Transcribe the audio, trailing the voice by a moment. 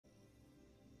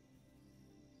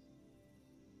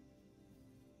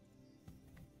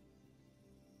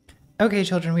Okay,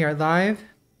 children, we are live.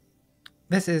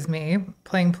 This is me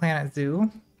playing Planet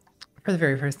Zoo for the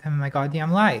very first time in my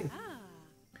goddamn life.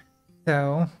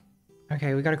 So,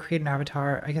 okay, we gotta create an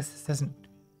avatar. I guess this doesn't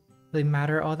really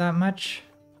matter all that much.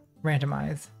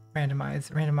 Randomize,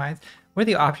 randomize, randomize. What are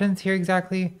the options here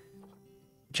exactly?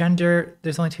 Gender,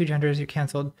 there's only two genders, you're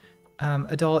canceled.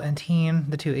 Adult and teen,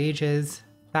 the two ages.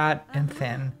 Fat and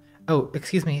thin. Oh,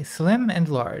 excuse me, slim and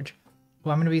large.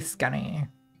 Well, I'm gonna be skinny.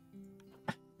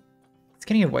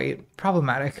 Skinny and white,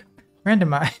 problematic.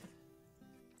 Randomize.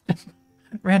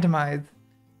 Randomize.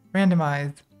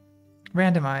 Randomize.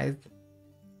 Randomize.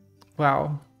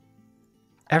 Wow.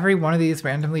 Every one of these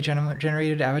randomly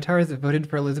generated avatars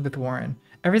voted for Elizabeth Warren.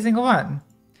 Every single one.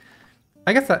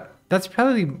 I guess that's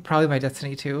probably my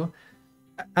destiny too.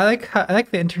 I like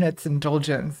the internet's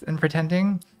indulgence in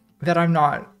pretending that I'm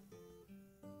not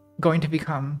going to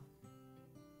become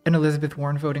an Elizabeth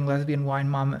Warren voting lesbian wine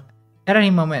mom at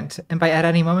any moment. And by at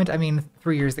any moment, I mean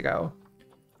 3 years ago.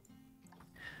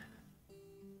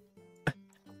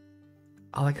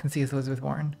 All I can see is Elizabeth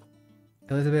Warren.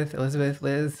 Elizabeth,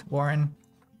 Liz, Warren.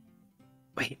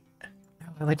 Wait,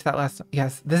 I liked that last.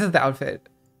 Yes, this is the outfit.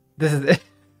 This is it.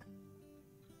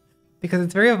 Because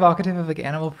it's very evocative of like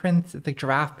animal prints. It's like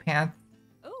giraffe pants.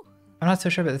 Ooh. I'm not so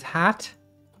sure about this hat.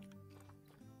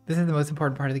 This is the most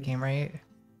important part of the game, right?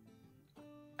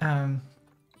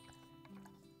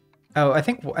 Oh, I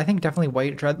think definitely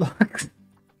white dreadlocks.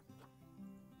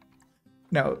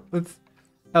 No, let's.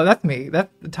 Oh, that's me.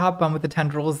 That's the top bun with the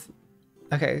tendrils.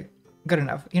 Okay, good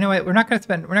enough. You know what? We're not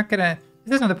gonna.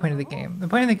 This is not the point of the game. The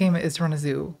point of the game is to run a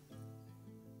zoo.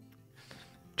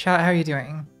 Chat, how are you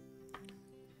doing?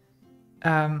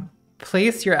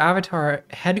 Place your avatar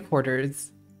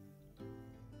headquarters.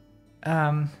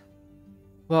 Well,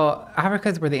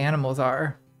 Africa's where the animals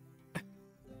are.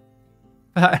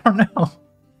 I don't know.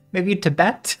 Maybe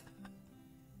Tibet?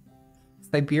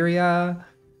 Siberia?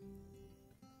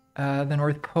 The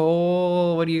North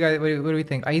Pole? What do you guys, what do we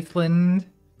think? Iceland?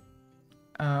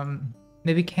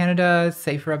 Maybe Canada is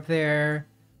safer up there.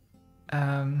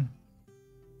 How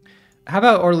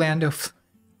about Orlando? How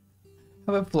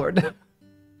about Florida?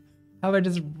 How about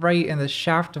just right in the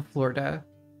shaft of Florida?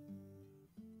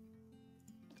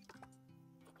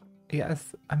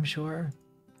 Yes, I'm sure.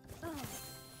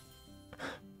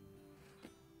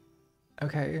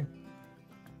 Okay.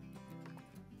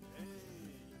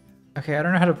 Okay, I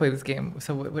don't know how to play this game.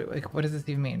 So what does this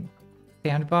even mean?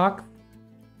 Sandbox?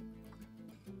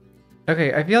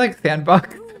 Okay, I feel like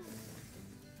sandbox.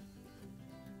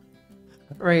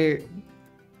 Right.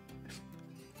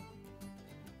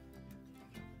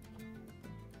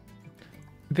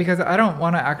 Because I don't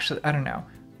want to actually, I don't know.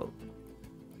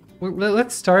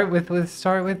 Let's start with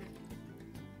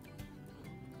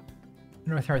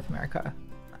North America.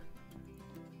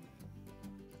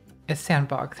 A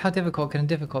sandbox. How difficult can a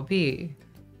difficult be?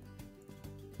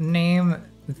 Name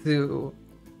zoo.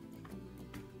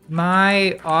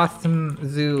 My awesome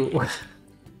zoo.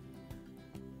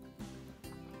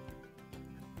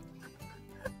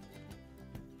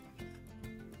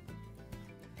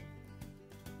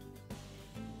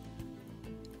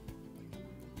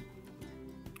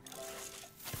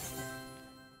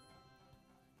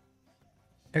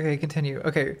 Okay, continue.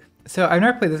 Okay, so I've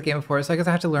never played this game before, so I guess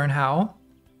I have to learn how.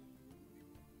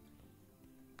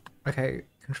 Okay,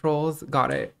 controls,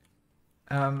 got it.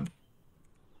 Let's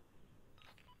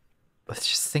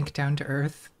just sink down to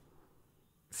earth.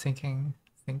 Sinking,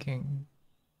 sinking,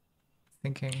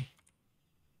 sinking.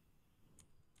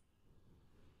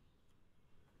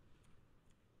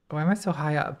 Why am I so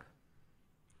high up?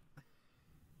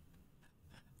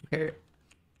 Okay.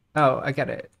 Oh, I get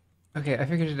it. Okay, I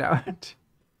figured it out.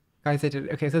 Guys, I did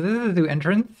it. Okay, so this is the zoo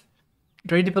entrance.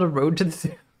 Do I need to build a road to the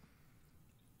zoo?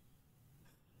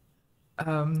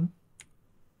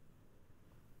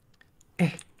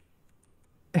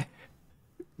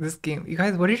 This game, you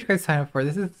guys, what did you guys sign up for?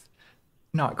 This is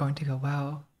not going to go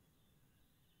well.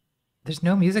 There's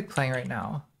no music playing right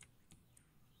now.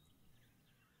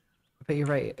 But you're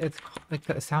right, it's like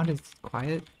the sound is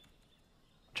quiet.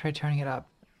 Try turning it up.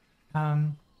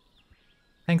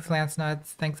 Thanks Lance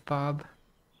Nuts, thanks Bob.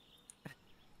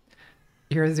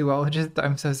 You're a zoologist,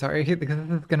 I'm so sorry because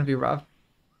this is gonna be rough.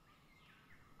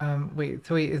 Wait,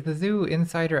 is the zoo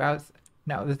inside or outside?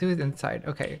 No, the zoo is inside,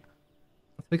 okay.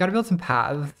 So we gotta build some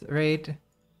paths, right?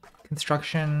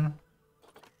 Construction.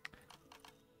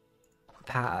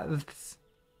 Paths.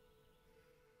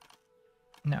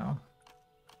 No.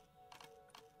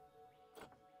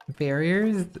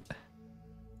 Barriers.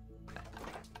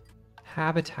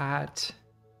 Habitat.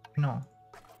 No.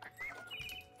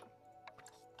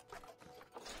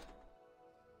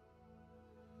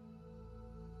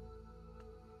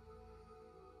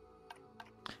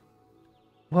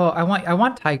 Well, I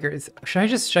want tigers.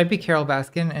 Should I be Carol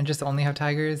Baskin and just only have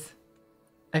tigers?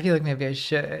 I feel like maybe I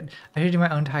should. I should do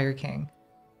my own Tiger King.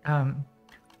 Um,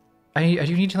 I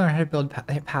do need to learn how to build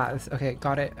paths. Okay,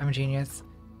 got it. I'm a genius.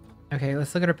 Okay,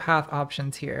 let's look at our path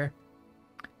options here.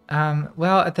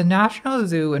 Well, at the National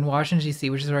Zoo in Washington, D.C.,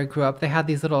 which is where I grew up, they had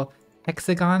these little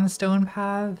hexagon stone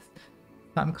paths.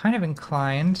 So I'm kind of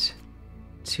inclined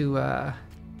to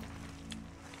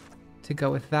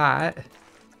go with that.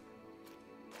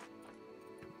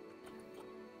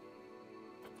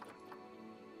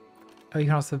 Oh, you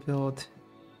can also build...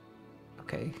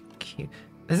 Okay, cute.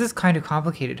 This is kind of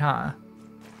complicated, huh?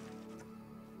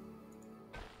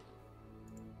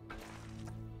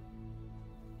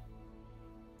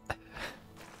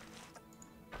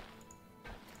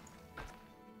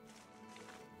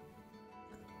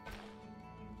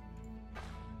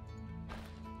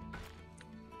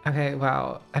 Okay,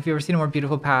 wow. Have you ever seen a more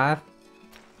beautiful path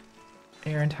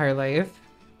in your entire life?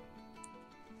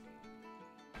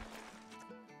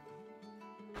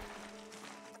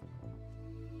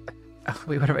 Oh,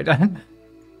 wait, what have I done?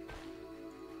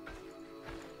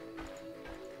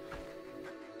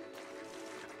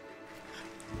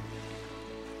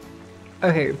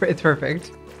 Okay, it's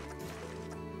perfect.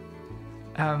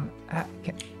 How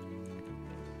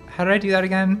did I do that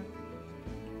again?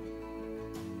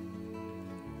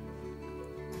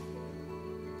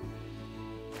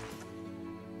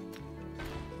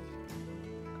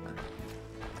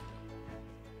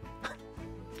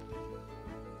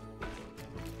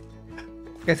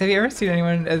 Guys, have you ever seen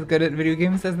anyone as good at video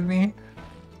games as me?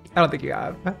 I don't think you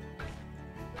have.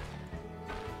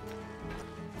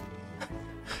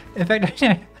 In fact,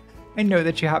 I know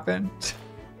that you haven't.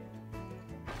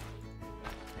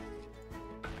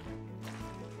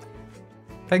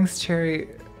 Thanks, Cherry.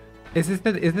 Is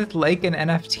this like an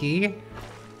NFT?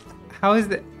 How is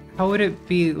it? How would it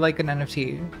be like an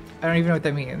NFT? I don't even know what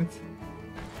that means.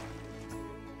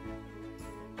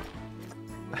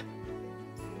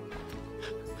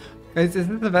 Guys, is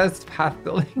this the best path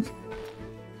building?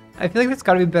 I feel like there's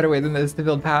gotta be a better way than this to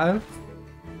build paths.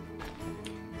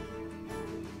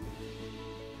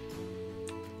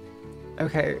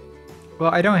 Okay.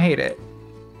 Well, I don't hate it.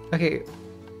 Okay.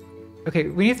 Okay,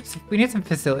 we need some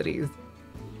facilities.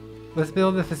 Let's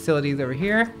build the facilities over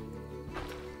here.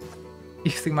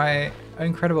 Using my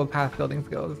incredible path building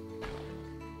skills.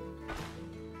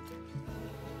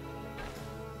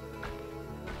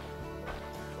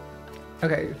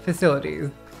 Okay,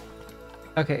 facilities.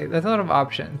 Okay, that's a lot of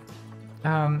options.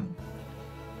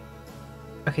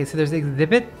 Okay, so there's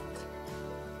exhibits.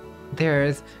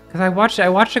 There's, because I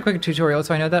watched a quick tutorial,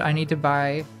 so I know that I need to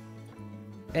buy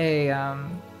a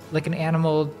like an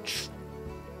animal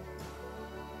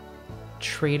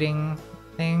trading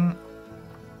thing.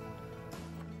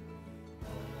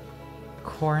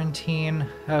 Quarantine.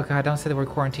 Oh god, don't say the word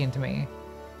quarantine to me.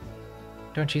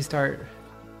 Don't you start.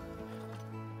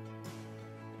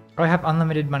 Oh, I have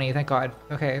unlimited money, thank god.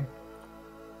 Okay.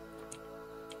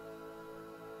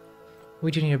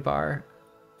 We do need a bar.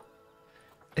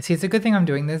 See, it's a good thing I'm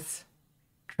doing this.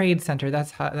 Trade center,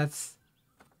 that's how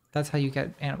you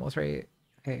get animals, right?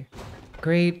 Okay.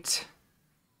 Great.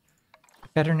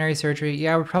 Veterinary surgery.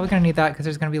 Yeah, we're probably gonna need that because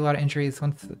there's gonna be a lot of injuries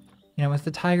once once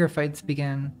the tiger fights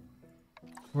begin.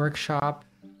 Workshop.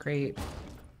 Great.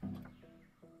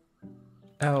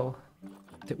 Oh.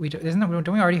 Don't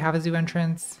we already have a zoo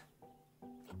entrance?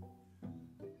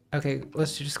 Okay,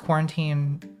 let's just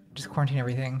quarantine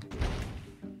everything.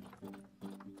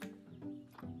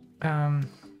 Do I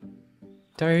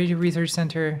already do research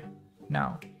center?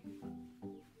 No.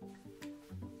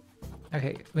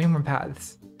 Okay, we need more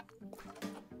paths.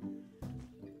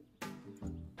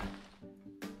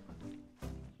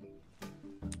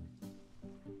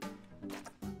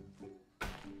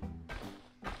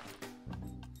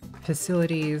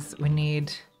 Facilities, we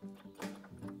need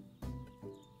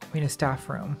a staff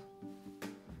room.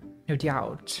 No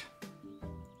doubt.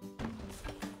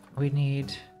 We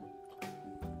need...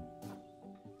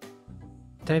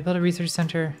 Did I build a research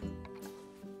center?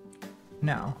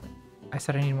 No. I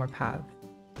said I need more paths.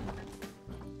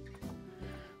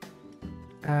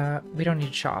 We don't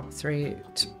need shops,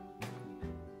 right?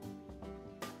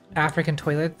 African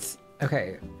toilets?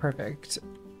 Okay, perfect.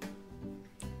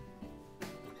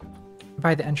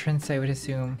 By the entrance, I would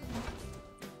assume.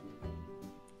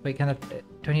 Wait, do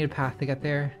I need a path to get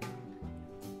there?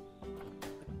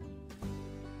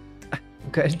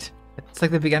 Good. It's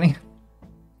like the beginning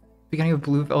of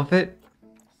Blue Velvet,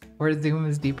 where it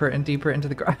zooms deeper and deeper into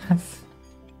the grass.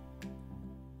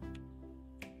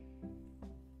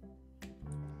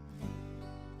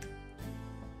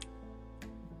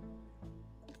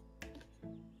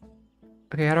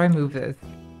 Okay, how do I move this?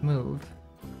 Move.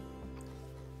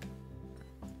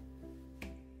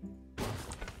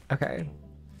 Okay.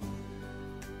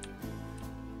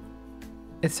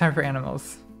 It's time for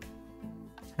animals.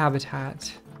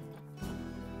 Habitat.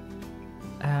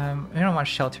 I don't want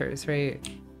shelters, right?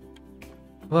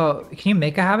 Well, can you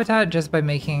make a habitat just by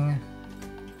making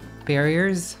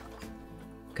barriers?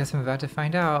 Guess I'm about to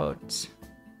find out.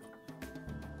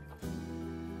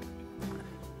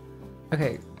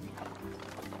 Okay.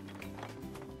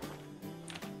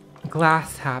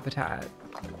 Glass habitat.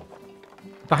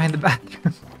 Behind the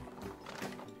bathroom.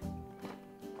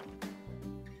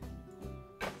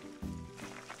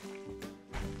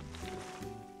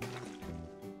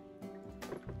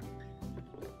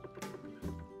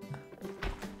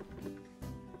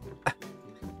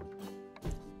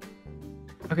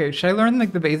 Okay, should I learn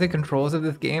like the basic controls of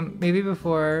this game maybe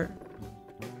before?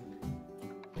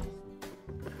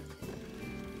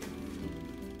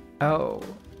 Oh.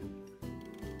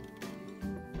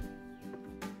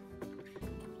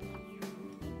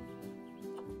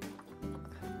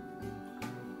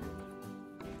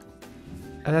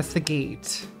 Oh, that's the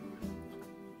gate.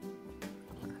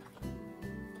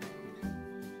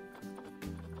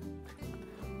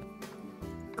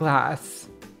 Glass.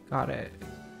 Got it.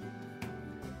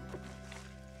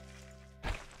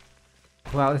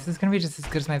 Wow, this is gonna be just as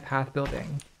good as my path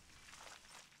building.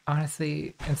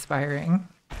 Honestly, inspiring.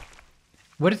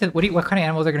 What is it? What kind of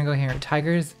animals are gonna go here?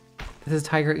 Tigers? This is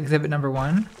tiger exhibit number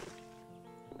 1.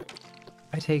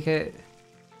 I take it.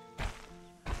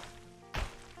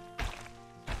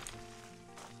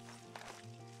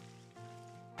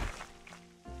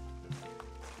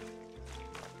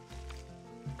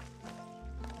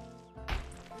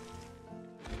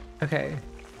 Okay.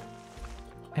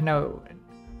 I know.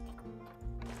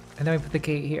 And then we put the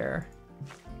gate here.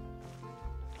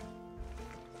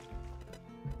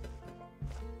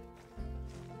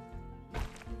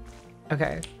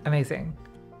 Okay, amazing.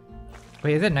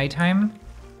 Wait, is it nighttime?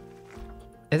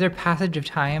 Is there passage of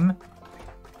time?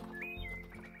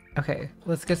 Okay,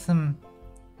 let's get some...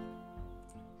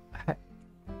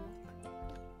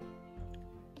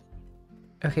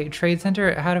 Okay, trade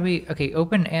center, how do we... Okay,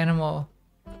 open animal...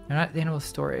 No, not animal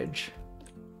storage.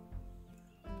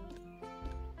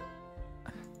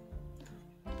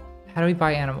 How do we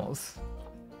buy animals?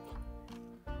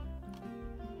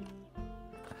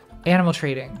 Animal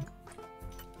trading.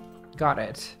 Got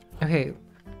it. Okay.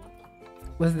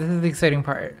 This is the exciting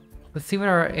part. Let's see what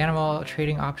our animal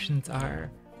trading options are.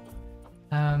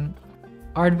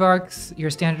 Aardvarks, your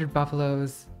standard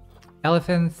buffaloes,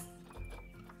 elephants,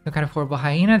 some kind of horrible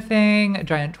hyena thing,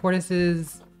 giant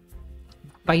tortoises,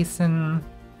 bison,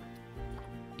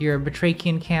 your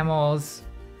batrachian camels,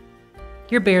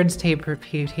 your Baird's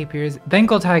tapirs,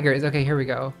 Bengal tigers. Okay, here we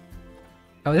go.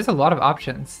 Oh, there's a lot of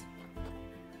options.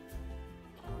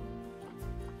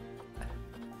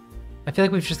 I feel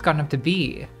like we've just gotten up to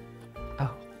B.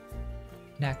 Oh,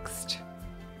 next.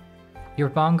 Your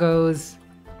bongos,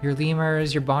 your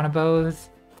lemurs, your bonobos,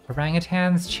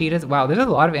 orangutans, cheetahs. Wow, there's a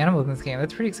lot of animals in this game.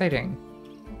 That's pretty exciting.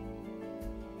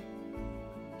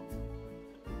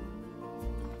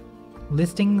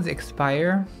 Listings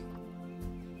expire.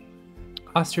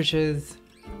 Ostriches.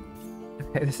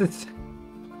 Okay, this is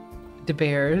the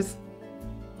bears.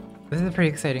 This is pretty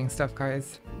exciting stuff,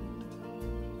 guys.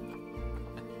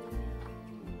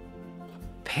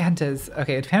 Pandas.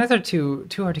 Okay, pandas are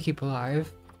too hard to keep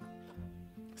alive.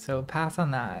 So pass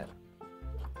on that.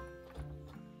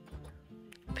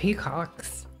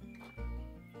 Peacocks.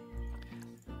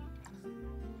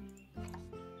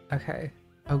 Okay.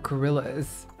 Oh,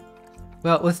 gorillas.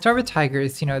 Well, let's start with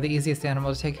tigers, you know, the easiest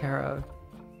animal to take care of.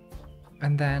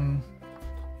 And then,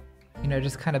 you know,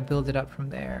 just kind of build it up from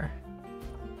there.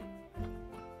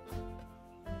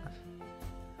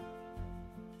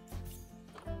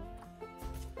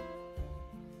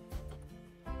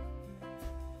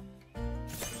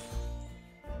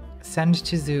 Send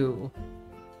to zoo.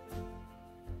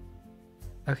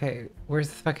 Okay, where's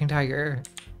the fucking tiger?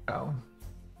 Oh.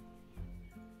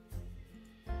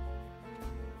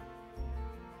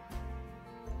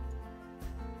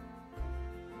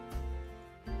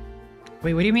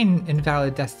 Wait, what do you mean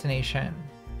invalid destination?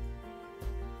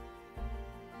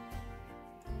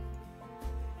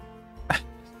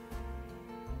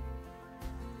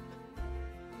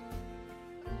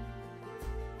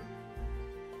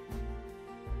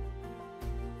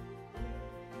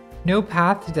 No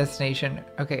path to destination.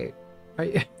 Okay.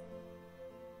 Right.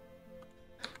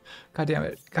 God damn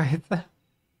it, guys.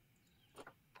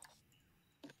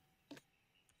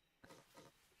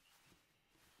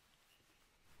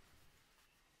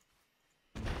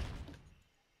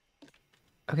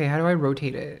 Okay, how do I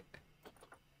rotate it?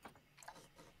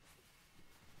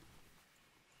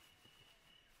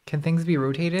 Can things be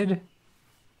rotated?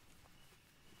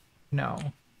 No.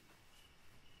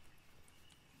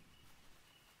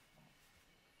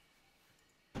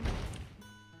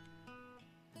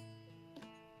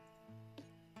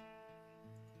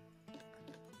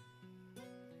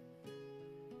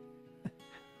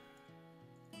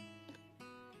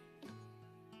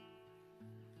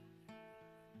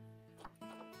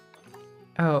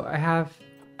 Oh, I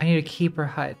need a keeper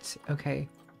hut. Okay.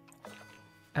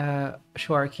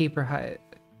 Sure, keeper hut.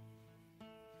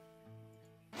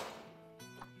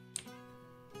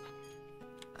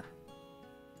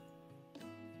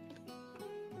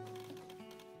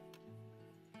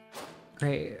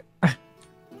 Great.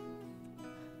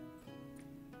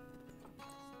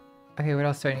 Okay, what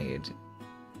else do I need?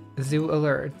 Zoo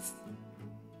alerts.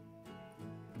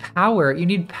 Power. You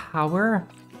need power?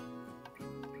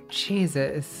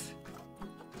 Jesus.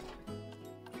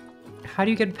 How do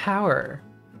you get power?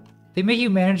 They make you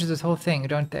manage this whole thing,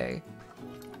 don't they?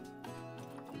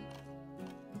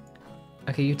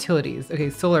 Okay, utilities. Okay,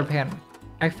 solar panel.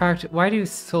 In fact, why do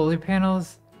solar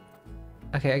panels?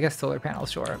 Okay, I guess solar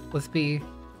panels, sure. Let's be...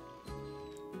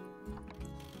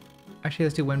 Actually,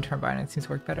 let's do wind turbine. It seems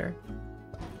to work better.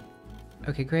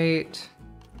 Okay, great.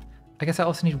 I guess I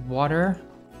also need water.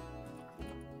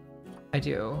 I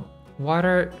do.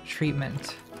 Water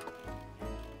treatment.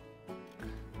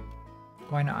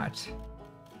 Why not?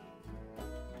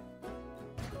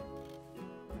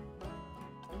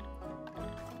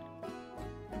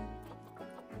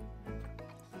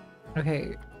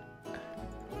 Okay.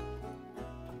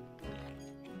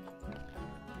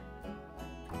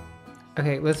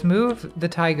 Okay, let's move the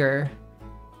tiger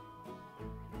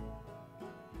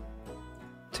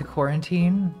to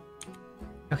quarantine.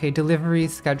 Okay, delivery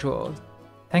scheduled.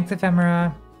 Thanks,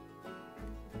 Ephemera.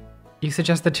 You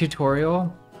suggest the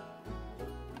tutorial?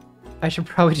 I should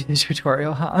probably do the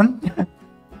tutorial, huh?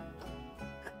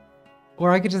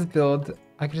 Or I could just build...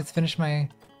 I could just finish my...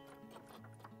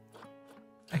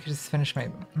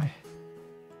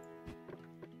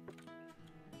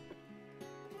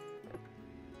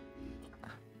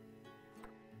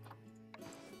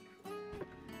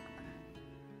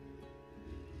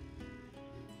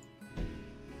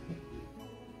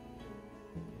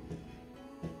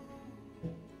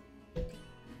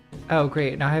 Oh,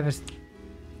 great. Now I have a...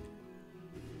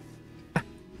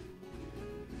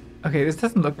 Okay, this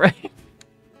doesn't look right.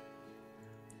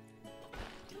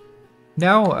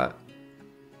 No.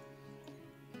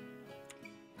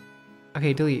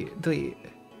 Okay, delete.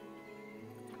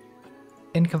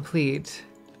 Incomplete.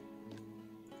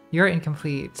 You're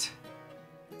incomplete.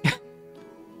 Can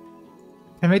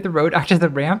I make the road act as a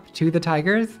ramp to the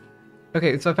tigers?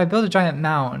 Okay, so if I build a giant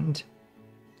mound,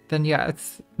 then yeah,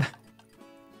 it's...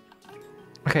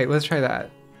 Okay, let's try that.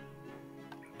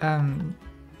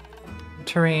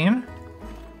 Terrain.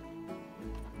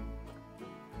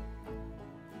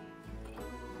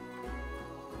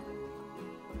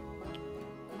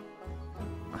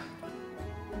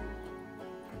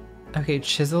 Okay,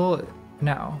 chisel.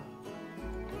 No.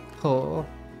 Pull.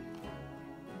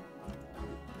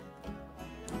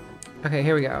 Okay,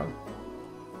 here we go.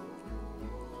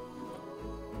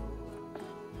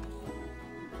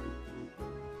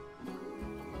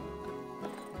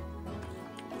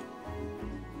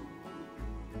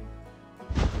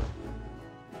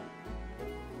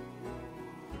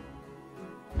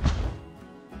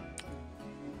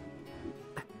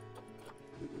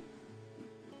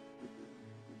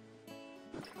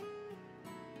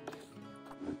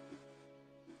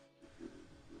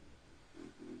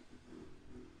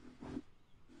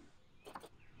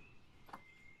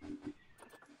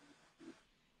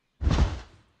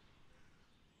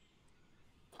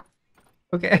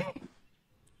 Okay.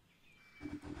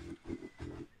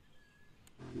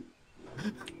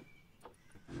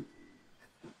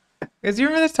 Guys, you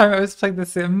remember this time I was playing The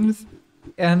Sims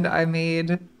and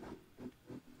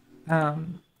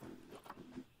um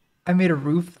I made a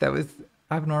roof that was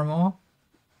abnormal?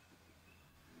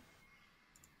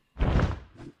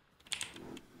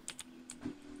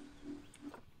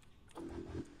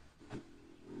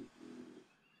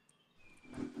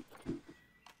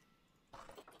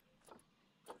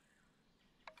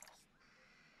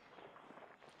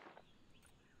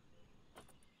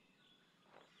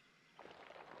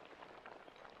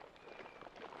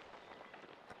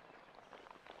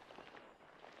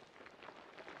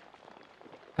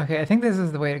 Okay, I think this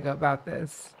is the way to go about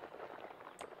this.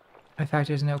 In fact,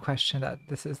 there's no question that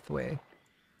this is the way.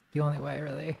 The only way,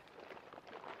 really.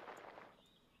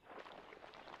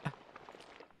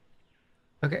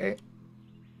 Okay.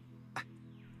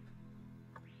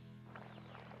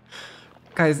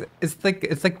 Guys, it's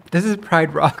like this is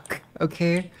Pride Rock,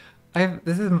 okay?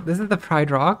 This is the Pride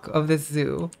Rock of this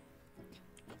zoo.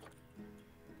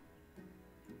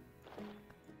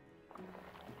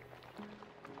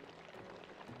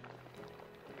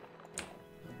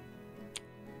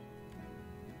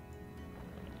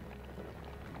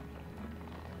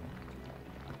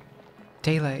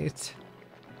 Daylight.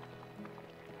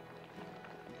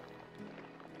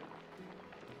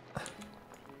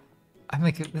 I'm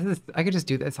like, I could just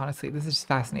do this, honestly. This is just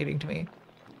fascinating to me.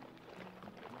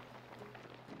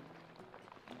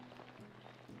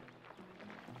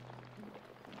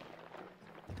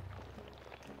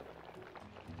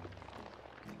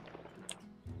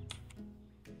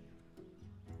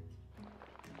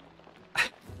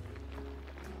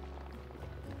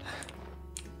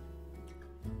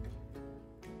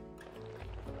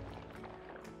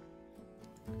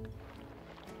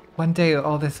 One day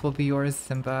all this will be yours,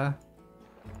 Simba.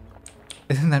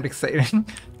 Isn't that exciting?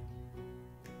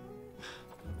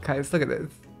 Guys, look at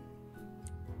this.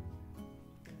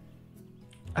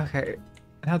 Okay,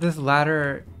 now this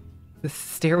ladder, this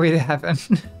stairway to heaven.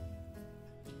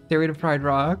 Stairway to Pride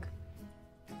Rock.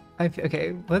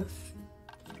 Okay, let's...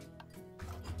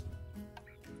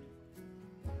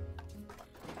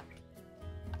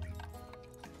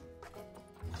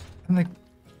 I'm like...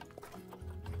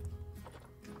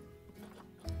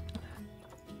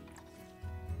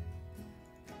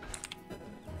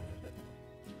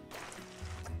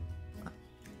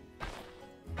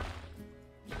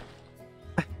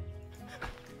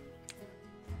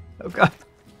 Oh god.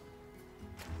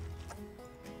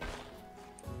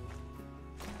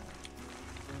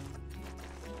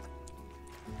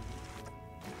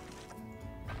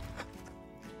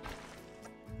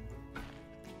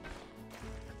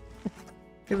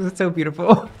 It was so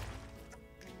beautiful.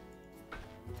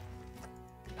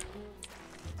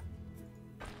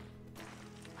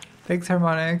 Thanks,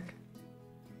 Harmonic.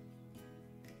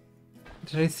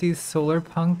 Did I see Solar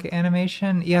Punk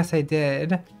animation? Yes, I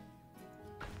did.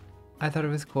 I thought it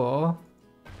was cool.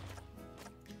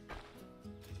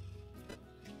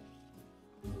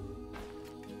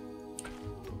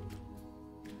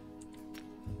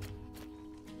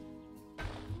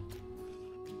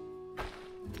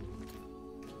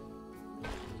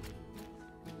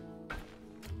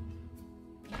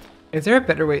 Is there a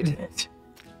better way to...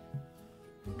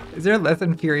 Is there a less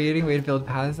infuriating way to build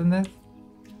paths than this?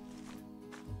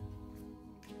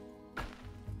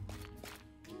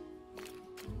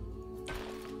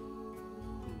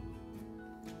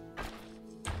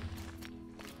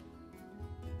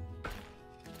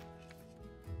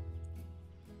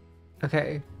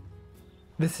 Okay.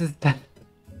 This is...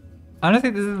 Honestly,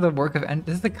 this is the work of...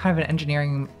 This is the kind of an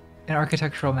engineering and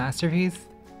architectural masterpiece.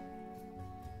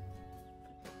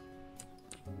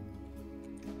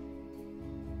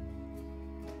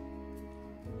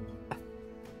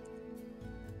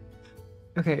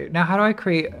 Okay, now how do I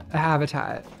create a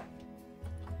habitat?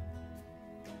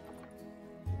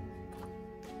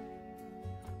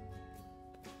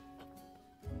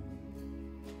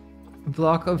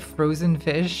 Block of frozen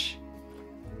fish.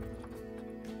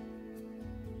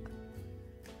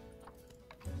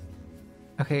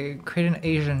 Okay, create an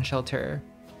Asian shelter.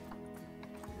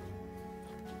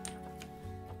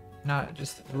 Not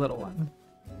just a little one.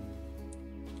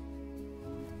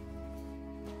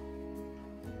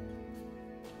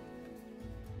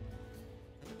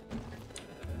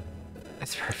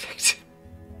 It's perfect.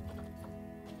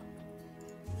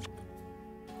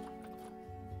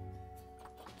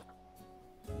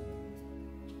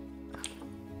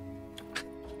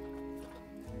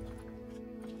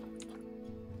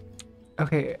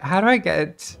 Okay, how do I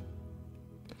get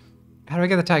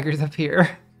the tigers up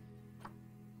here?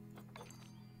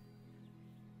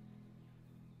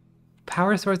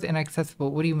 Power source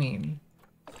inaccessible. What do you mean?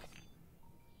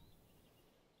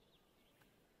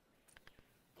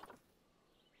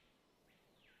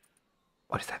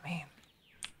 What does that mean?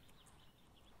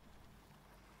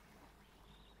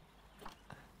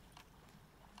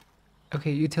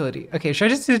 Okay, utility. Okay, should I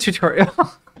just do the tutorial?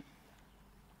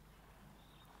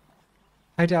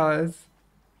 Hi, Dallas.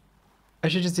 I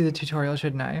should just do the tutorial,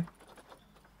 shouldn't I?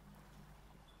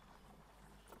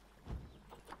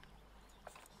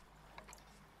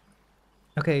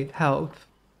 Okay, help.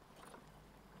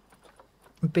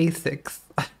 Basics.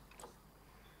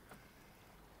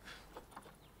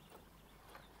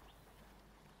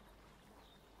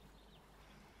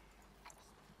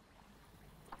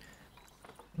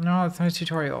 No, it's not a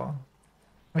tutorial.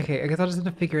 Okay, I guess I'll just have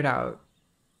to figure it out.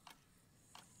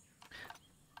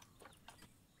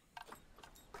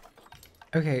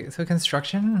 Okay, so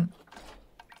construction?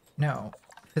 No.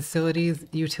 Facilities,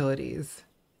 utilities.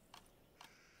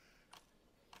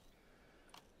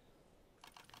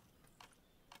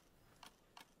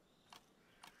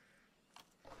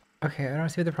 Okay, I don't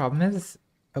see what the problem is.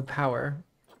 Oh, power.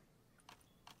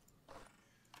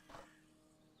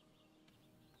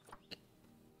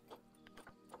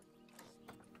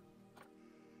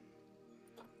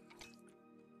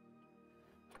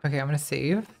 Okay, I'm gonna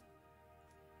save.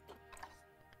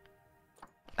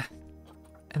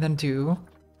 And then do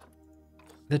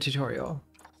the tutorial.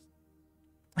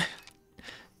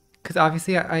 Because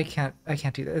obviously I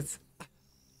can't do this.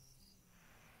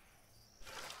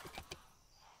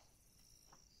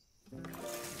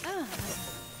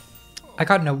 I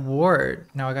got an award.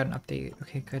 No, I got an update.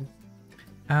 Okay, good.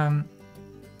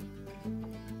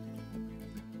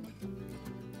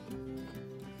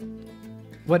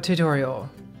 What tutorial?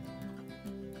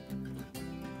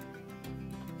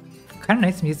 Kind of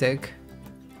nice music.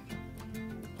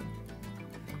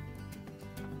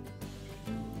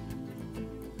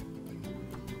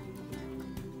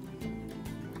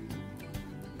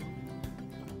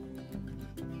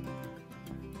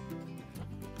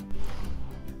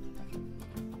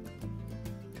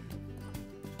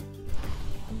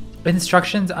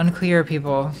 Instructions unclear,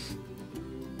 people.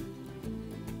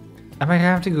 Am I gonna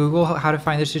have to Google how to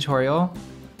find this tutorial?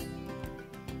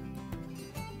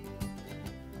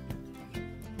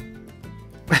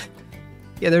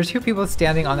 Yeah, there's two people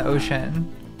standing on the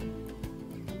ocean.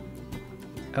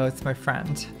 Oh, it's my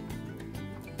friend.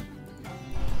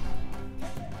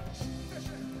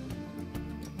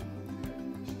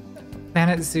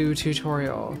 Planet Zoo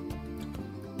tutorial.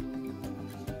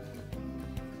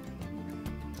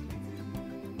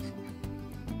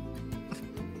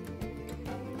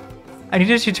 I need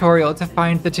a tutorial to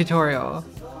find the tutorial.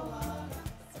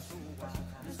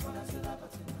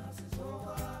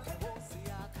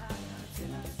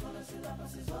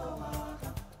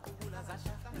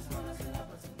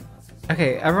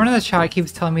 Okay, everyone in the chat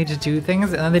keeps telling me to do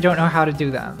things and then they don't know how to do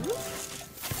them.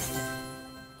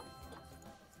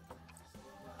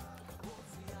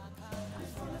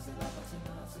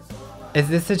 Is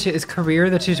this is career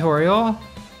the tutorial?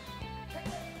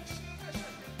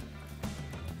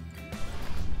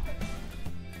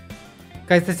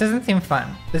 Guys, this doesn't seem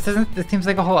fun. This seems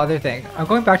like a whole other thing. I'm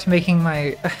going back to making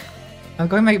my I'm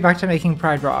going back to making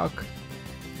Pride Rock.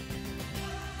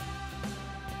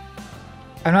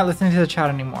 I'm not listening to the chat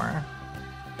anymore.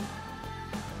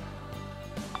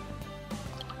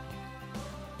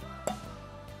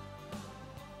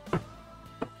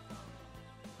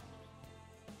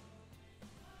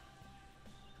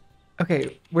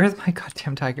 Okay, where's my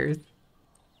goddamn tigers?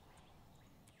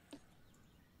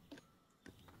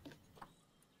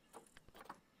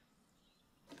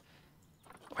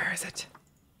 Where is it?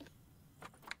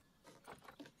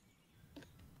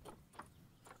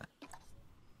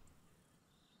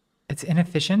 It's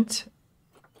inefficient.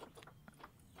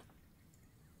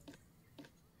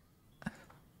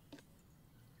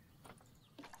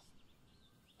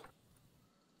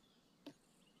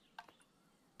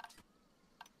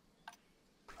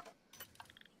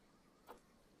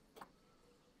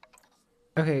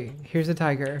 Okay, here's a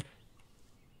tiger.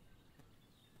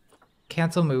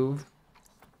 Cancel move.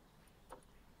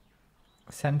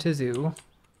 Send to zoo.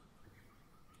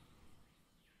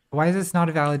 Why is this not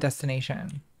a valid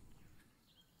destination?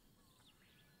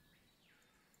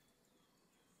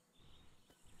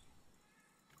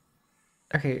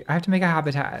 Okay, I have to make a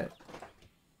habitat.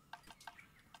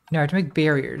 No, I have to make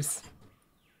barriers.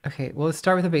 Okay, well, let's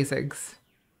start with the basics.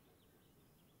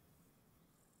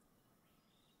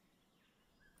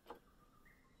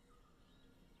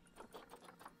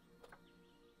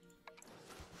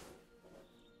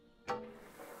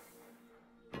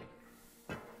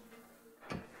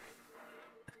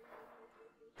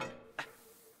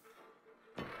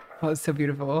 Oh, it's so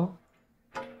beautiful.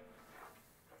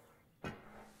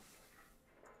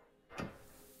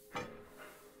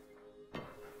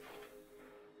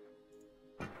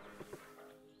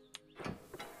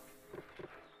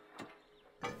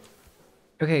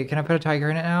 Okay, can I put a tiger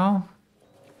in it now?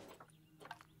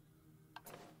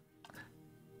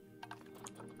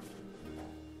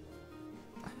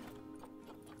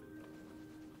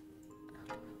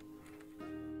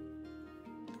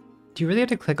 Do you really have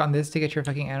to click on this to get your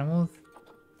fucking animals?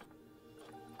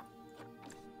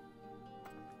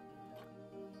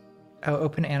 Oh,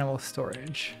 open animal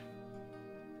storage.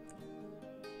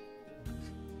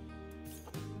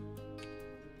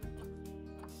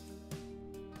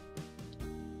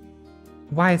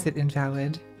 Why is it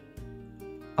invalid?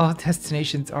 All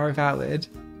destinations are valid.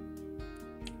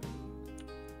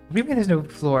 What do you mean there's no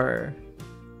floor?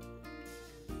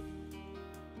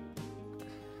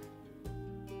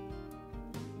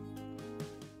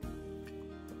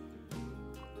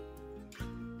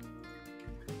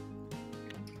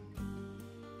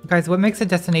 Guys, what makes a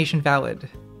destination valid?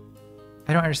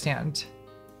 I don't understand.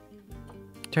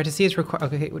 Do I have to see its do I have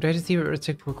to see its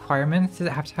requirements? Does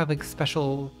it have to have like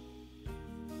special?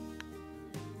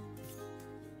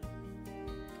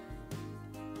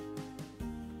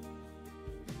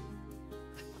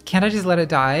 Can't I just let it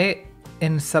die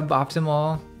in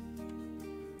suboptimal?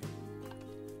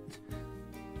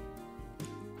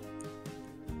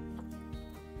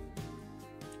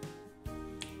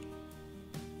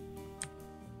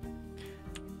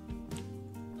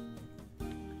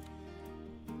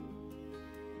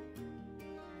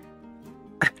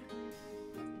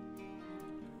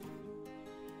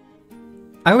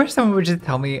 I wish someone would just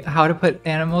tell me how to put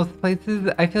animals places.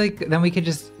 I feel like then we could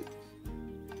just...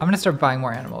 I'm gonna start buying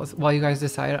more animals while you guys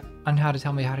decide on how to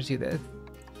tell me how to do this.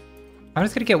 I'm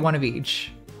just gonna get one of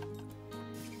each.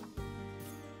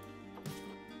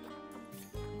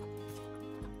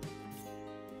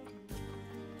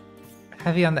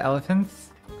 Heavy on the elephants.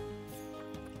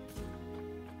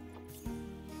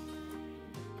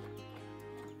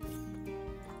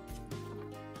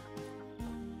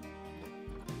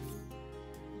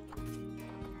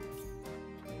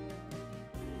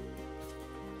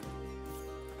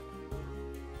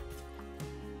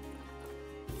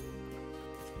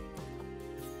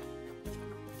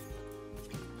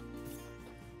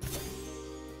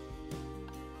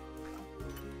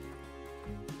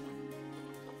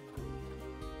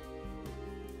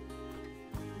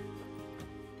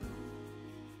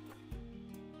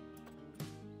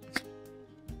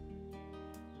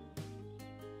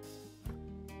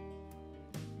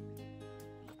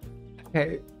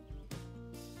 Okay.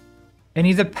 It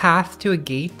needs a path to a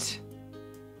gate.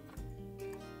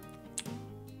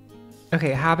 Okay,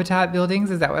 habitat buildings,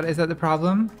 is that the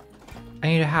problem? I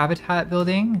need a habitat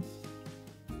building.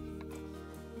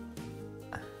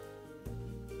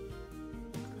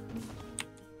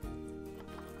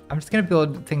 I'm just gonna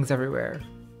build things everywhere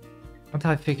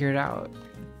until I figure it out.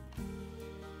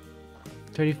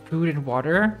 Dirty food and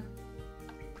water.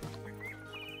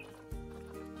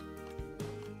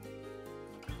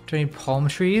 Do I need palm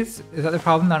trees? Is that the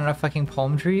problem? Not enough fucking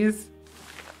palm trees?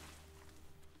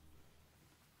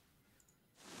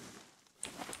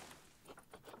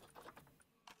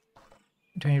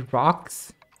 Do I need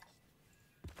rocks?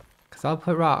 Because I'll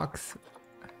put rocks.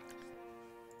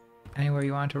 Anywhere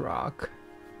you want to rock.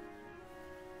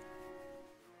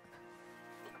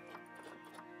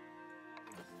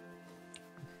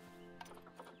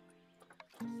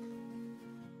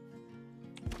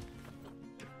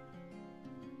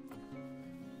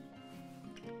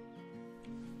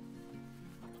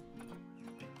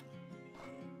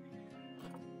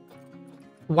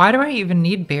 Why do I even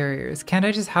need barriers? Can't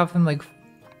I just have them like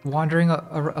wandering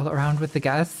around with the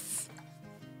guests?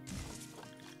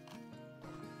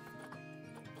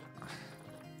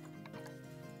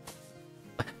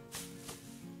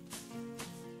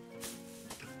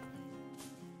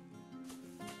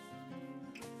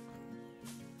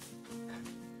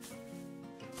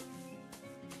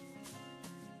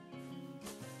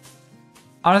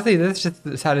 Honestly, this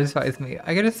just satisfies me.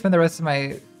 I could just spend the rest of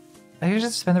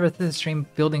the stream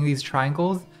building these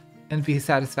triangles and be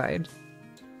satisfied.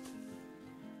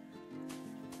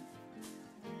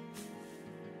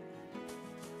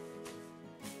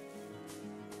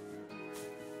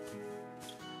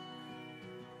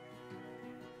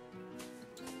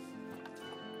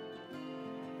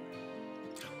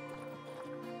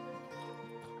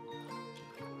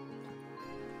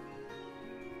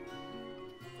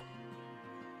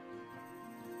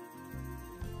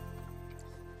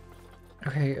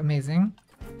 Okay, amazing.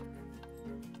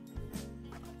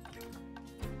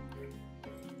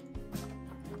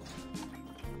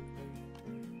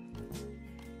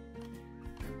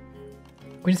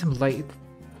 We need some light.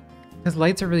 Because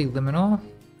lights are really liminal.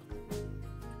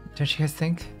 Don't you guys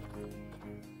think?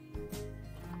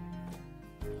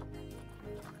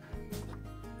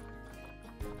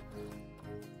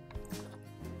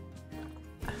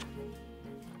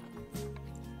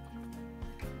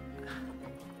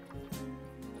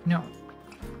 No.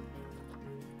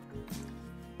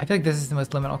 I feel like this is the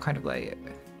most liminal kind of light.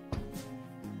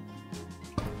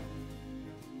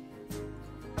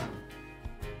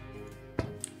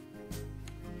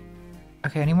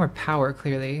 Okay, I need more power,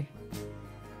 clearly.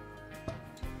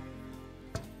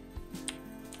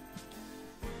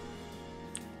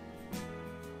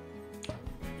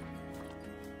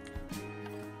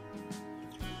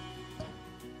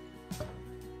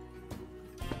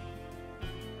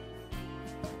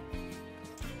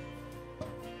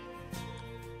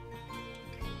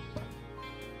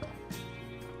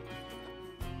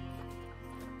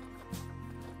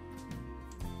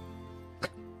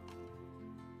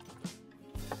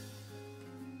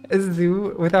 A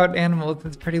zoo without animals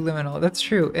is pretty liminal. That's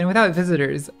true. And without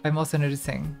visitors, I'm also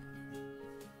noticing.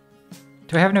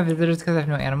 Do I have no visitors because I have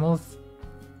no animals?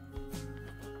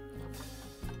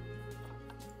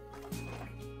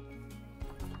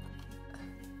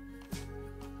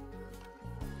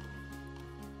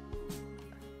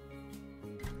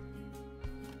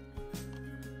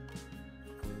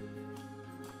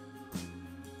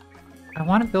 I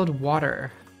want to build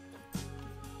water.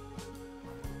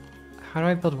 How do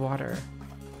I build water?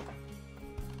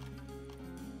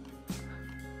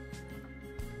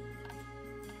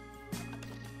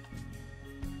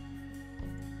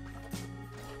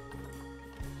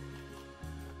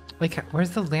 Like, where's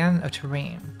the land of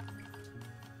terrain?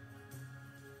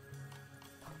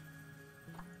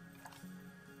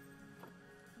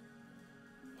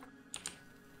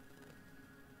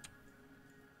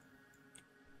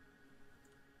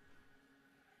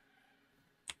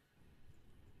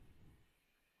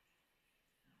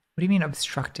 What do you mean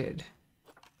obstructed?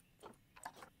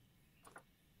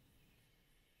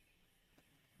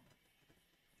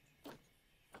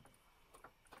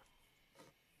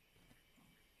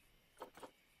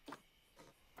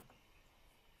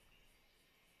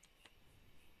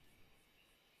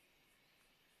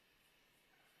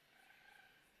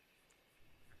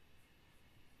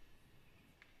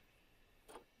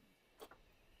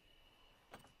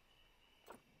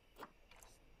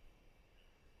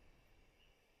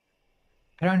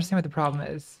 I don't understand what the problem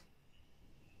is.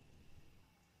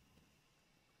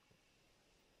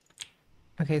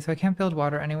 Okay, so I can't build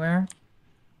water anywhere.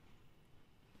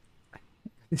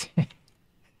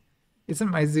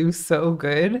 Isn't my zoo so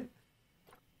good?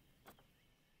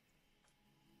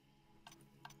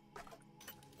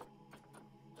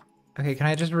 Okay, can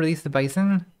I just release the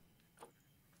bison?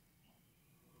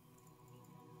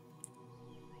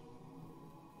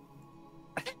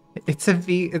 It's a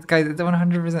guys, it's a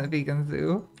 100% vegan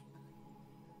zoo.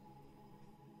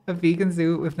 A vegan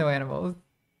zoo with no animals.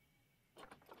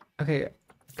 Okay,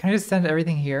 can I just send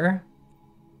everything here?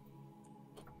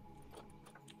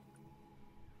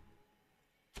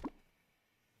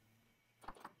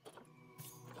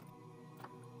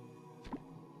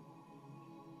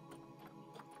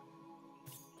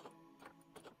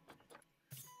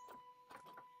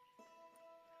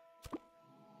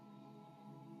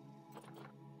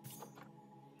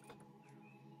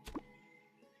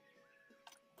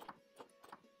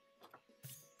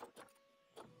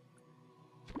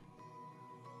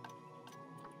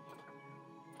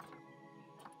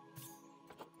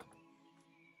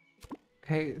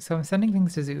 Okay, so I'm sending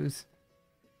things to zoos.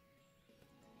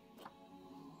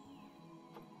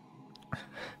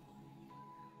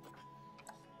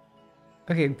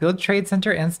 Okay, build trade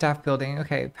center and staff building.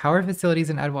 Okay, power facilities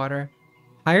and add water.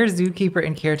 Hire zookeeper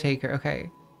and caretaker. Okay.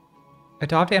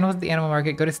 Adopt animals at the animal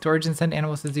market. Go to storage and send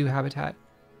animals to zoo habitat.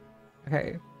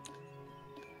 Okay.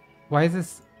 Why does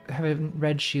this have a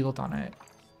red shield on it?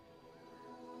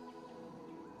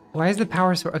 Why is the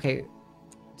power source... Okay.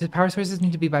 Do power sources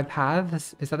need to be by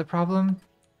paths? Is that the problem?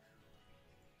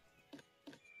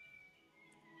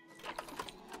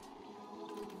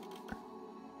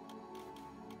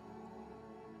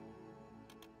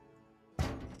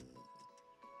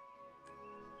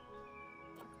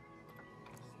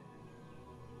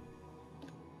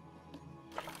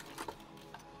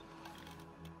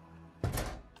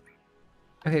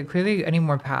 Okay, clearly I need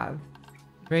more paths,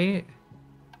 right?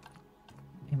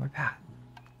 Need more paths.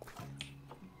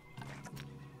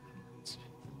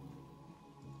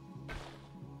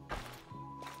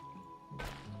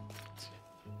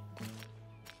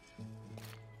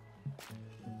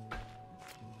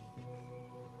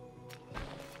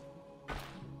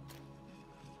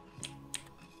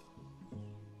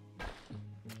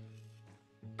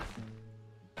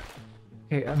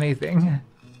 Okay, amazing.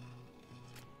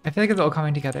 I feel like it's all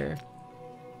coming together.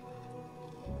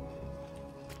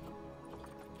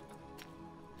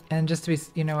 And just to be,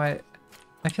 you know what?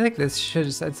 I feel like this should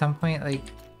just at some point, like...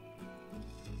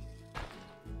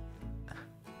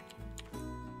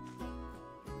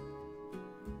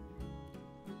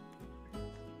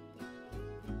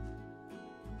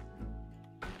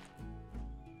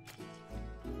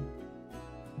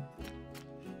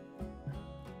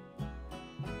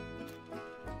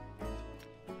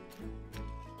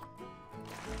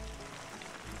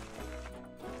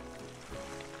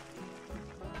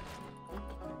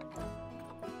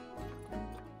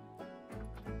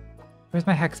 Where's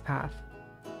my hex path?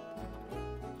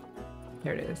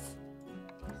 There it is.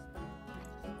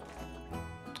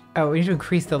 Oh, we need to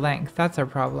increase the length. That's our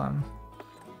problem.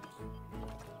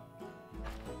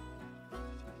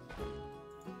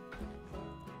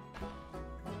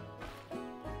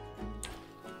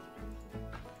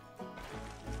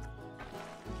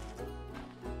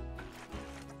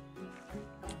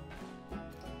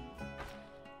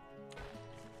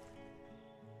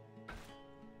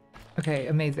 Okay,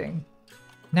 amazing.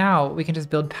 Now we can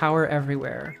just build power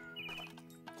everywhere.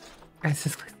 Guys,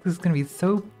 this is gonna be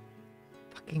so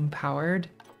fucking powered.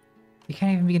 You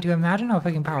can't even begin to imagine how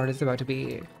fucking powered it's about to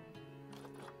be.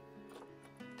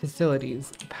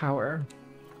 Facilities, power.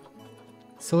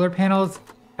 Solar panels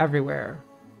everywhere.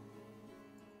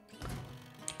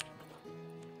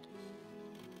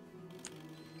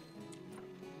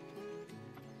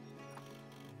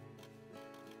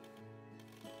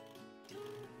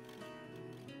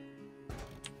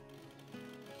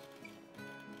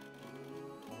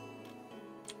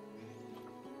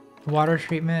 Water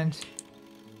treatment,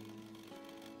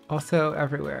 also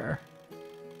everywhere.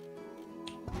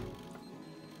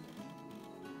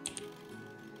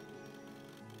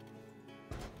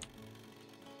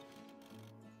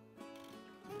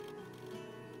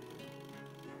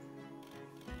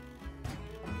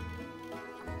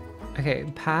 Okay,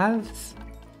 paths.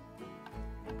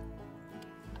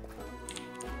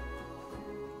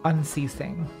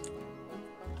 Unceasing.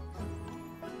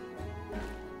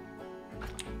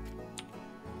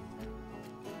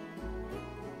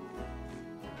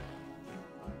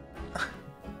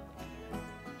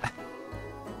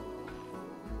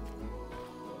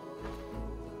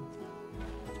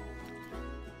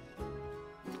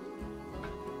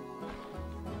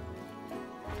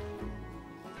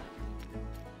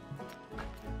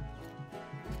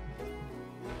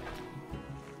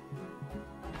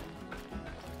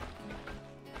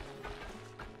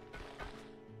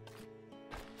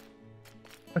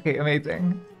 Okay,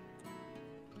 amazing.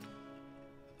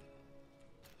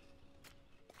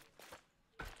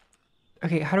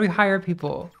 Okay, how do we hire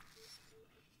people?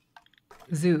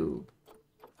 Zoo.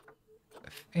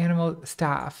 Animal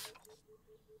staff.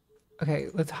 Okay,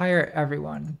 let's hire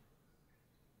everyone.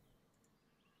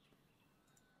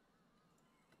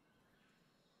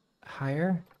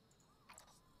 Hire?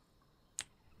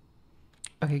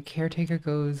 Okay, caretaker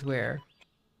goes where?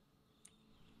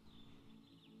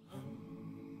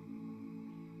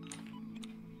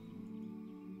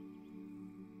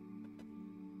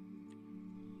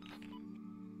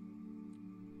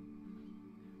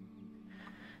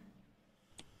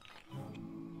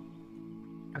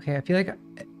 Okay, I feel like,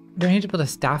 do I need to build a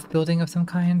staff building of some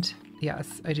kind?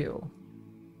 Yes, I do.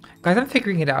 Guys, I'm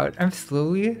figuring it out. I'm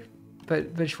slowly,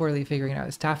 but surely figuring it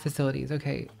out. Staff facilities,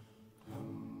 okay.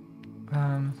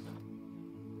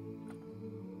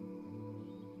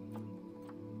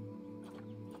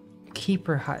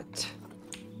 Keeper hut.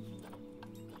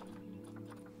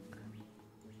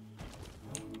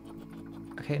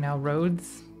 Okay, now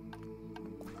roads.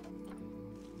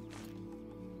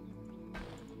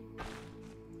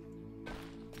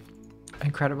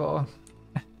 Incredible.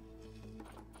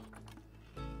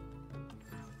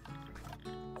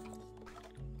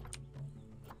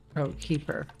 Oh,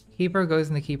 keeper. Keeper goes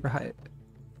in the keeper hut.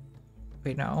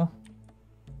 Wait, no.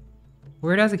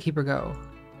 Where does a keeper go?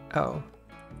 Oh.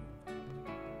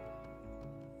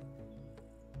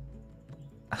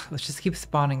 Let's just keep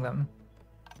spawning them.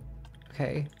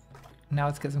 Okay. Now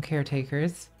let's get some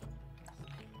caretakers.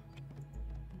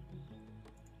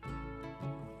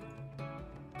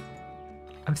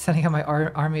 I'm sending out my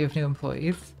army of new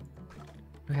employees.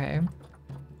 Okay.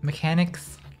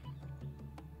 Mechanics.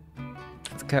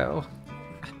 Let's go.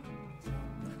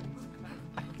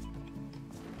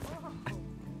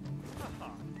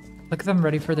 Look at them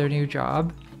ready for their new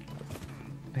job.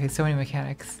 Okay, so many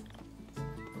mechanics.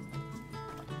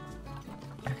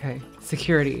 Okay,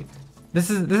 security. This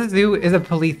zoo is a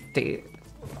police state.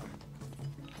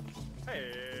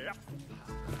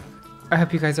 I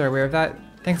hope you guys are aware of that.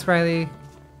 Thanks, Riley.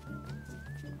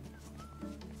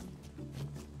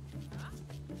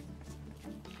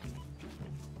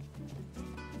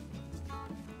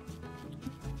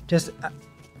 Just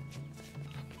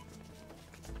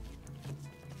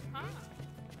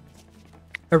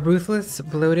a ruthless,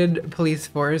 bloated police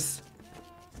force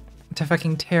to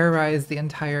fucking terrorize the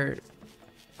entire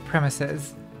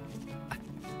premises.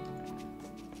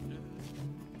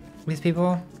 These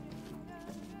people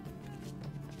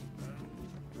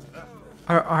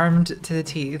are armed to the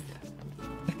teeth.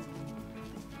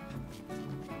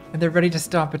 And they're ready to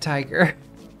stomp a tiger.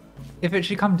 If it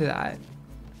should come to that.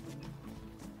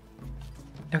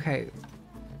 Okay.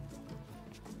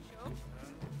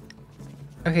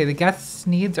 Okay, the guests'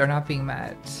 needs are not being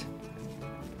met.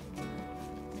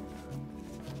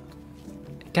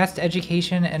 Guest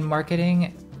education and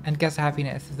marketing and guest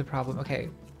happiness is the problem. Okay.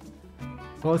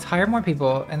 Well, let's hire more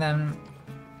people and then...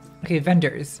 Okay,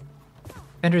 vendors.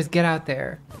 Vendors, get out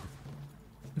there.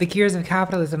 The gears of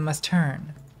capitalism must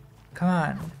turn. Come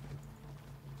on.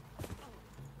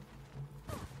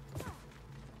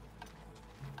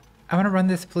 I want to run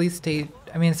this police state.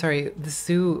 I mean, sorry, the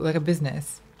zoo like a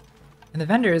business. And the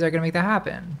vendors are going to make that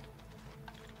happen.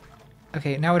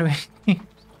 Okay, now what do we need?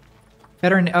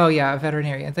 Oh yeah,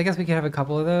 veterinarians. I guess we could have a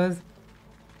couple of those.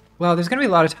 Well, there's going to be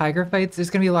a lot of tiger fights. There's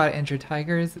going to be a lot of injured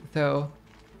tigers. So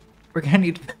we're going to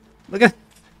need... Look at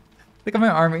my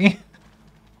army.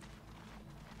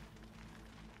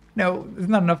 No, there's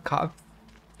not enough cops.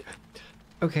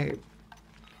 Okay.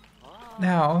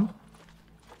 Now,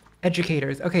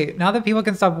 educators. Okay, now that people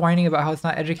can stop whining about how it's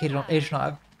not educational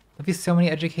enough. There'll be so many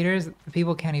educators, the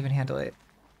people can't even handle it.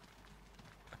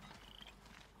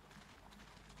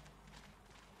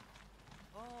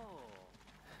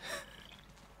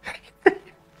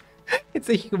 It's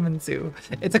a human zoo.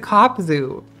 It's a cop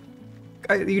zoo.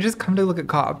 You just come to look at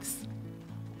cops.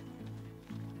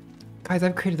 Guys,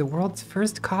 I've created the world's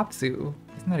first cop zoo.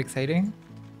 Isn't that exciting?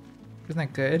 Isn't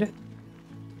that good?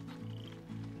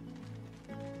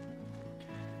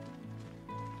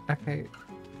 Okay.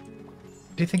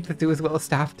 Do you think the zoo is well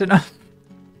staffed enough?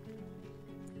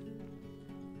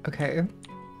 Okay.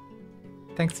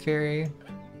 Thanks, Fairy.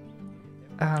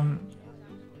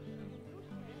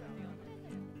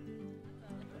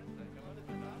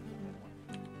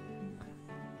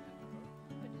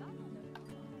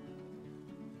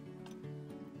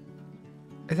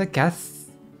 Is that guests?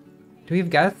 Do we have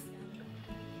guests?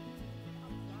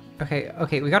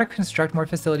 Okay, we gotta construct more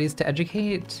facilities to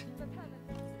educate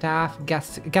staff,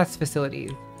 guest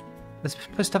facilities. Let's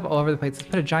put stuff all over the place. Let's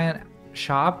put a giant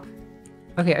shop.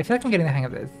 Okay, I feel like I'm getting the hang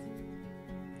of this.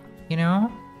 You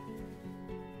know?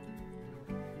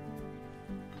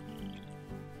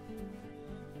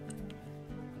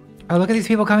 Oh, look at these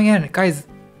people coming in. Guys,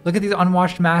 look at these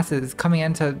unwashed masses coming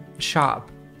in to shop.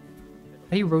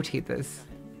 How do you rotate this?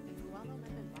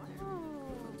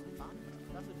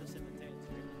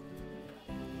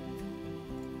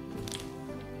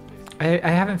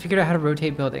 I haven't figured out how to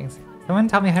rotate buildings. Someone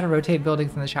tell me how to rotate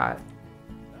buildings in the chat.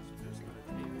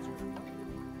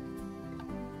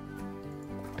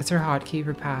 Is there a hotkey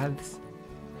for paths?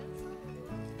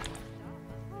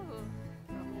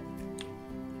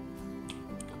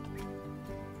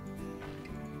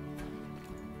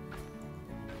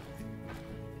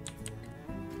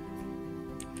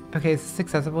 Okay, is this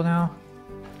accessible now?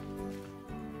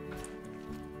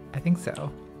 I think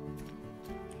so.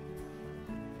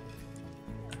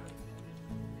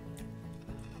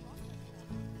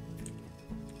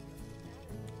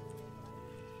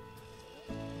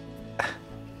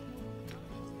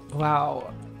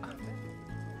 Wow.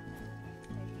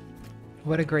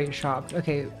 What a great shop.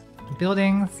 Okay,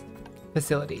 buildings,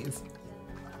 facilities.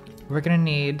 We're gonna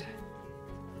need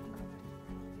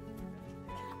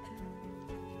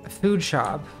a food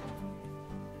shop.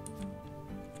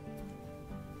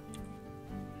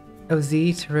 Oh,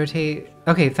 Z to rotate.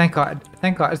 Okay, thank God.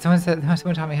 Thank God. Someone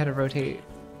taught me how to rotate.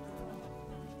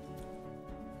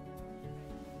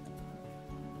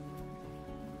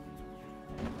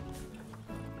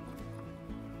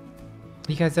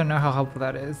 You guys don't know how helpful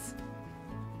that is.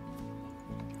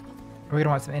 We're gonna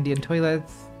want some Indian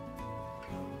toilets.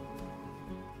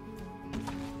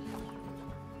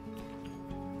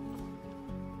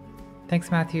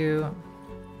 Thanks, Matthew.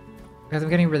 Guys, I'm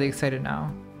getting really excited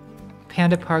now.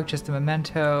 Panda Park, just a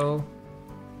memento.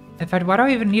 In fact, why do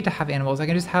I even need to have animals? I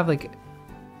can just have like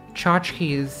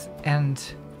tchotchkes and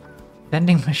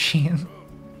vending machine.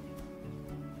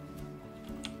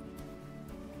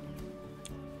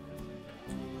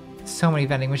 So many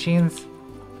vending machines.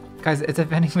 Guys, it's a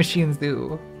vending machine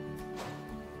zoo.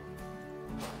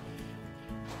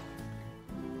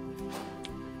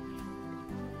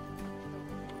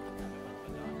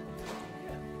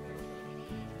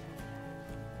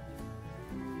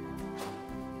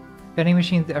 Vending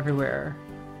machines everywhere.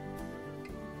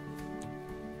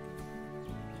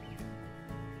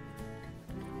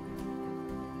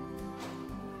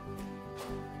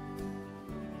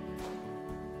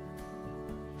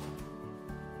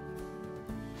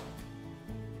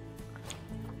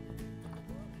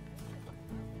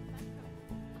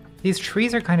 These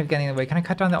trees are kind of getting in the way. Can I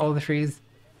cut down all the trees?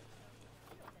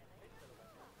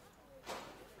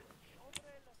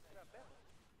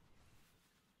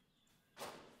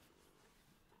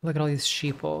 Look at all these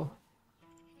sheeple.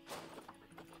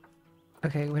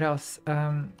 Okay, what else?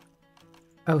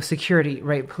 Oh, security,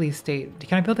 right, police state.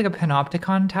 Can I build like a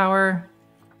panopticon tower?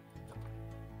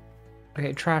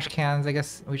 Okay, trash cans, I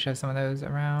guess we should have some of those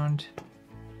around.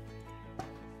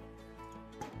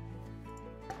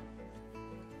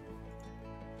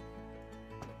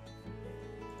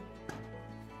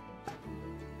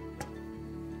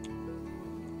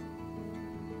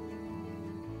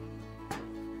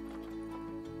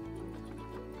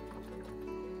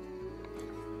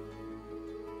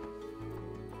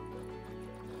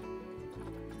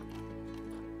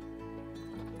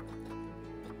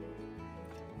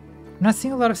 I'm not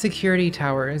seeing a lot of security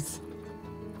towers.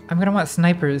 I'm gonna want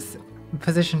snipers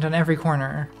positioned on every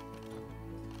corner.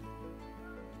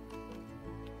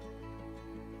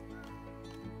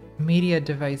 Media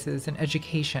devices and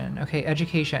education. Okay,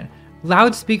 education.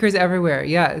 Loudspeakers everywhere,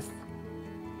 yes.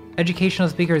 Educational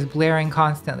speakers blaring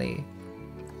constantly.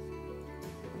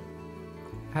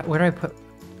 Where do I put...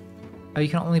 Oh, you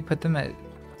can only put them at...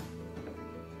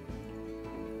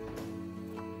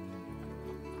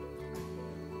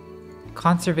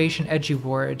 Conservation edgy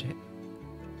board.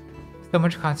 So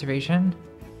much conservation.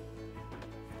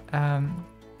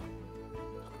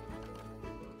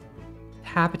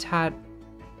 Habitat.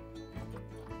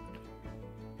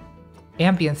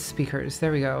 Ambience speakers.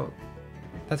 There we go.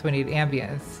 That's what we need.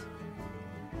 Ambience.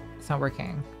 It's not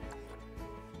working.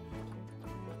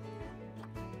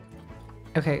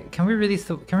 Okay, can we release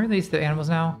the animals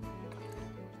now?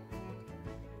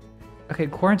 Okay,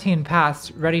 quarantine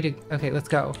passed. Ready to... Okay, let's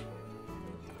go.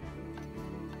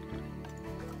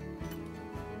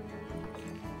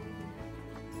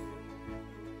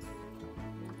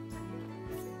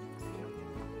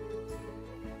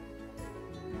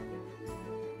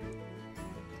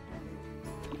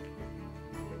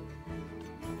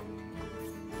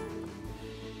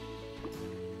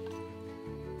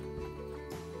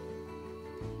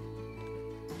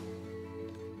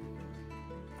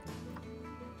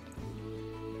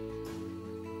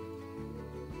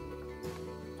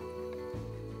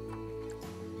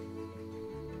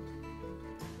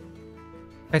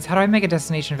 Wait, so how do I make a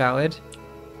destination valid?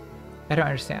 I don't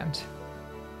understand.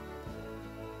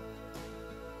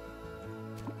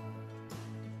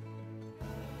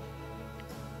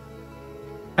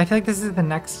 I feel like this is the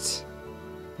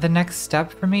next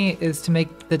step for me is to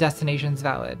make the destinations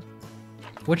valid.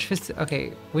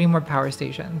 Okay, we need more power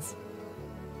stations.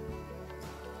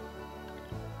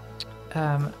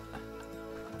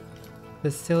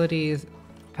 Facilities,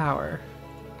 power.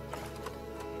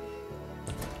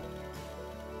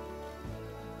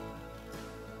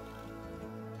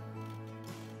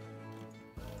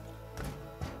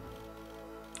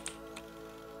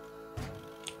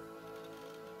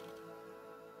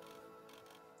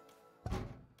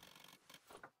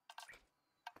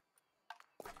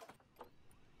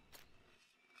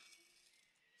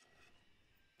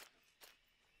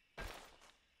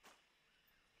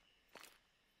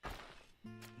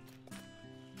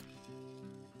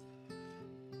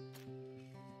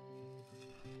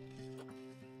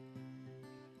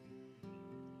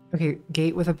 Okay,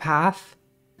 gate with a path.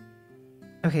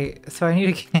 Okay, so I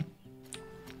need to...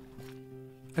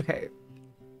 Okay.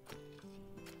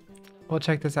 We'll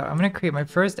check this out. I'm gonna create my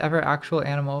first ever actual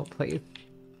animal place.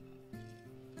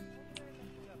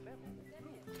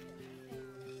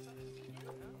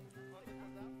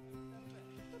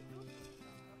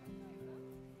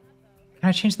 Can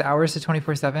I change the hours to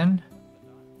 24/7?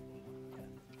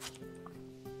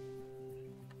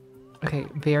 Okay,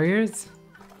 barriers.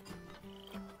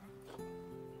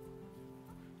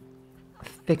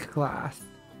 Thick glass.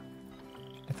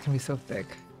 It's gonna be so thick.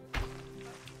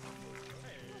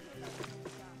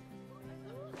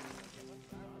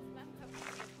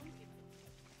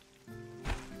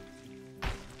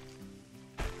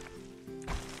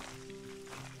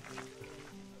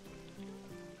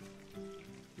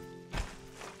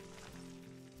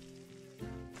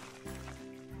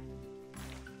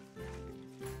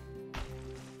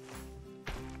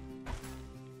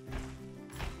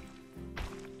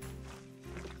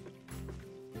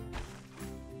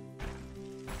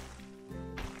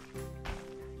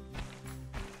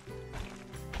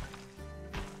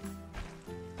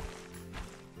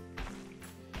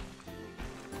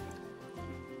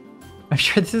 I'm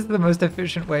sure this is the most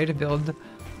efficient way to build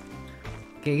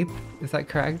gates. Is that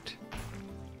correct?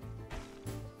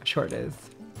 I'm sure it is.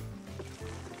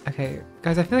 Okay,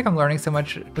 guys, I feel like I'm learning so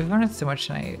much. We've learned so much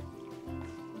tonight.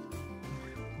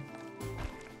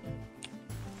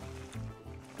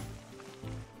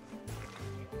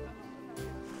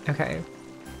 Okay.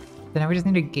 So now we just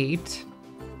need a gate.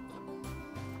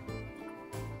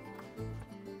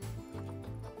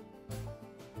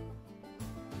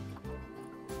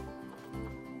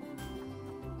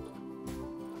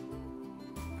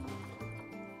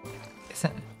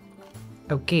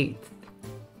 Oh, gate.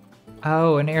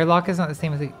 Oh, an airlock is not the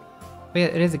same as a... Wait,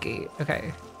 it is a gate.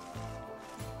 Okay.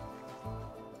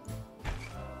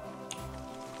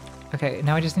 Okay,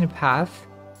 now I just need a path.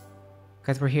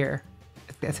 Guys, we're here.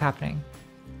 It's happening.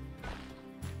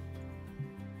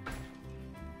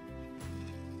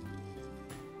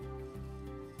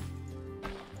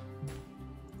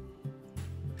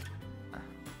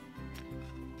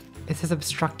 It says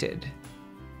obstructed.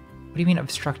 What do you mean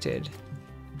obstructed?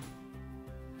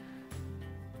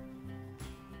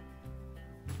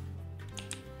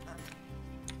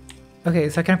 Okay,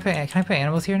 so can I put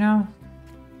animals here now?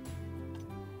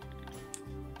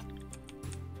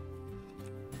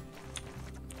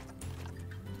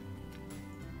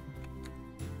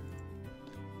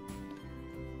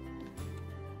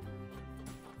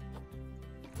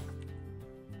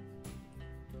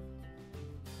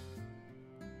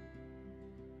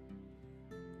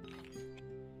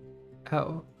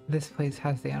 Oh, this place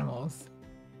has the animals.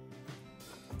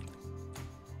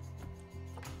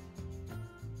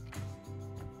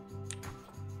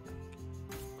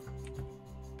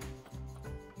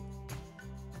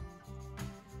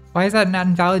 Why is that an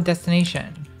invalid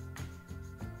destination?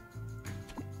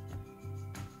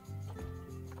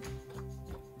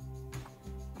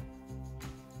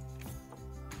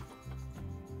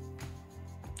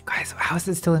 Guys, how is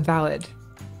it still invalid?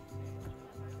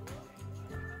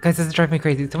 Guys, this is driving me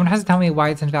crazy. Someone has to tell me why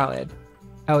it's invalid.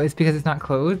 Oh, it's because it's not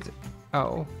closed?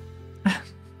 Oh.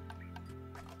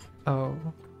 Oh.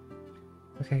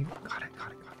 Okay, got it.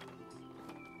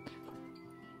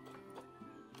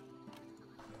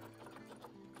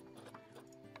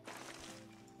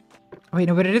 Wait,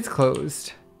 no, but it is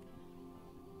closed.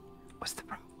 What's the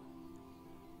problem?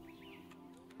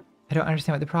 I don't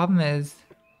understand what the problem is.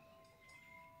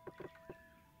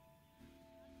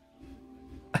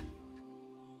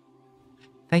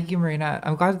 Thank you, Marina.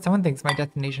 I'm glad someone thinks my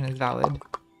destination is valid.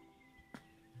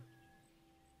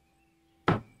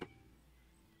 I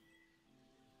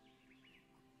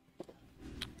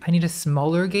need a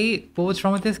smaller gate? Well, what's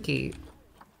wrong with this gate?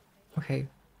 Okay.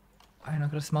 Why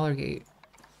not got a smaller gate?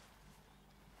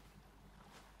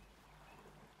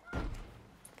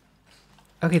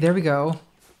 Okay, there we go.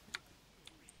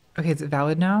 Okay, is it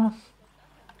valid now?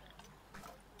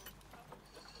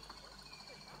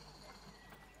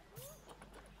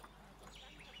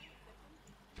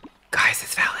 Guys,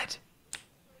 it's valid.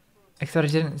 Except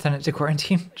I didn't send it to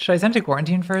quarantine. Should I send it to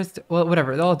quarantine first? Well,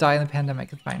 whatever. They'll all die in the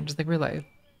pandemic. It's fine. Just like real life.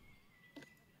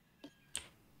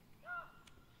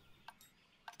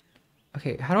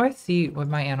 Okay, how do I see what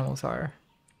my animals are?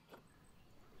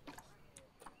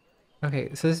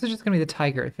 Okay, so this is just gonna be the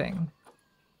tiger thing.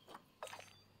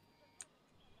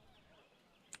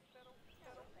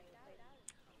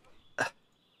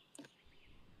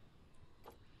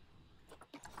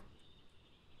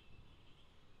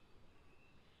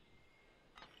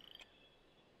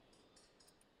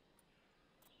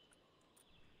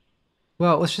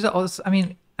 Well, let's just also, I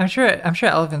mean, I'm sure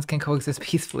elephants can coexist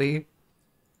peacefully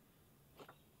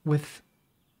with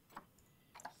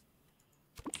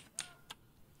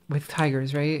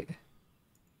tigers, right?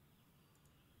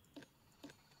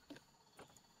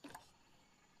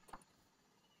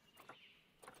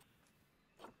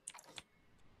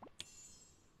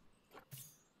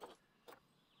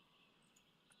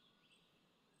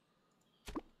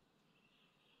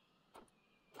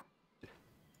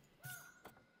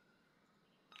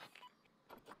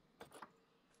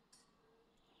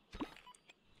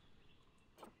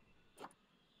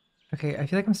 Okay, I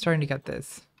feel like I'm starting to get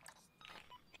this.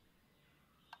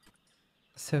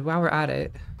 So while we're at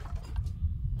it,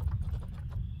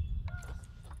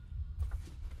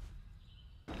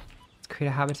 let's create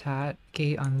a habitat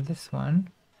gate on this one.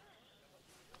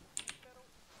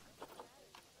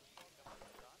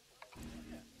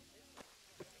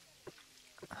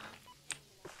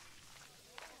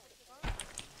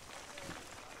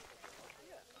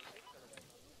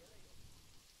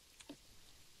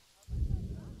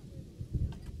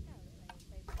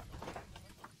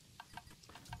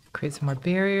 Create some more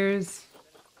barriers.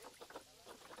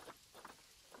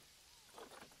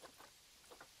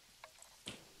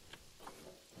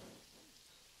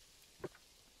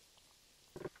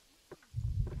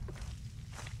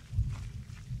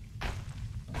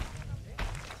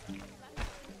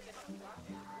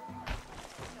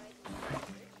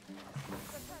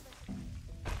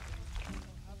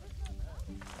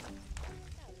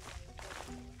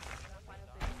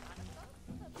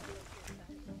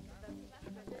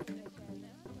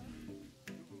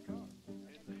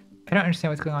 I don't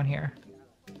understand what's going on here.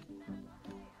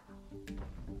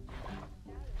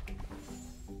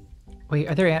 Wait,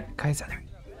 are there guys? Are there?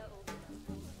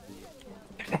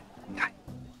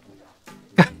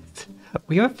 Guys,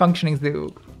 we have a functioning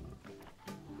zoo.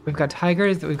 We've got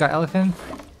tigers. We've got elephants.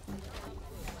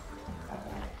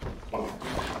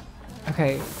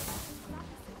 Okay.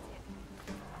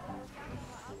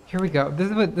 Here we go. This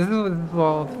is what this is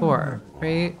all for,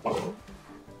 right?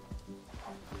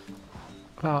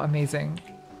 Wow, amazing.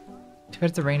 Too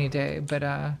bad it's a rainy day, but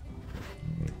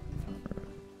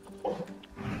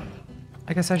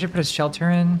I guess I should put a shelter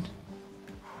in.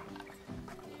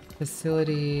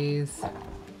 Facilities.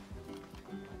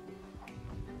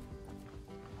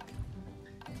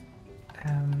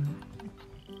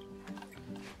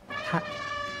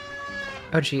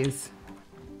 Oh geez.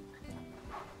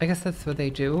 I guess that's what they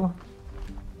do.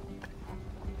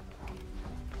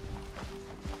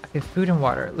 Okay, food and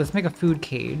water. Let's make a food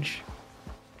cage.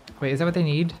 Wait, is that what they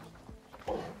need?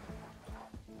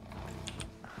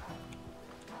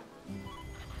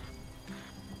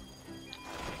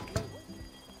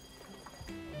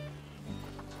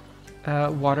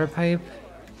 Water pipe.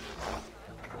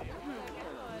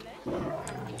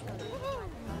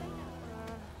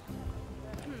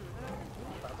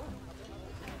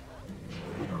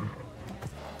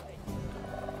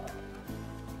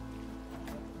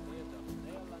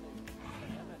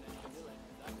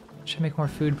 Should make more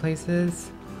food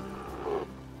places.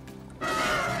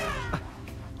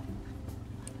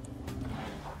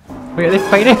 Wait, are they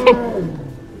fighting?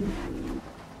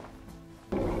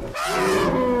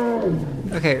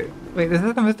 Okay, wait, this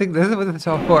is the most thing, this is what this is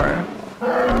all for.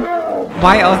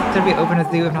 Why else did we open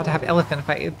a zoo if not to have elephant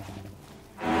fights?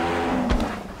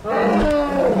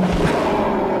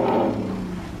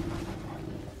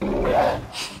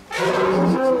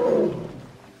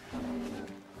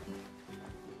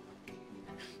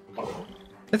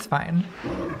 It's fine.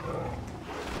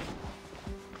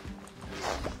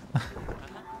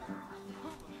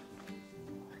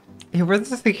 Hey, where's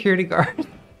the security guard?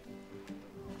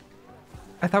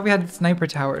 I thought we had sniper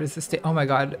towers to stay. Oh my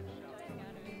god.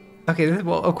 Okay,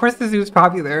 well, of course the zoo's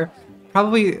popular.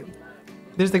 Probably,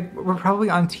 there's like, we're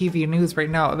probably on TV news right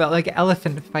now about like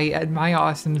elephant fight at My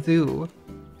Awesome Zoo.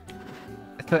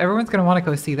 So everyone's gonna want to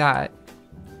go see that.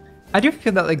 I do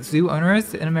feel that like zoo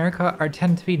owners in America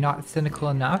tend to be not cynical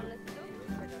enough.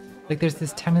 Like there's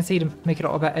this tendency to make it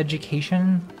all about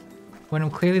education when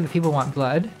clearly the people want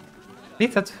blood. At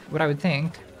least that's what I would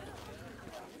think.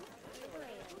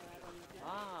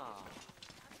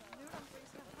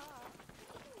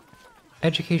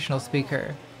 Educational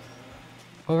speaker.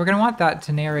 Well, we're gonna want that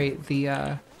to narrate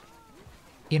the,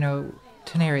 you know,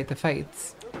 to narrate the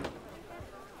fights.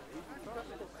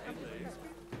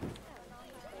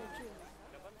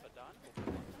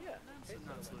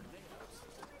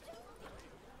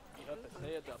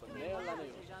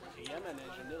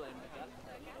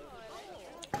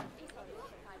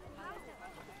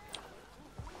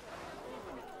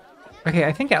 Okay,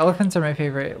 I think elephants are my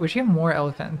favorite. We should have more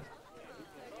elephants.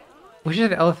 We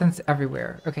should have elephants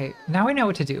everywhere. Okay, now we know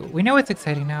what to do. We know what's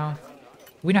exciting now.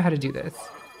 We know how to do this.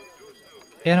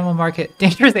 Animal market.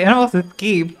 Dangerous animals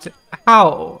escaped.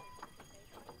 How?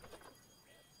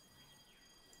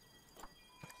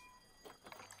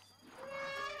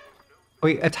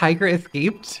 Wait, a tiger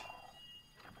escaped?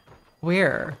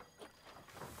 Where?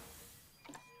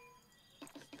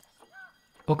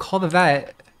 We'll call the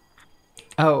vet.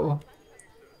 Oh.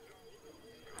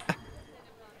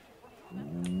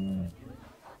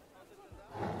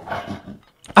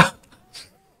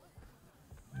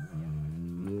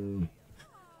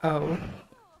 Oh.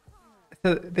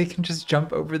 So they can just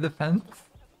jump over the fence?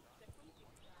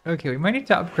 Okay, we might need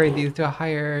to upgrade these to a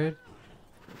higher...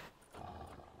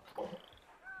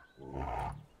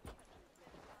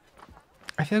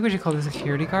 I feel like we should call the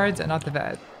security guards and not the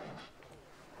vet.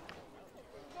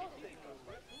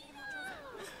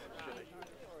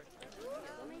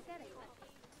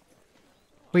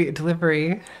 Wait,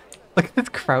 delivery. Look at this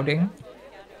crowding.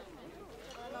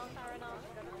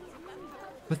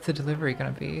 What's the delivery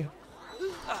gonna be?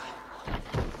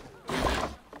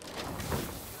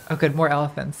 Oh good, more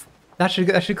elephants. That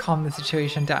should calm the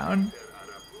situation down.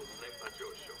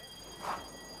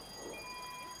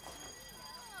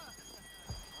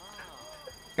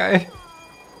 Guy.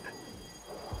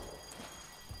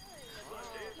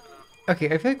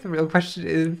 Okay, I feel like the real question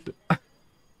is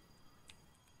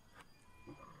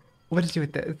what to do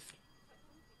with this.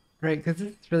 Right, because this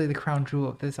is really the crown jewel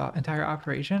of this entire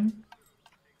operation.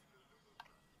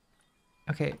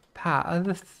 Okay,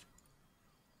 paths.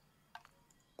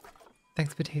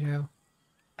 Thanks, potato.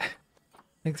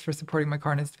 Thanks for supporting my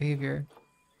carnist behavior.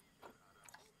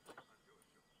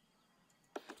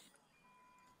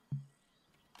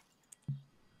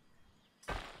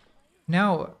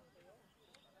 No.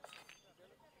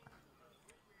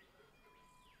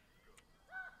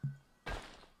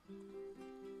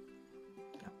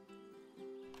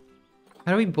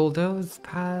 How do we bulldoze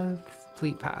paths?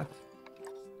 Fleet path.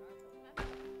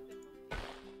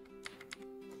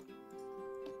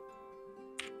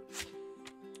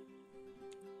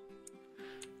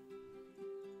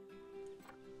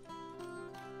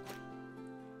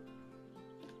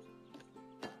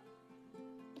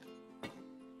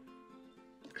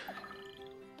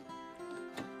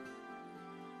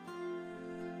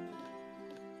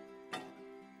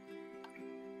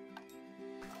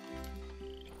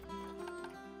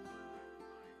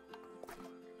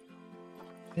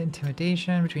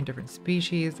 Intimidation between different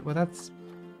species. Well, that's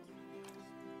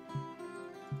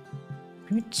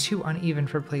maybe too uneven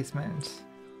for placement.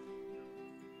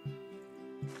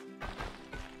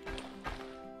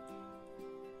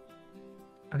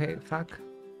 Okay, fuck.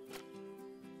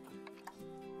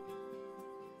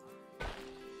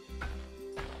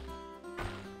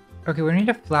 Okay, we need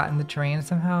to flatten the terrain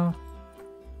somehow.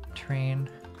 Terrain.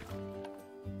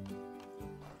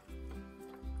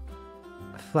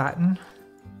 Flatten.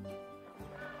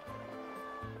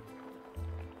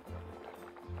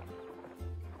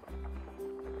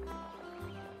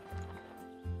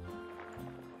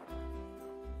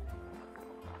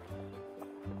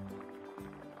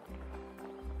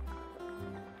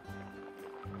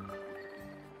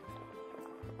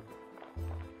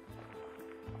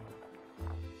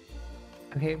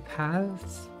 Okay,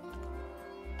 paths.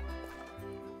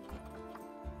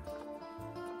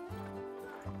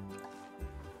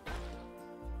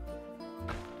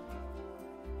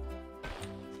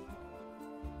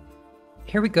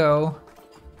 Here we go.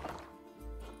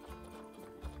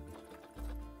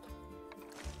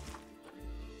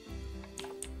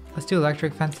 Let's do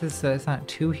electric fences so it's not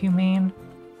too humane.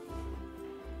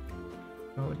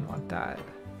 I wouldn't want that.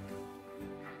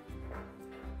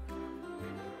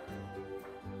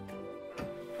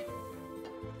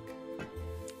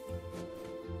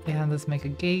 And let's make a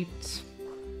gate.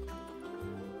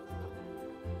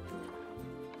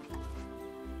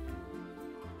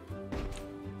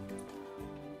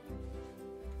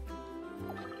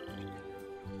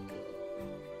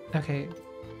 Okay.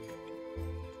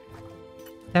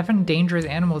 7 dangerous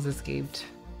animals escaped.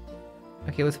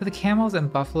 Okay, let's put the camels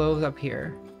and buffaloes up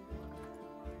here.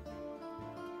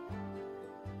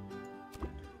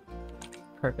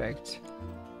 Perfect.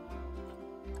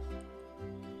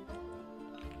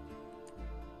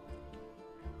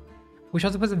 We should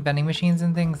also put some vending machines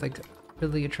and things, like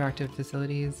really attractive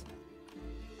facilities.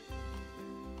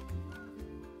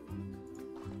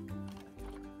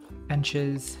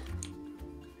 Benches.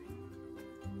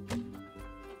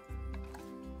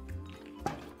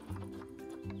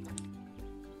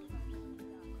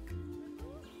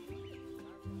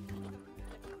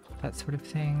 That sort of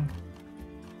thing.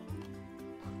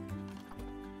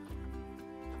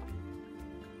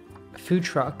 Food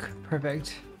truck,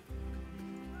 perfect.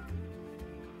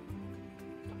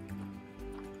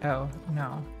 Oh,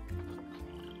 no.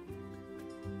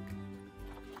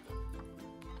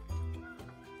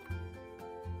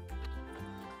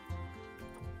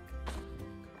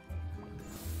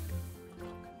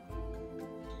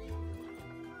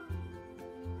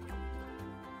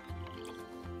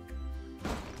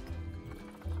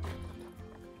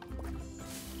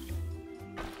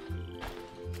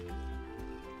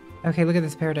 Okay, look at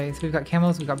this paradise. We've got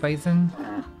camels, we've got bison.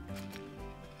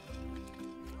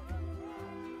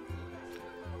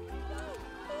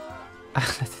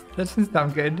 That doesn't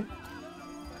sound good.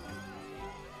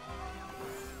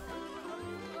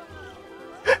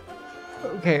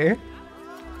 Okay. I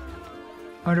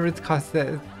wonder what it's cost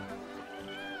this.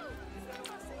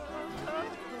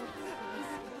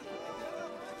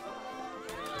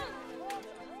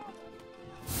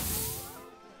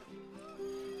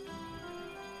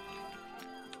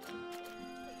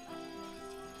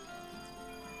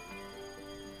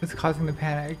 What's causing the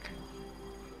panic?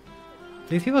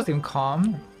 These people seem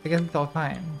calm. I guess it's all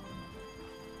fine.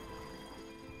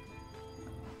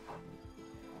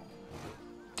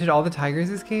 Did all the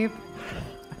tigers escape?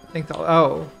 I think so.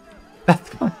 Oh. That's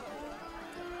fine.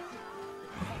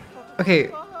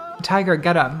 Okay. Tiger,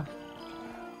 get him.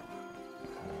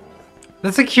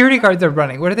 The security guards are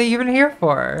running. What are they even here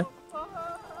for?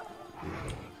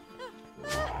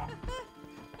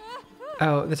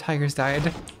 Oh, the tigers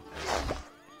died.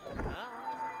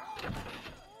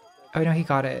 Oh no, he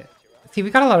got it. See, we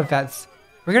got a lot of vets.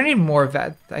 We're gonna need more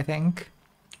vets, I think.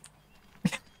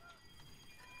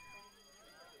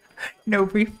 No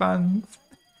refunds.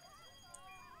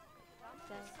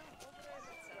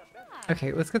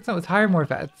 Okay, let's hire more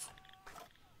vets.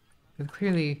 Because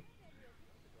clearly,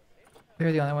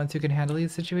 they're the only ones who can handle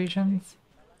these situations.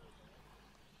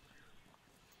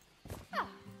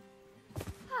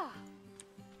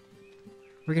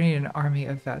 We're gonna need an army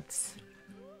of vets.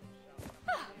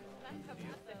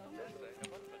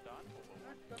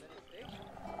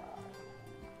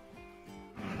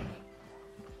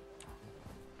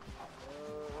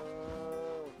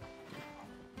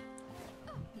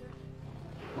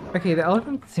 Okay, the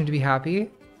elephants seem to be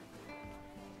happy.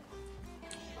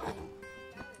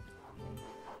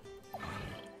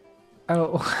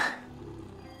 Oh.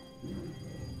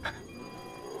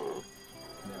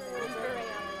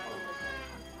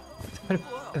 Let's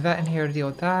put a vet in here to deal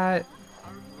with that.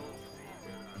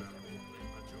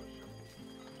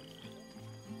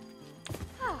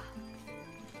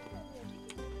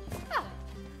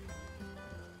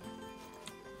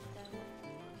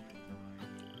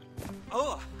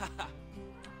 Oh.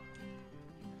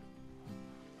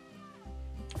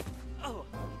 Oh.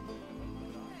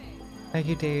 Thank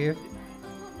you, Dave.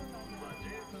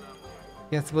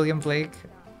 Yes, William Blake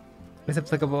is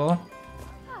applicable.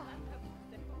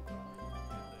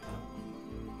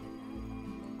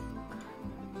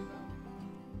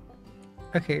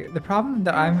 Okay, the problem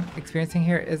that I'm experiencing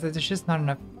here is that there's just not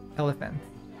enough elephants.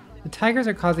 The tigers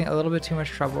are causing a little bit too much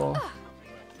trouble.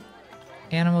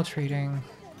 Animal treating.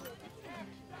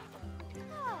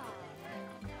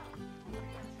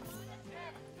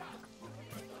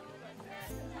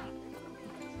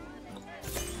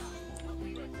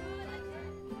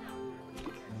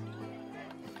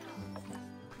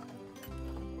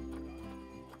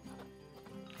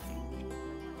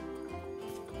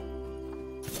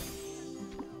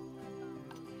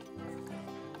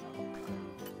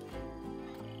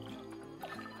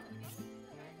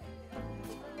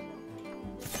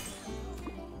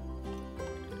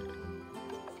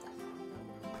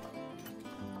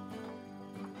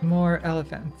 More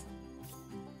elephants.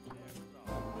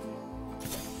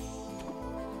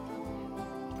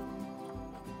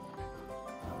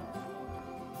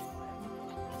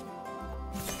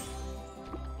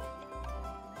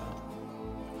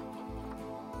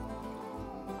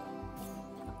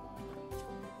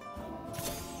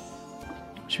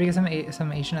 Should we get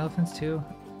some Asian elephants too?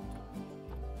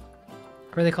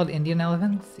 Or are they called Indian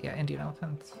elephants? Yeah, Indian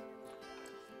elephants.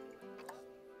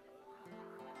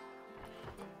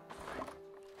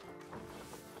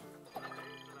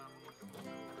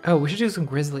 Oh, we should do some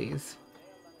grizzlies.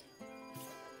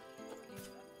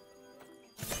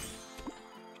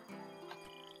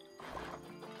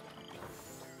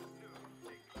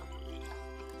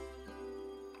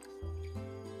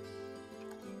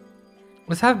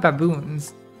 Let's have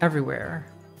baboons everywhere.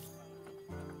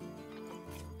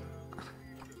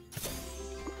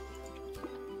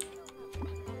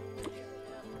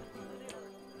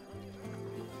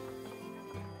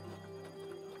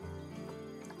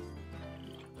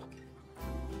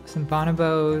 Some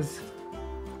bonobos.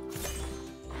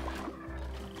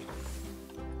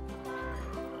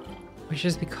 We should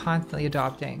just be constantly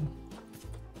adopting.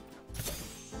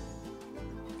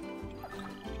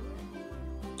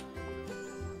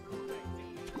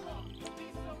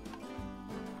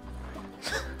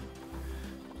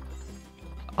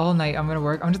 All night I'm gonna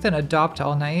work. I'm just gonna adopt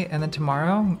all night and then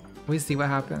tomorrow we see what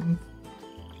happens.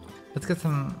 Let's get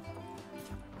some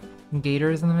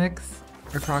gators in the mix.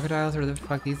 Or crocodiles, or the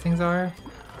fuck these things are.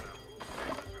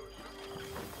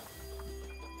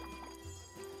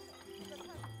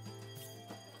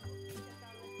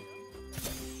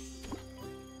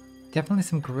 Definitely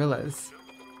some gorillas.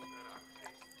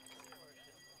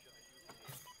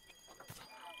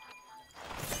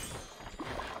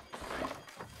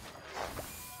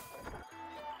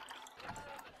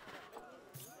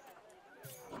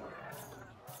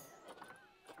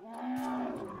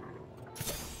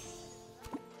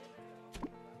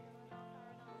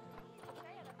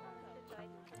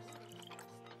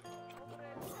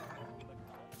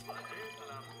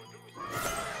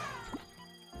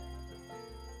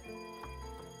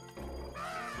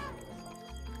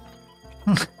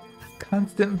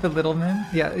 Constant belittlement?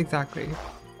 Yeah, exactly.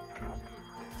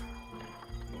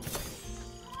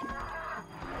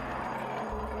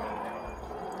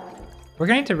 We're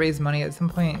gonna need to raise money at some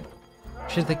point.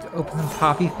 We should like open some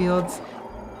poppy fields.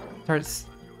 Start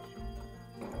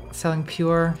selling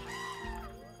pure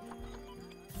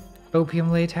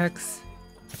opium latex.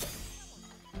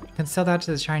 Can sell that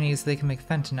to the Chinese so they can make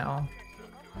fentanyl.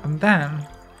 And then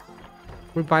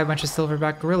we buy a bunch of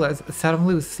silverback gorillas, set them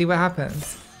loose, see what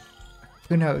happens.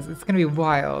 Who knows? It's gonna be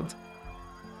wild.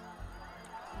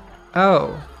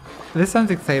 Oh, this sounds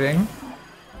exciting.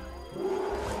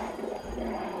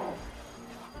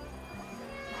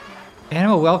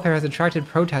 Animal welfare has attracted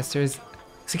protesters.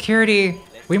 Security!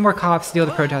 We need more cops to deal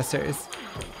with the protesters.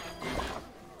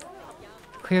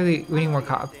 Clearly, we need more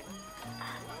cops.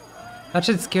 That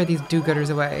should scare these do-gooders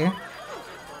away.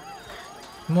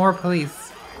 More police.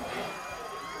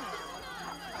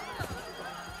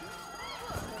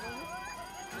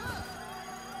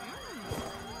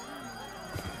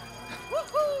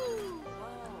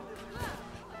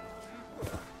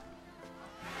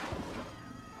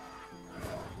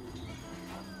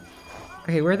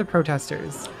 Okay, where are the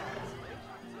protesters?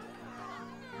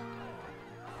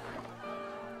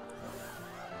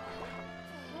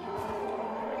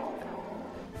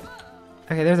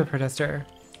 Okay, there's a protester.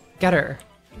 Get her.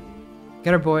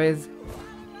 Get her, boys.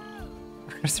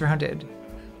 We're surrounded.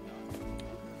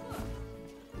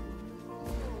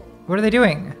 What are they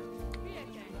doing?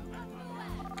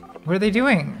 What are they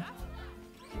doing?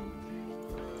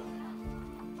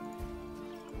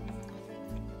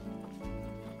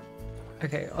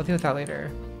 Okay, I'll deal with that later.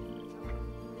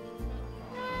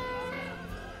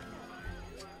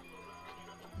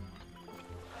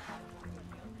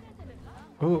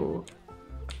 Ooh.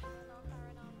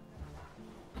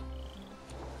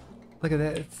 Look at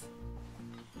this.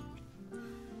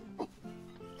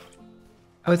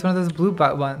 Oh, it's one of those blue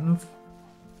butt ones.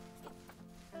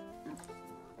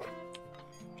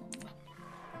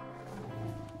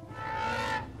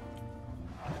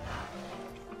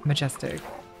 Majestic.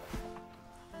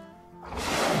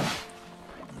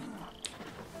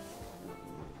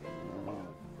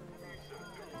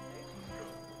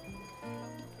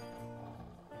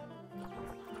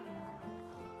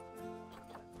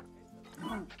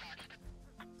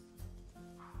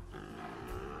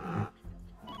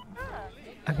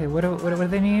 Okay, what do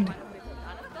they need?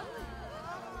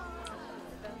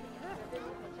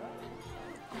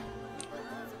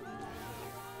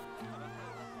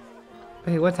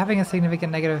 Okay, what's having a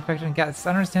significant negative effect on guests?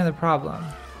 I don't understand the problem.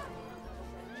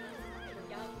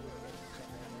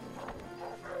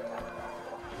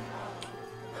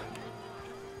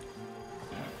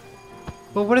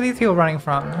 Well, what are these people running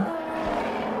from?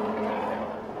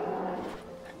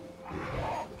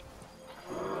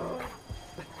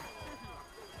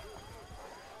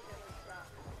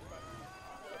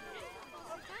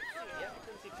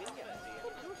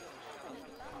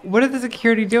 What is the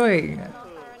security doing?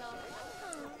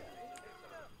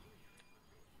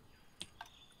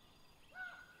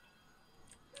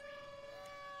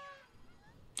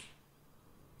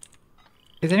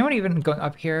 Is anyone even going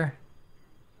up here?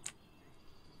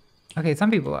 Okay,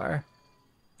 some people are.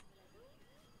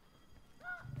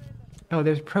 Oh,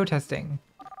 there's protesting.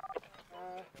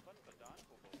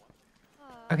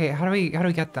 Okay, how do we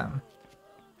get them?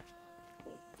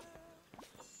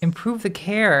 Improve the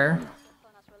care.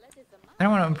 I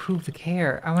don't want to improve the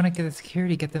care. I want to get the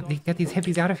security, get these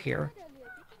hippies out of here.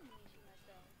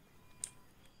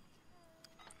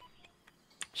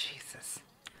 Jesus.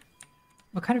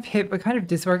 What kind of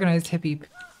disorganized hippie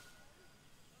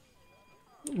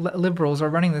liberals are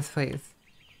running this place?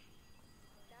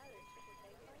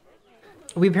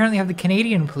 We apparently have the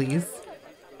Canadian police.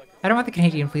 I don't want the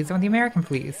Canadian police, I want the American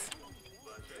police.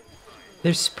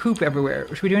 There's poop everywhere.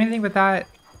 Should we do anything with that?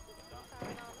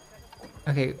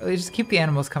 Okay, let's just keep the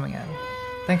animals coming in.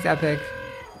 Thanks, Epic.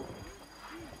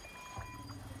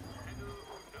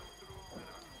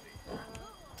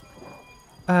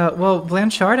 Well,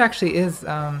 Blanchard actually is,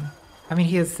 I mean,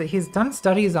 he's done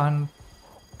studies on,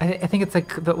 I think it's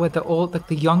like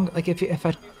the young, like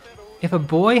if a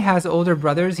boy has older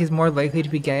brothers, he's more likely to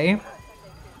be gay.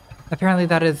 Apparently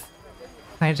that is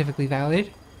scientifically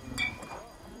valid.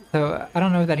 So I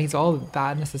don't know that he's all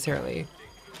bad necessarily.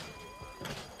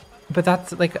 But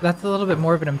that's a little bit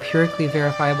more of an empirically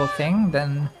verifiable thing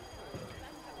than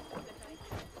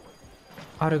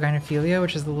autogynephilia,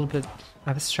 which is a little bit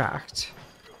abstract.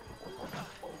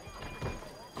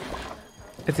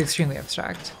 It's extremely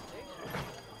abstract.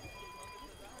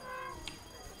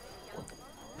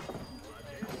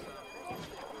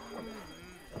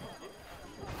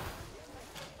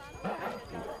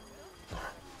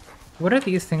 What are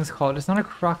these things called? It's not a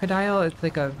crocodile, it's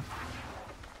like a...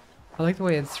 I like the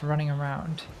way it's running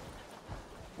around.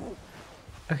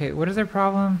 Okay, what is their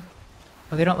problem?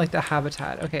 Oh, they don't like the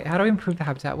habitat. Okay, how do we improve the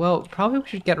habitat? Well, probably we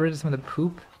should get rid of some of the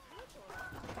poop.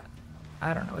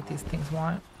 I don't know what these things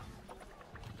want.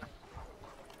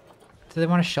 Do they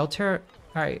want a shelter?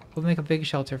 Alright, we'll make a big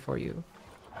shelter for you.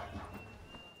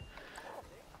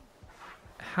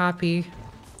 Happy.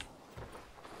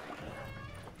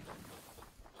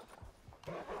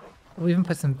 We'll even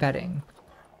put some bedding.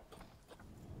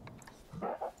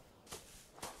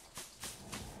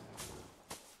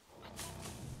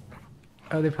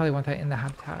 Oh, they probably want that in the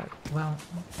habitat. Well...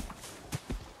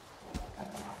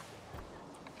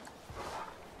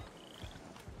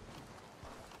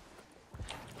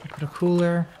 put a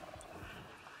cooler.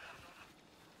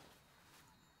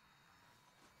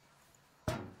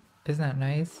 Isn't that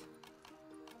nice?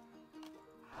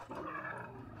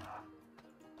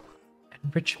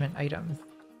 Enrichment items. Do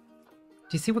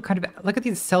you see what kind of... look at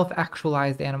these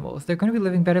self-actualized animals. They're going to be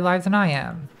living better lives than I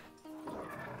am.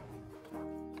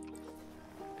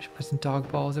 I should put some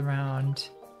dog balls around.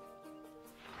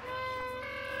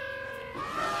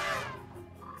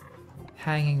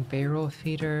 Hanging barrel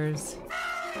feeders.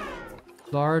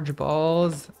 Large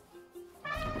balls.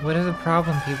 What is the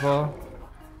problem, people?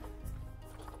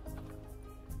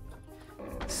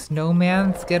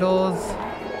 Snowman Skittles.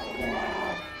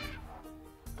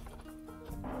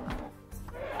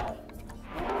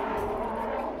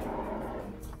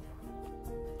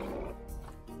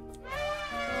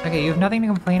 Okay, you have nothing to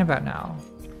complain about now.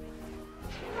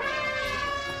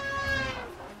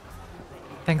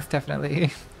 Thanks,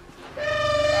 definitely.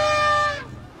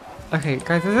 Okay,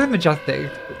 guys, this is majestic.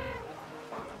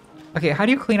 Okay, how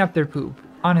do you clean up their poop?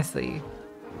 Honestly.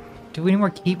 Do we need more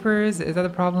keepers? Is that the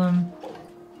problem?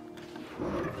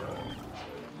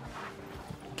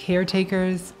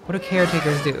 Caretakers? What do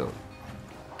caretakers do?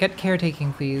 Get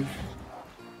caretaking, please.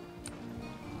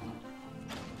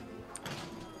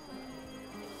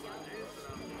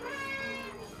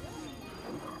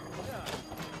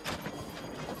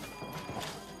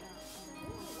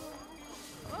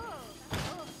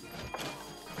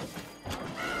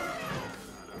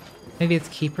 Maybe it's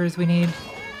keepers we need.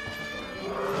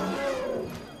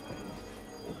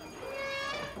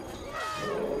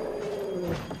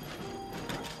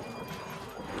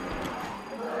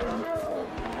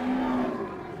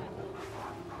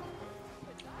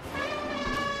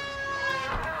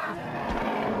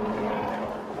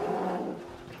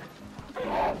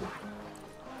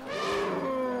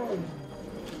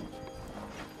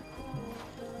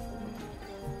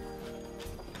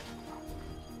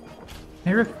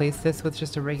 Can I replace this with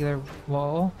just a regular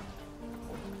wall?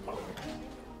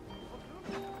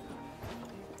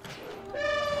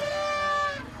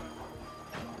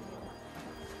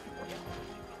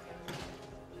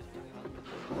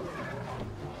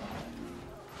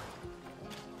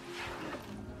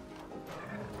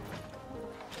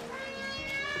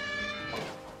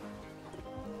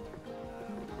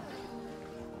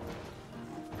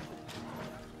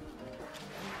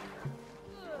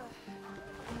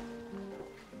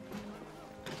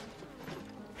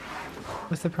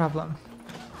 What's the problem?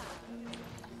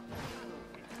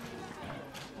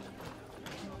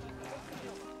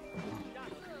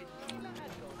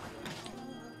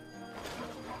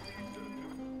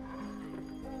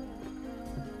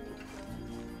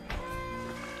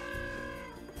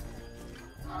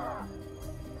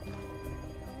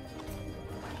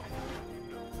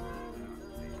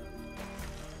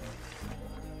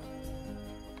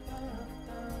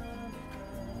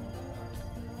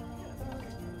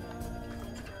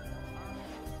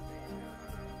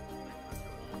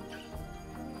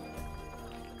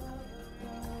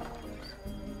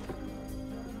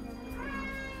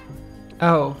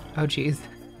 Oh geez.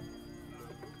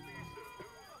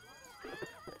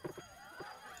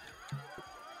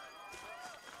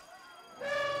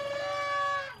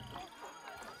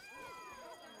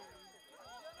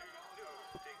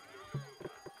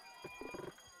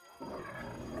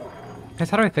 Guys,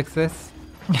 how do I fix this?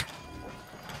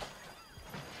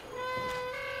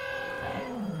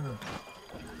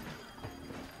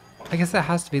 I guess that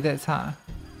has to be this, huh?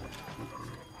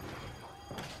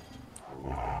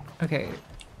 Okay.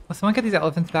 Will someone get these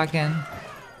elephants back in?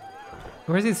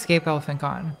 Where's the escape elephant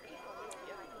gone?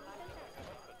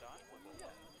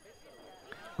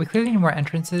 We clearly need more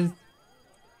entrances.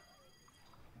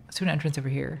 Let's do an entrance over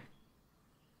here.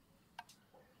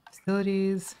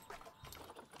 Facilities.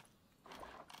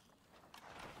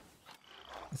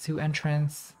 Let's do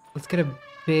entrance. Let's get a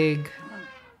big...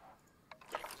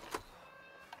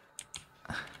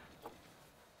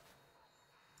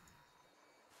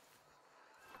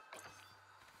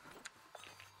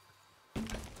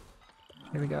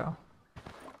 Here we go.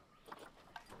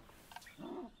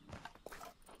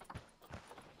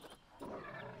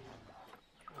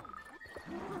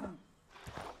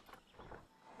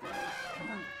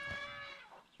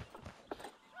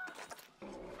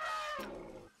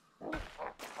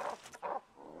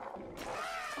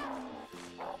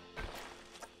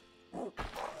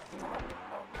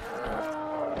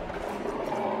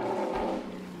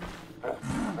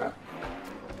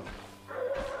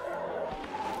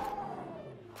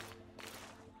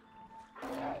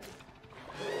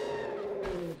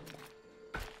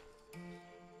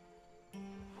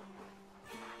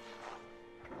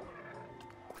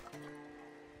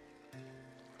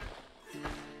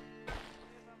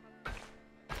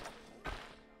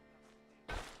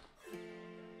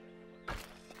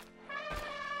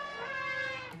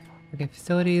 Okay,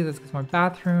 facilities, let's get some more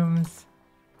bathrooms.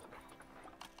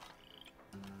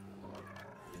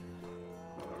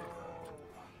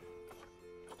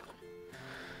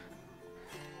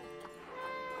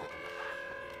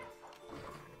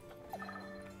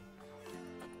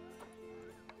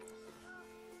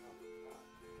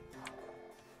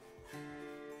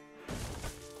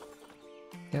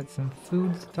 Get some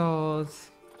food stalls.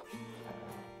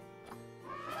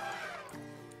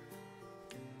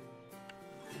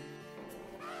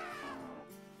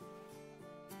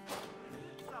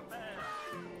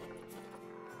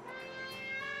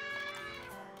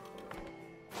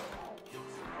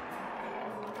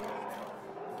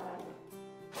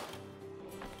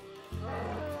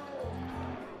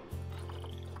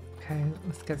 Okay,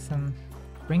 let's get some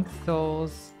drink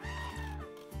stalls.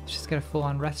 Let's just get a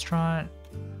full-on restaurant.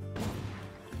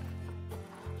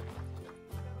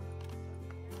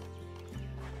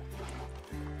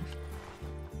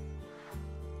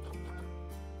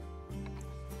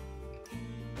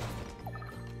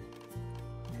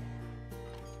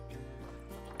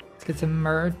 Let's get some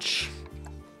merch.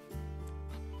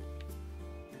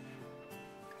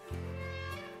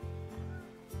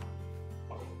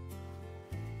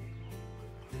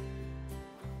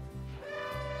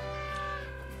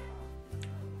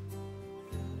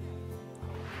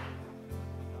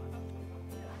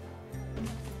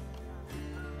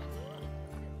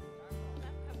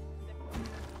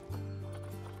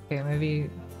 Okay, maybe...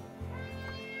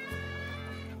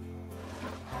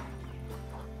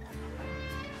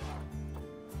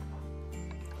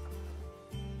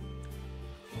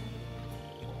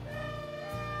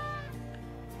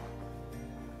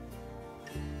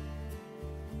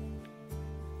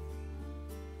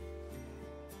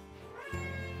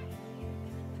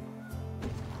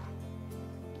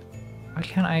 Why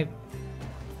can't I...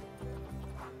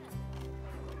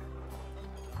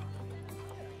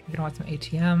 You're gonna want some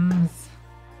ATMs.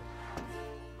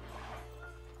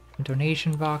 Some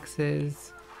donation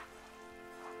boxes.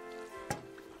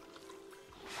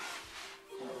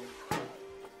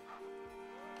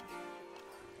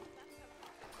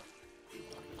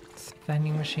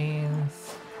 Vending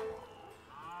machines.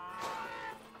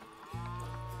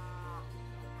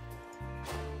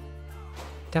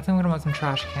 Definitely gonna want some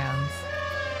trash cans.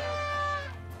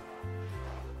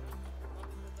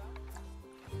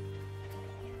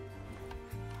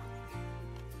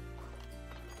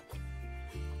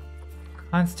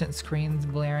 Constant screens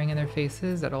blaring in their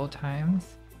faces at all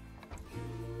times.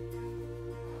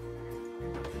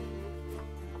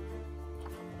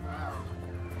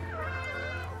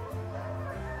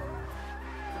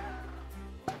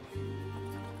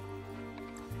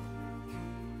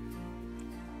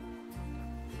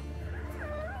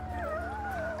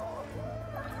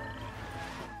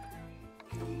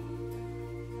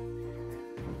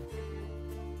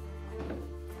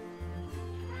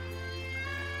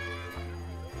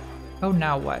 Oh,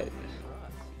 now what?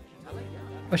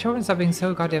 Wish everyone stopped being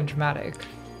so goddamn dramatic.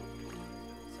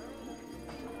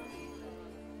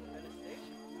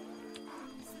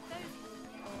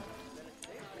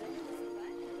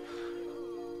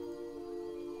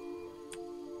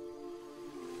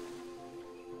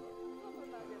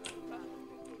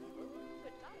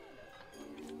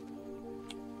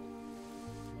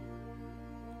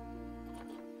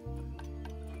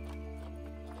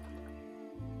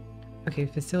 Okay,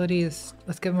 facilities.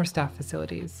 Let's get more staff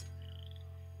facilities.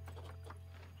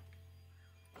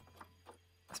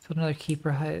 Let's build another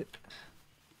keeper hut.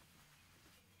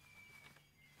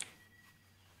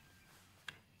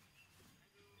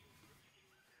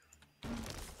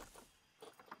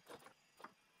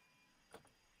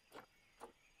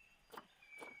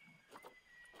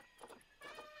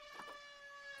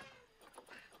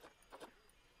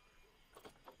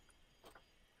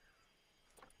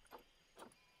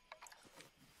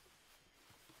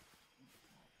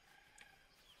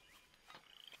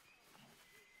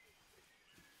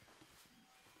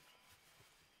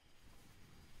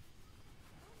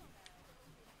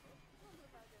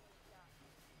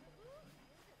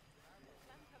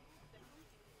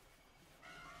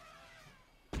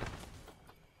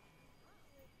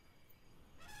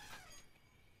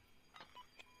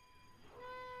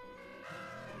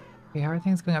 Okay, how are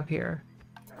things going up here?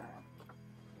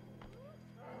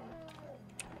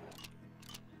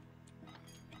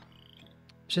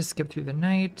 Just skip through the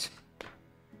night.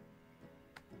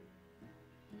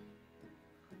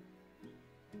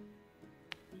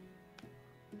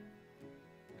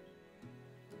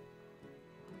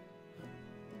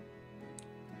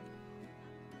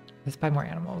 Let's buy more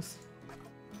animals.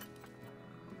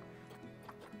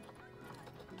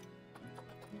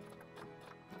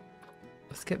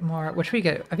 Let's get more. What should we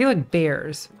get? I feel like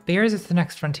bears. Bears is the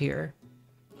next frontier.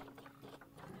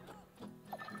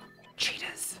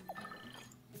 Cheetahs.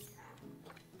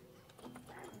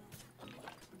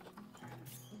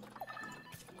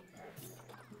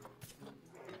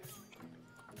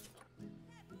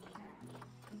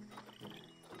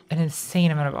 An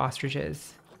insane amount of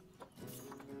ostriches.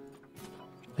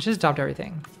 Let's just adopt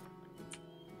everything.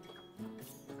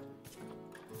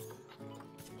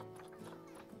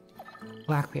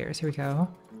 Black bears, here we go.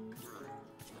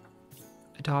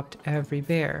 Adopt every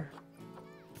bear.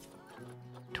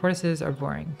 Tortoises are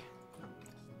boring.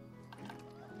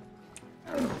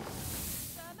 We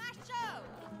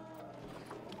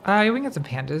can get some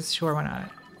pandas. Sure, why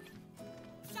not?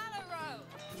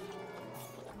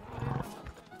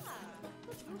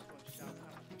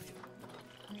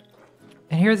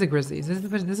 And here's the grizzlies.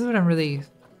 This is what I'm really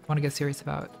want to get serious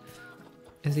about.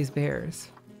 Is these bears.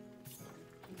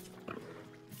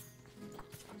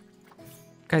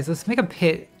 Guys, let's make a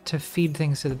pit to feed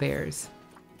things to the bears.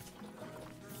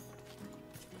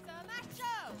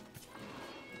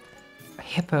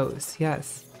 Hippos,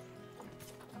 yes.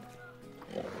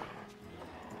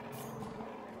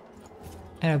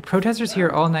 I know, protesters here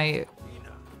all night.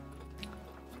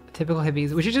 Typical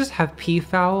hippies. We should just have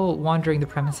peafowl wandering the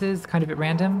premises, kind of at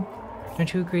random.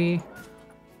 Don't you agree?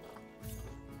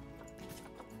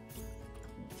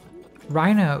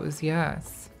 Rhinos,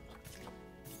 yes.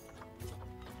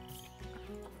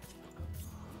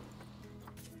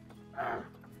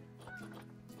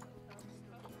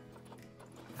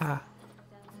 Ah.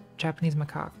 Japanese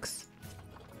macaques.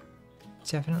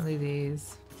 Definitely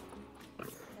these.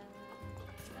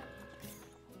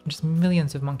 Just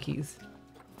millions of monkeys.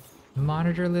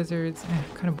 Monitor lizards,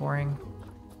 kind of boring.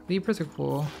 Zebras are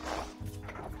cool.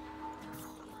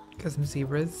 Got some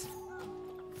zebras.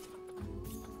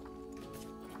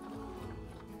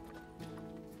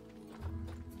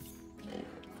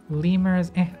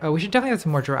 Lemurs, Oh, we should definitely have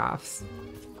some more giraffes.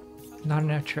 Not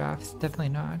enough giraffes, definitely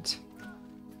not.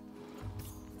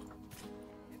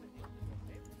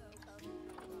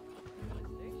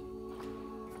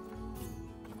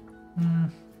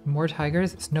 More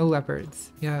tigers? Snow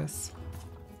leopards. Yes.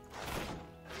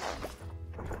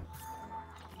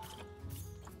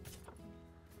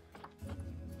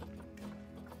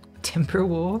 Timber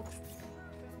wolves?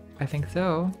 I think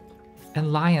so.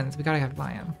 And lions. We gotta have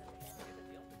lion.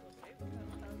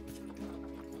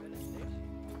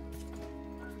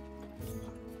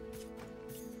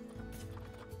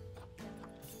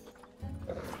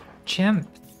 Chimp.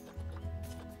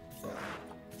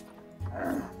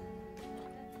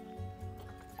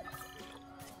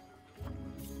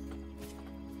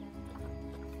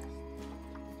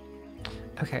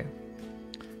 Okay.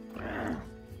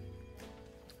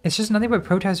 It's just nothing but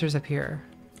protesters up here.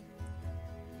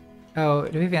 Oh,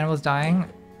 do we have animals dying?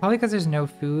 Probably because there's no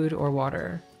food or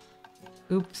water.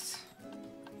 Oops.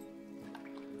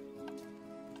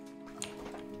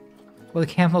 Well, the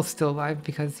camel's still alive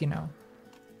because, you know.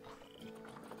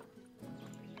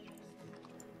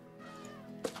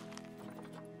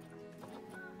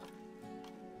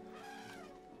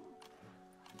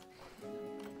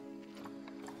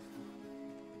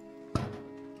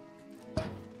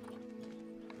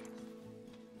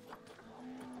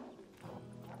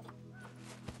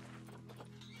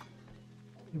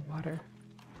 Water.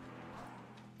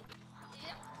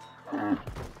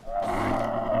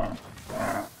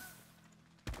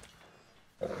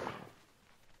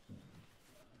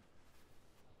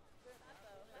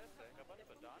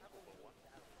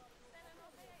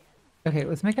 Okay,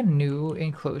 let's make a new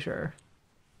enclosure.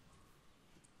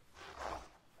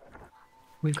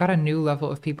 We've got a new level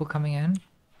of people coming in.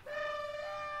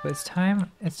 But it's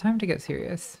time to get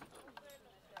serious.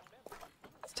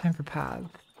 It's time for paths.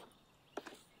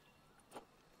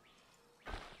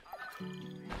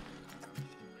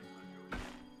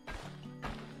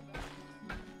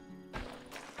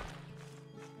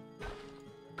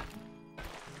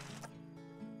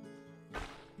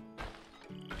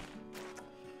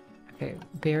 Okay,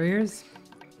 barriers.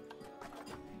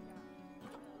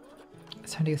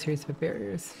 It's time to get serious about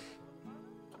barriers.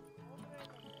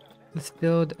 Let's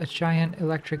build a giant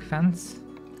electric fence.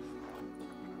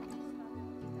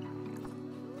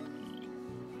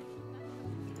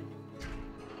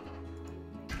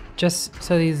 Just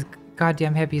so these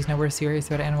goddamn hippies know we're serious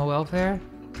about animal welfare.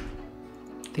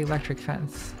 The electric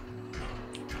fence.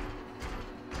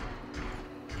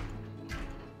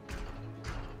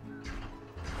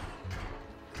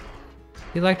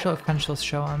 The electrical fence will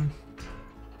show them.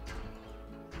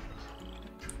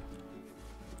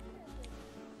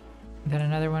 Then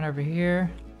another one over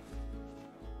here.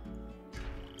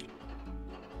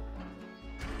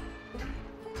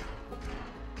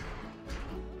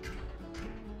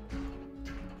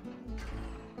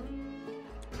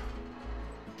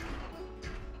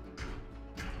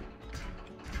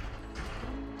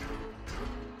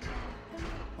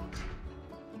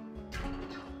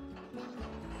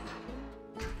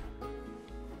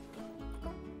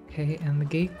 Okay, and the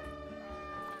gate.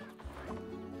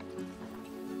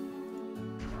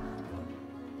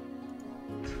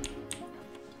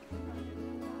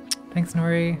 Thanks,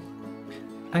 Nori.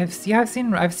 I've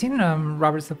seen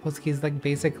Robert Sapolsky's like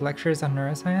basic lectures on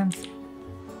neuroscience.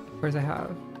 Of course I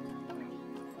have.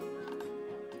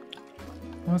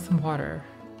 I want some water.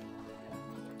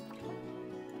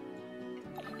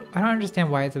 I don't understand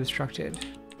why it's obstructed.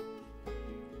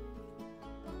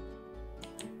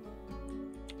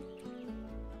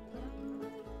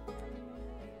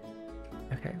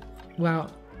 Okay, well,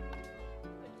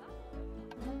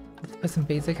 let's put some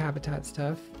basic habitat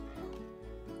stuff.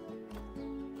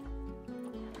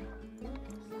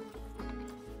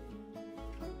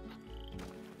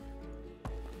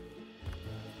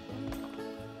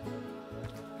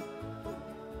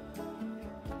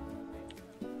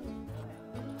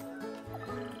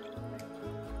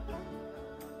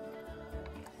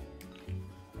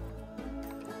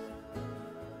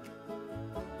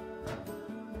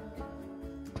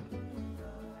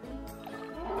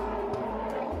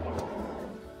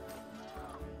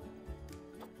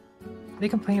 They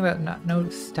complain about no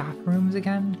staff rooms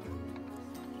again?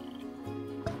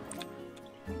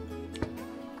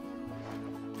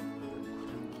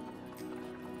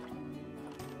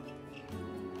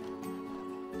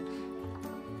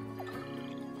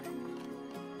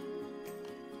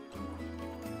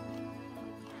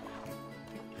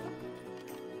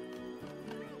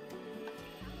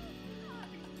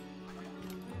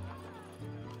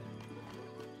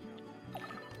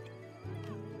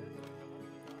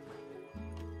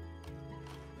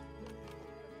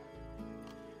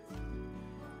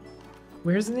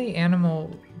 Where's the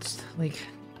animal, like...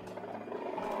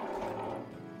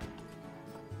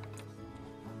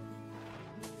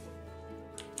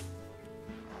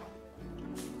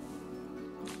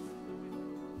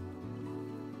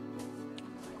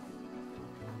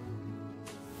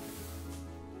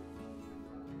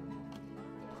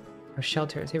 Oh,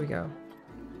 shelters, here we go.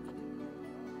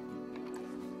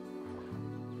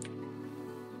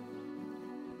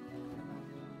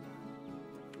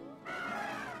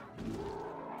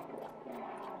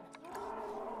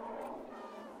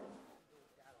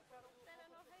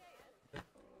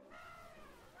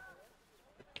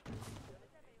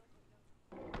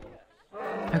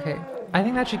 Okay, I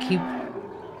think that should keep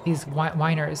these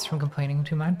whiners from complaining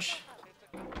too much.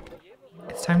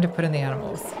 It's time to put in the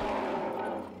animals.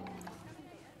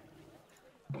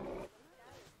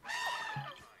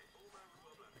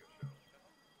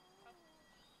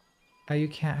 Oh, you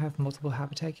can't have multiple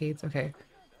habitat gates? Okay.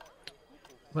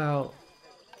 Well...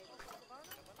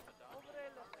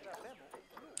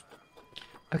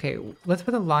 Okay, let's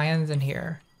put the lions in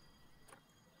here.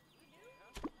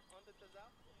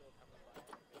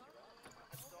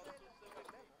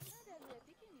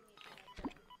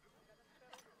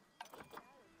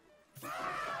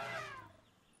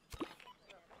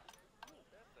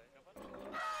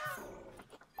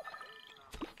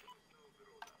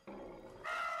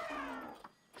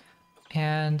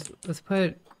 And let's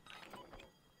put...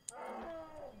 Oh,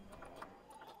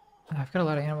 I've got a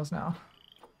lot of animals now.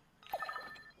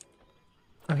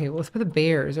 Okay, well, let's put the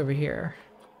bears over here.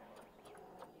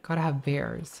 Gotta have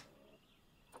bears.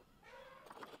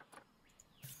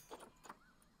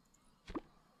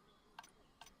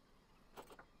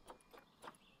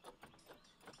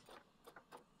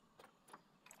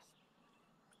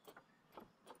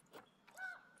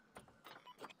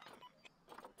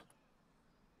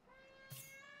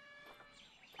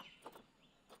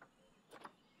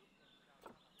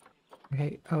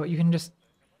 Okay, oh, you can just...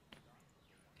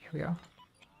 Here we go.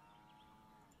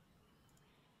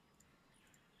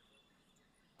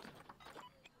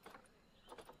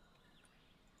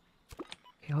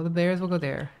 Okay, all the bears will go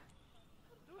there.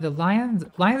 The lions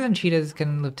and cheetahs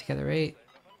can live together, right?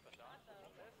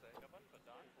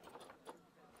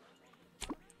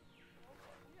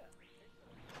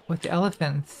 With the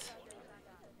elephants.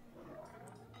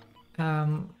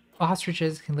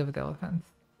 Ostriches can live with elephants.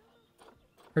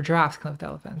 Or giraffes can live with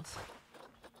elephants.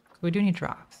 We do need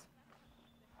giraffes.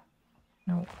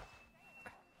 No.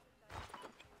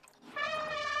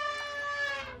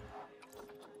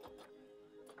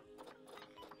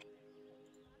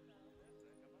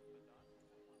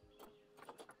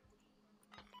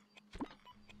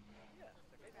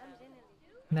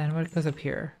 And then what goes up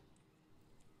here?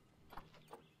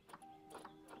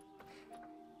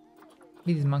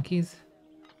 These monkeys.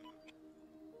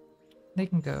 They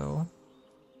can go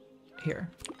here.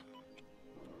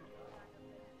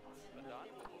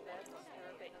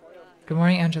 Good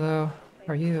morning, Angelo.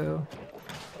 How are you?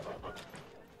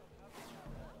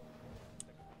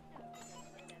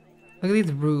 Look at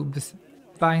these rubes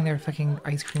buying their fucking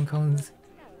ice cream cones.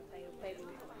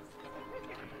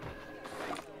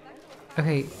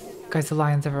 Okay, guys, the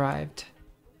lions have arrived.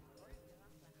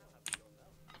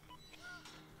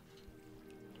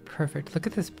 Perfect. Look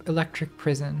at this electric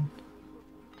prison.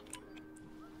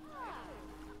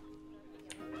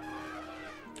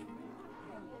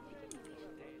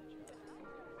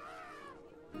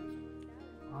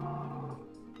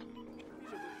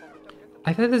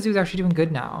 I feel like the zoo's actually doing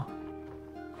good now.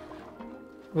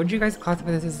 Wouldn't you guys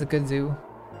classify this as a good zoo?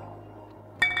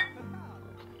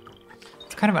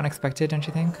 It's kind of unexpected, don't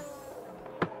you think?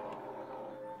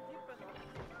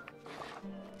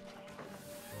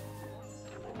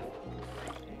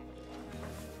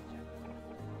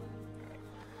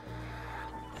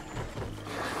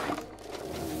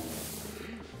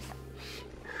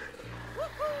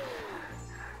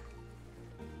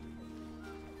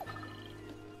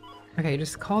 Okay,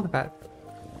 just call the vet.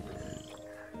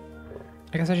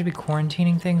 I guess I should be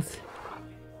quarantining things.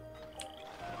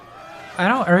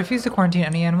 I refuse to quarantine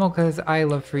any animal because I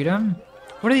love freedom.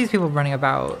 What are these people running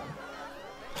about?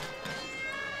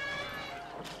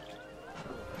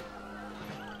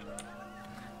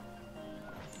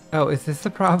 Oh, is this the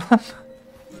problem?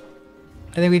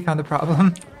 I think we found the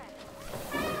problem.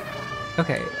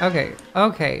 Okay, okay,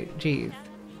 okay, jeez.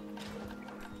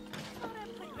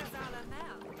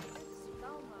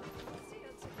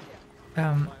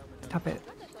 Stop it.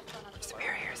 Just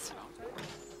barriers.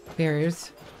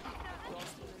 Barriers.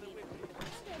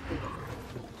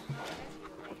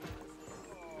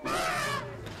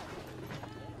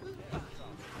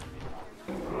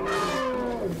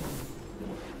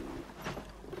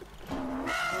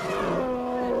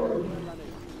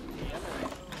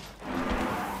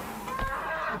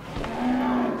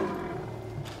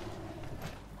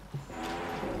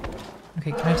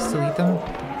 Okay, can I just delete them?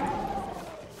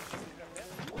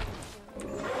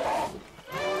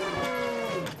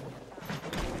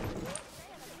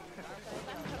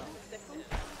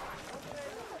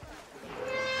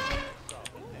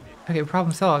 Okay,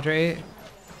 problem solved, right?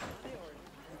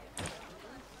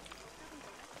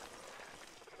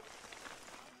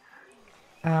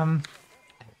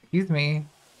 Excuse me.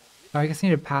 Oh, I guess I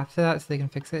need a path to that so they can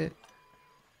fix it.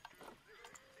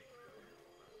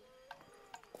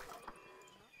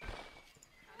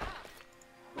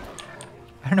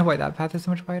 I don't know why that path is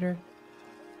so much wider.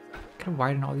 Could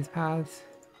widen all these paths.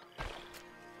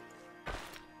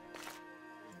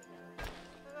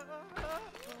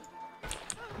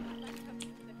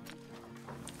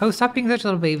 Oh, stop being such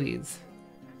little babies.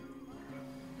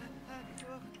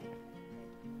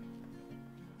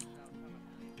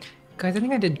 Guys, I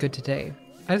think I did good today.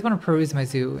 I just want to peruse my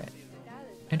zoo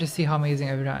and just see how amazing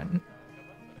I've done.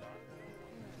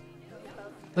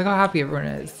 Look how happy everyone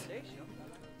is.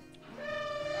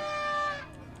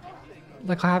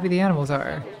 Look how happy the animals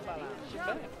are.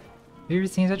 Have you ever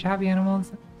seen such happy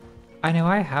animals? I know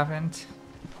I haven't.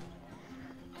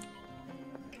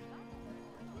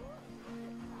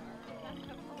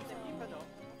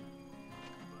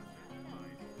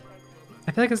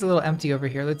 I feel like it's a little empty over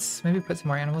here. Let's maybe put some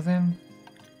more animals in.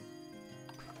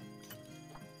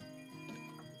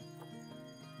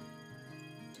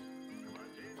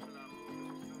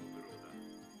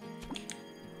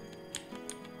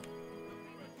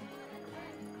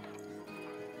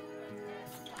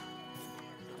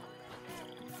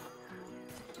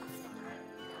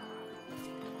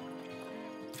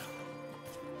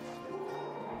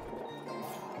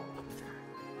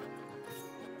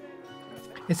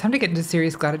 It's time to get into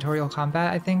serious gladiatorial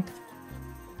combat, I think.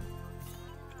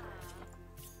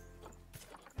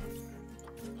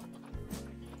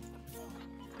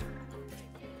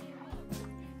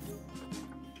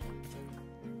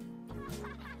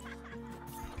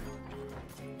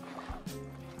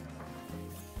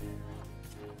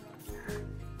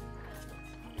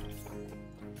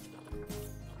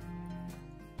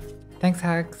 Thanks,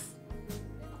 Hex.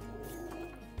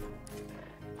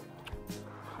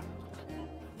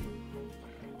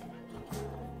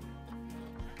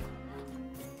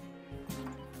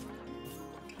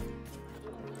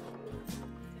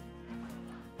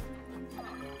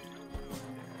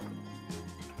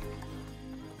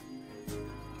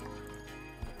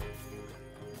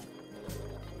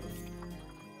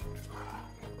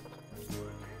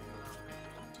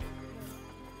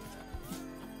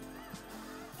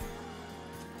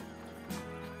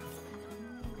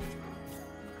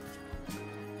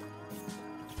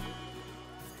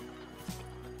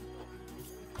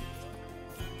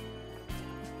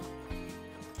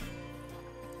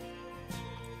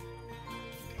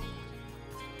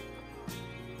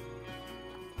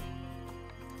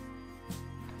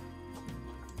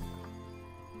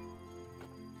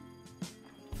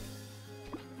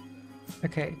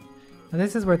 Okay, now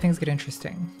this is where things get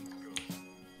interesting.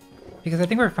 Because I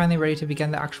think we're finally ready to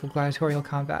begin the actual gladiatorial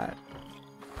combat.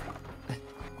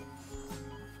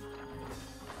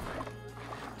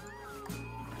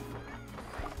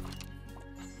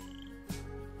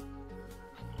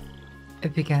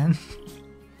 It begins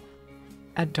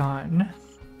at dawn.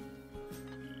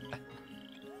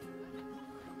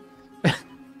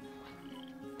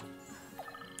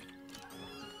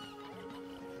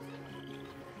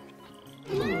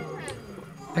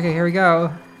 Okay, here we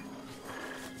go.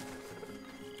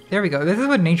 There we go. This is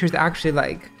what nature's actually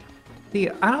like. See,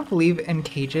 I don't believe in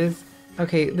cages.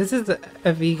 Okay, this is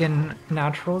a vegan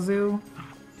natural zoo.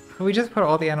 We just put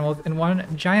all the animals in one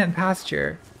giant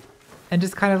pasture and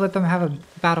just kind of let them have a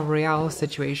battle royale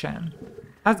situation,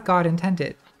 as God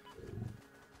intended.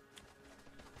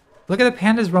 Look at the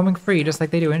pandas roaming free just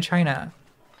like they do in China.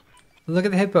 Look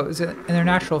at the hippos in their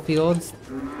natural fields,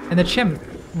 and the chimp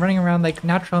running around like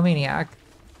natural maniac.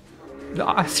 The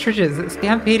ostriches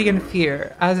stampeding in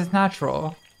fear, as is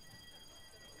natural.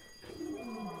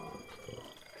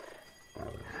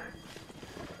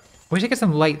 We should get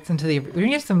some lights into the... We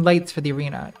need some lights for the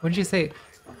arena. What did you say?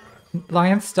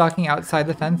 Lions stalking outside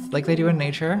the fence like they do in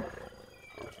nature?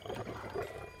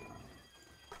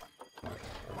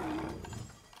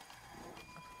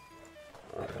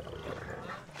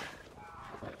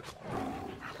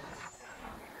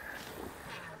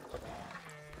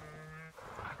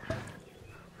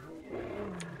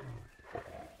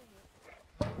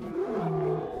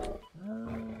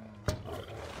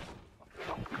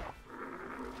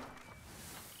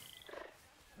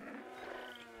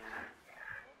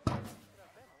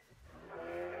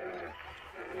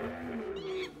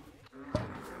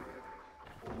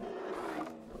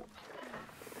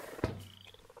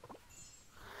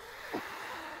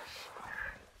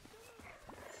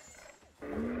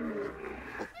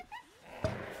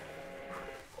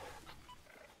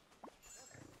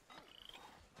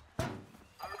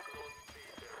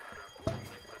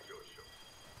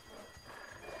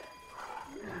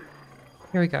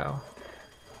 Here we go.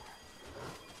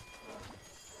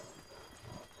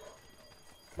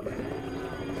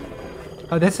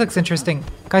 Oh, this looks interesting.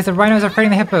 Guys, the rhinos are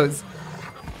fighting the hippos.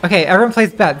 Okay, everyone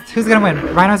plays bets. Who's gonna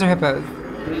win? Rhinos or hippos?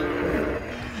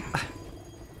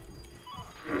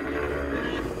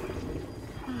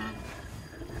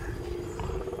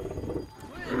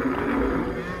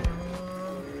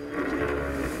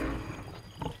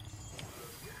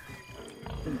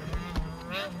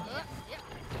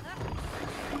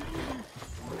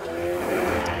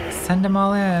 Send them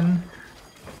all in.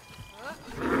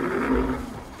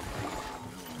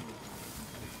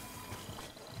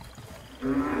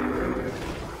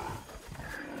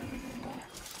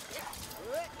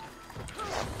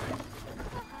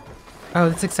 Oh,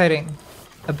 that's exciting.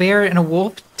 A bear and a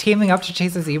wolf teaming up to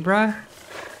chase a zebra?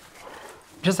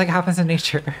 Just like happens in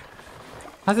nature.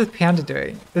 How's this panda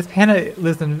doing? This panda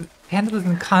lives in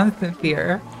constant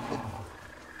fear.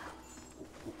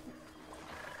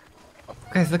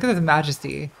 Guys, look at this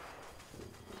majesty.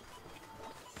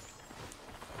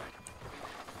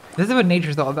 This is what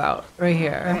nature's all about, right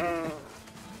here.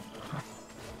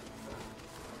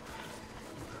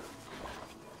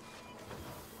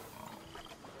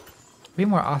 Three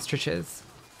more ostriches.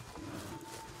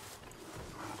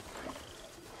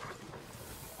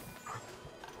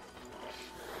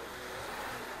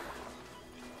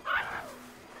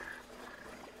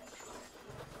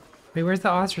 Wait, where's the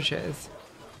ostriches?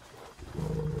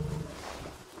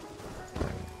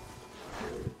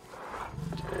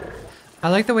 I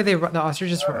like the way the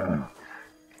ostriches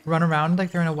run around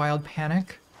like they're in a wild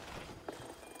panic.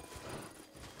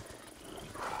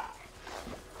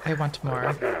 I want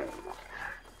more.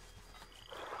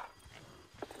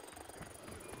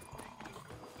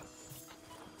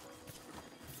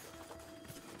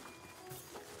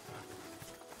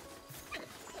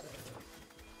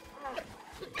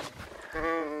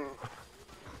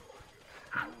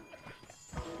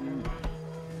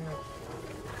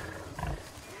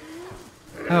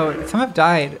 Oh, some have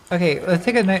died. Okay, let's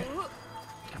take a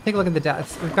look at the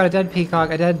deaths. We've got a dead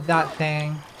peacock, a dead that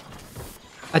thing,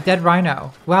 a dead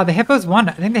rhino. Wow, the hippos won.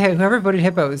 I think whoever voted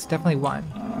hippos definitely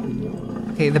won.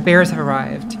 Okay, the bears have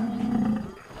arrived.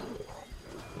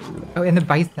 Oh, and the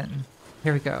bison.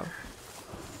 Here we go.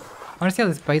 I want to see how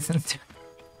this bison's doing.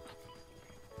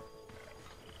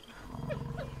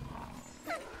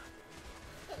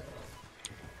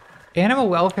 Animal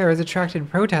welfare has attracted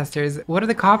protesters. What are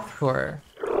the cops for?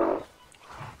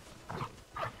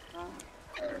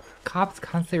 Cops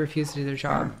constantly refuse to do their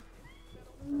job.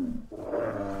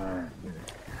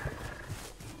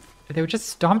 If they would just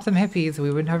stomp some hippies, we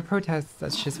wouldn't have protests.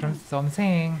 That's just that's all I'm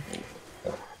saying.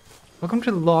 Welcome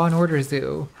to the Law and Order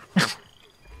Zoo.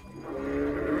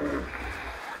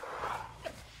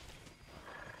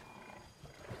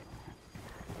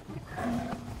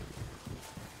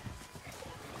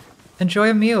 Enjoy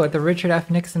a meal at the Richard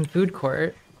F. Nixon food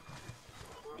court.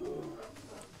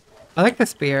 I like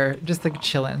this bear, just like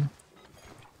chilling.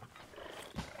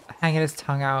 Hanging his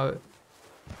tongue out.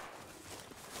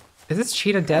 Is this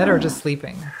cheetah dead or just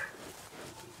sleeping?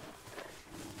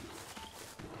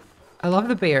 I love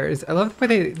the bears. I love the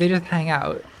way they just hang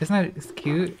out. Isn't that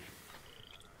cute?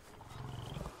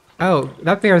 Oh,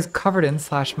 that bear is covered in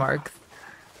slash marks.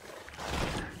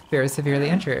 Bear is severely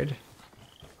injured.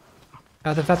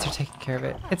 Oh, the vets are taking care of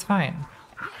it. It's fine.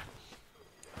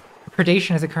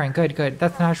 Predation is occurring. Good, good.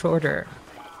 That's the natural order.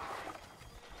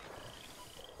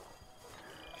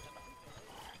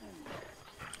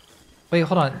 Wait,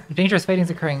 hold on. Dangerous fighting is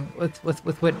occurring. Let's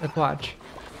watch.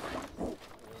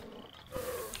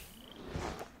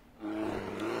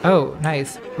 Oh,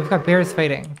 nice. We've got bears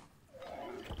fighting.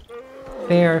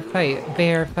 Bear fight.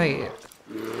 Bear fight.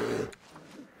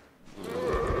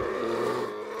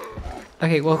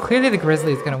 Okay, well, clearly the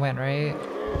grizzly's gonna win, right?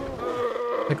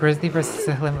 The grizzly versus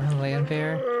the Himalayan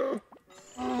bear.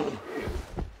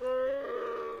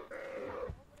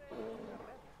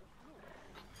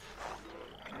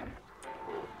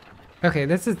 Okay,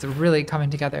 this is really coming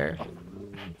together.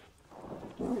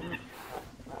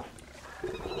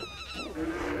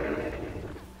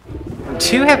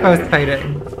 Two hippos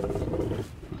fighting.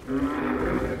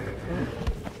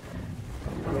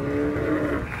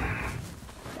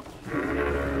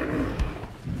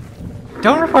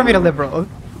 Don't report me to liberals.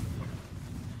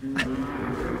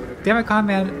 Damn it, con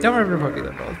man. Don't report me to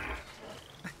liberals.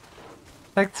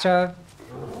 Thanks, Jeff.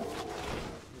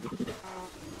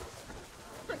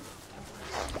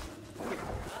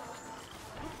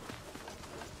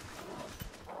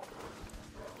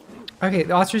 Okay,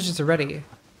 the ostriches are ready.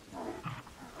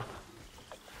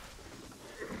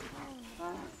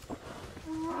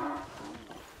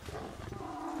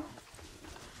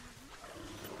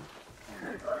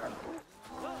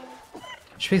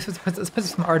 Should we let's put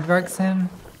some aardvarks in?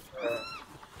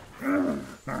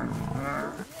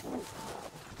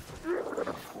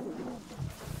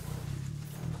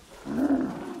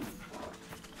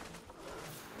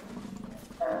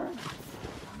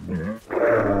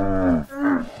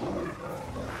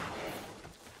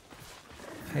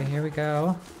 Okay, here we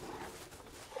go.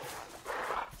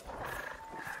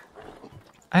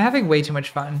 I'm having way too much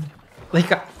fun.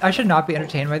 Like, I should not be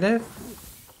entertained by this,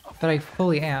 but I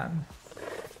fully am.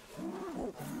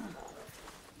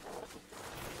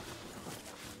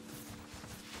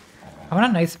 I want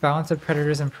a nice balance of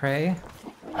predators and prey.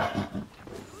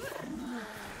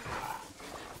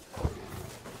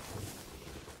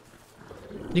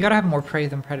 You gotta have more prey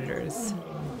than predators.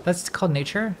 That's called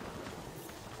nature.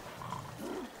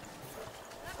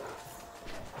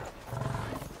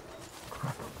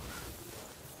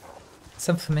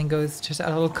 Some flamingos, just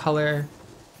add a little color.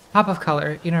 Pop of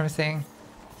color, you know what I'm saying?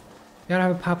 You gotta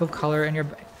have a pop of color in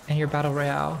your battle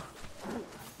royale.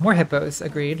 More hippos,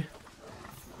 agreed.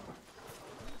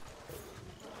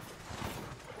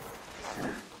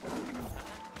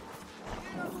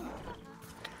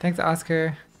 Thanks,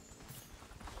 Oscar.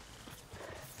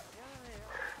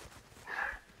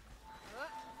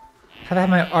 Have I had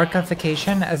my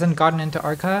Arca-fication, as in gotten into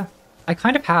Arca? I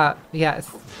kind of have,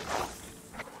 yes.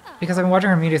 Because I've been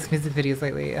watching her music videos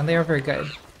lately, and they are very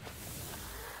good.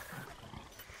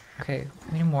 Okay,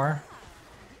 we need more.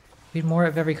 We need more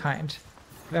of every kind.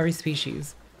 Of every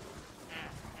species.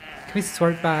 Can we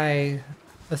sort by...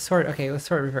 Let's sort, okay, let's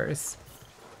sort reverse.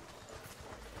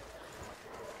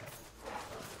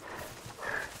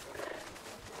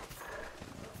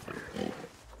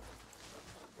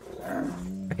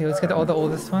 Okay, let's get all the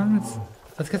oldest ones.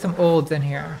 Let's get some olds in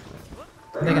here.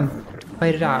 And they can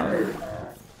fight it out.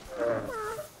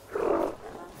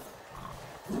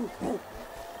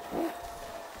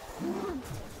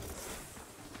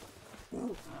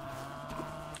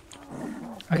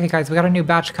 Okay guys, we got a new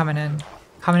batch coming in.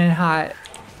 Coming in hot.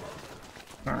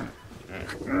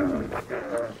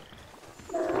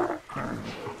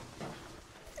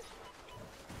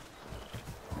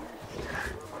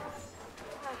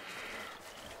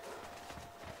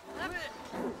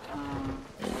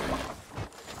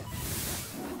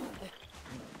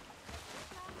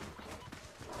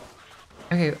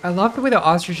 Okay, I love the way the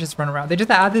ostriches run around. They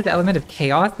just add this element of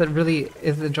chaos that really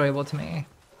is enjoyable to me.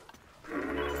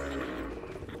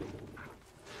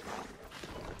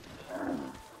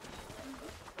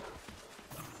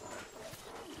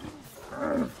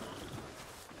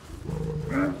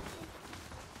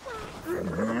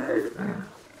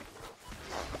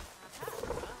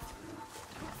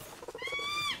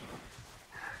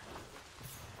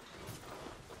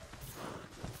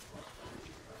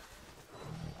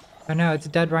 Oh no, it's a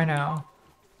dead rhino.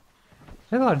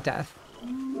 There's a lot of death.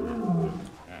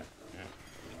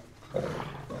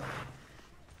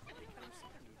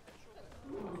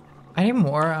 I need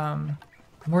more of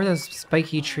those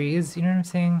spiky trees. You know what I'm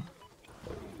saying?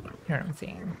 You know what I'm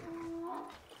saying?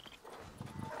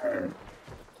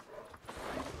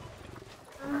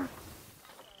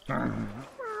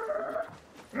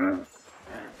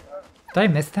 Did I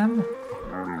miss them?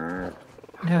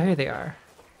 No, here they are.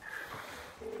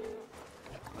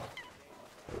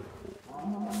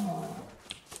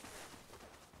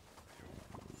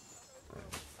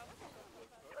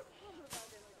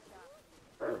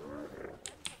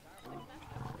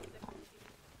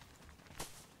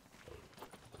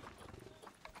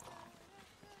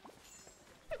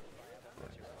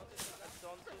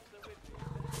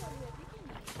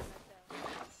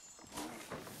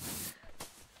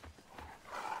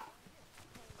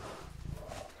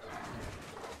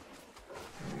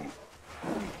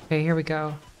 Okay, here we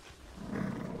go.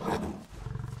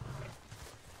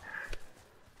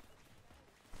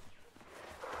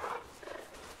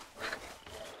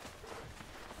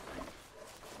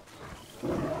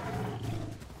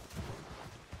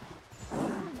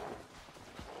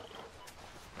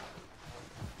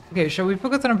 Okay, shall we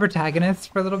focus on a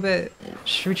protagonist for a little bit?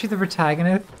 Should we choose a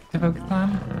protagonist to focus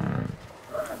on?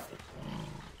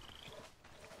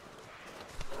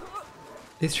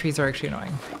 These trees are actually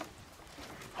annoying.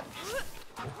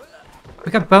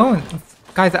 We got bones!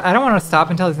 Guys, I don't want to stop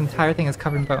until this entire thing is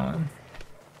covered in bones.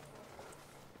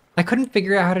 I couldn't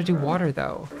figure out how to do water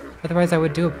though. Otherwise I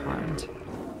would do a pond.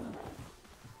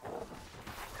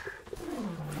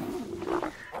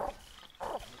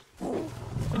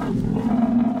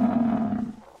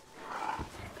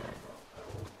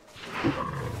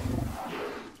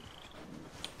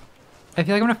 I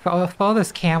feel like I'm gonna follow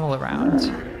this camel around.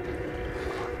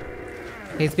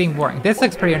 Okay, it's being boring. This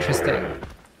looks pretty interesting.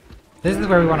 This is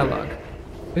where we want to look.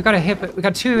 We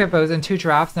got 2 hippos and 2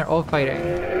 giraffes, and they're all fighting.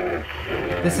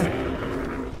 This is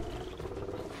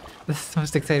the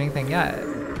most exciting thing yet.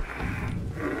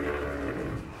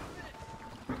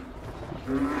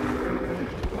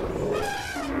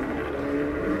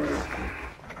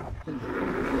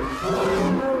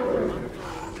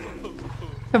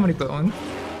 So many bones.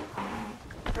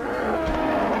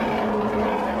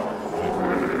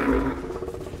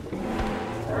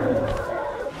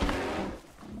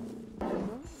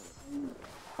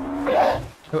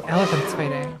 Oh, elephants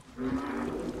fighting.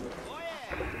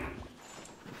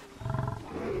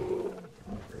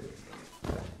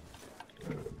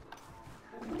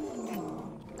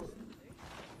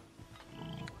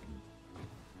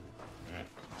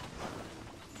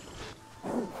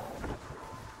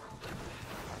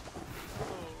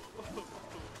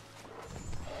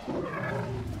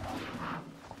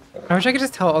 I wish I could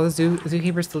just tell all the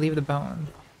zookeepers to leave the bone.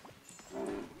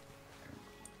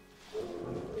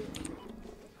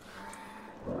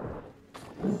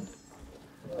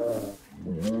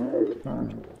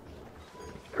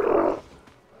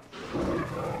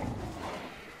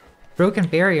 Broken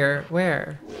barrier?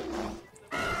 Where?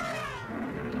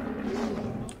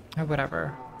 Oh,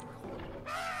 whatever.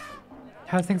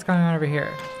 How's things going on over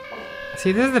here?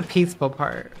 See, this is the peaceful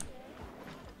part.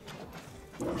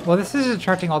 Well, this is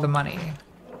attracting all the money.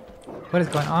 What is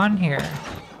going on here?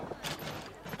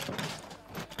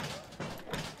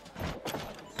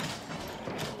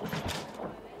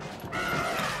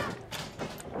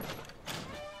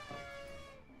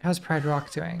 How's Pride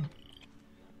Rock doing?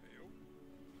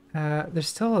 There's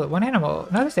still one animal.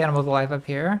 Another animal's alive up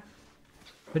here.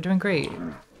 They're doing great.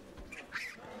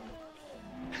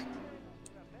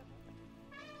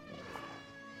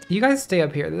 You guys stay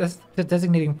up here. That's the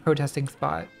designating protesting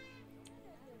spot.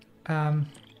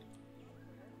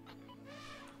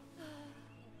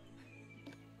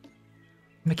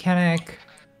 Mechanic.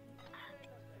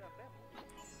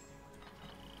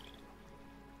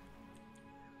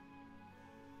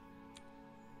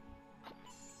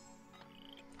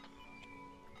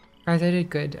 Guys, I did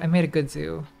good. I made a good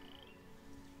zoo.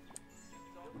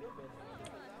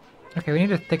 Okay, we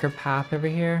need a thicker path over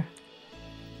here.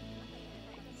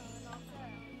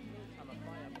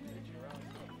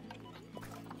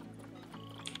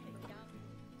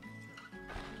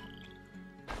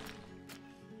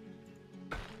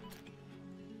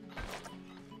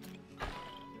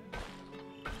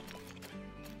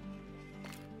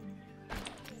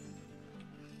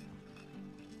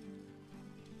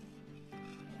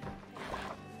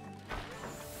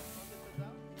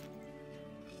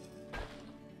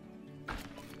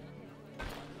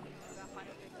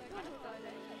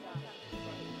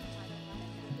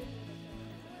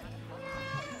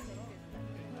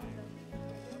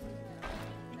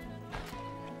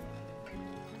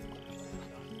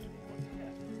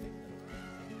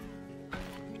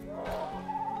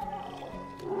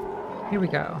 Here we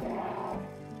go.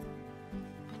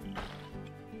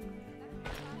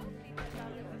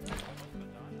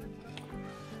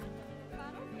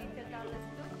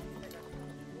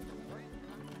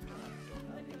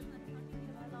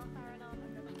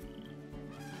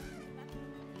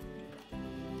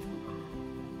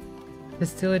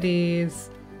 Facilities,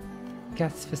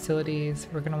 guest facilities.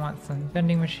 We're gonna want some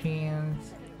vending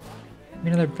machines, maybe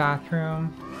another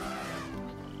bathroom.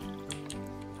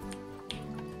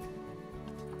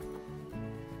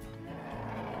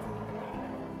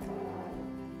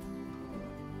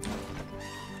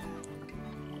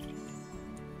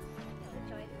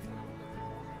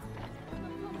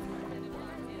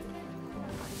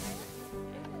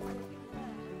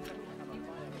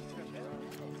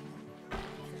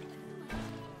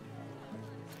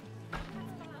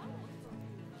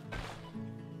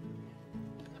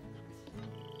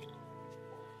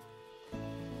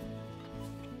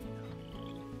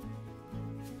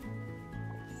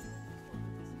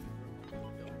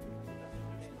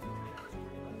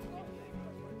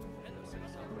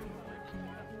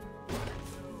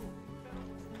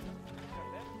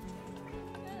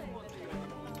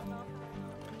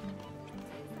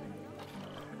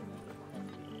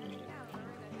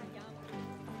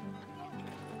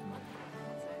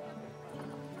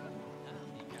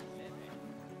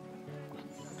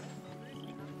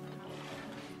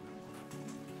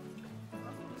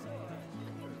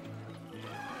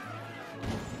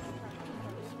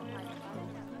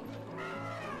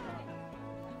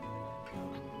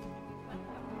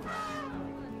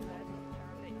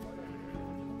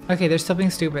 Okay, they're still being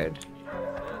stupid.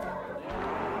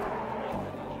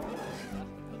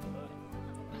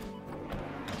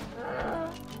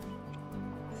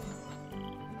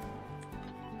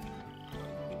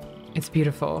 It's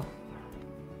beautiful.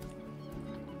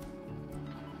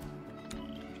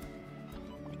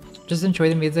 Just enjoy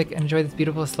the music, enjoy this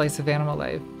beautiful slice of animal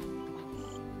life.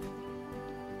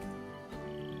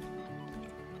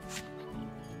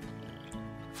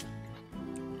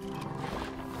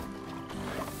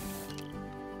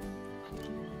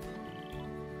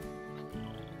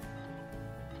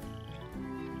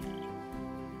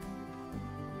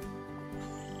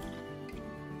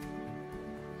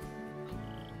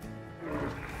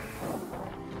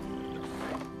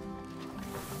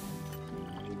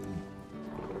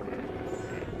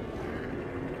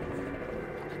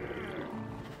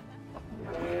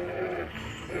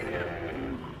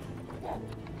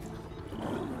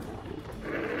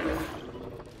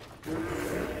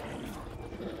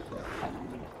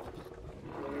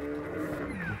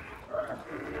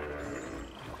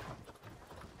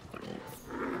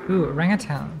 Ooh,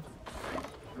 orangutan.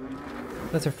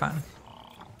 Those are fun.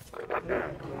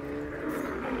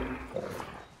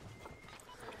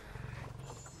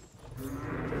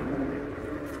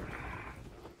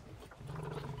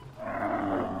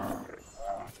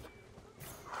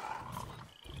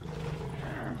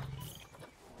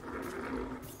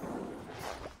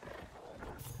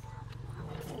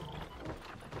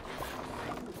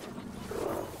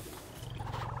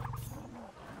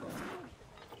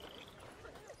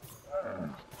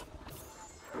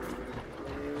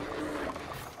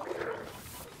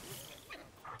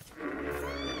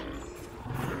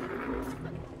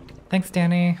 Thanks,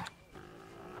 Danny.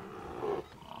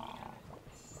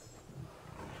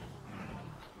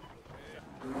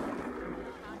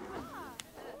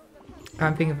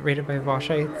 I'm being rated by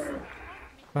Voshites.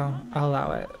 Well, I'll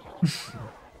allow it.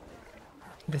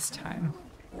 This time.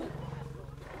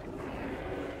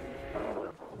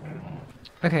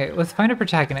 Okay, let's find a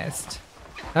protagonist.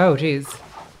 Oh, geez.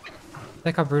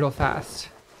 That got brutal fast.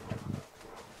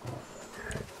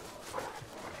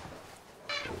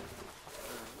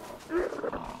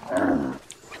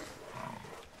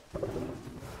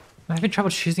 I'm having trouble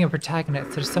choosing a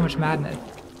protagonist. There's so much madness.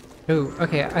 Ooh,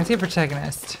 okay, I see a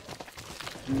protagonist.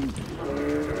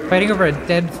 Fighting over a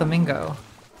dead flamingo.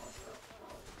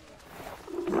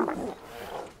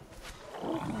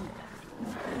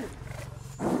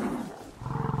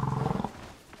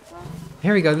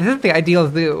 Here we go. This is the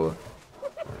ideal zoo.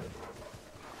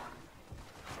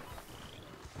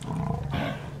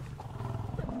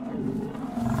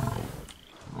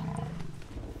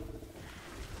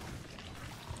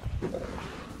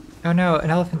 Oh no, an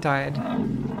elephant died.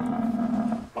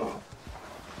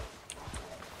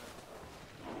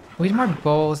 We need more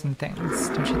bowls and things,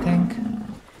 don't you think?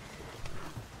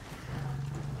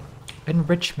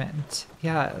 Enrichment,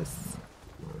 yes.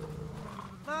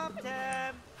 Mom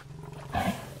time.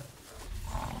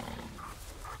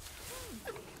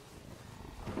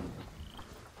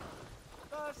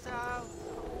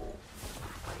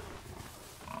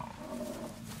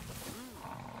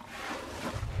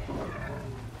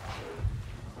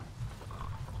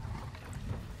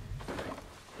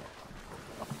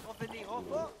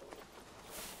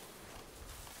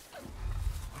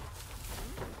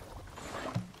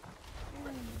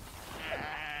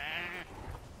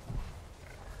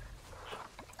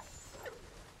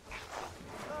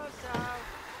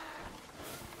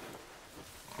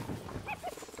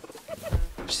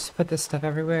 Just put this stuff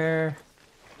everywhere.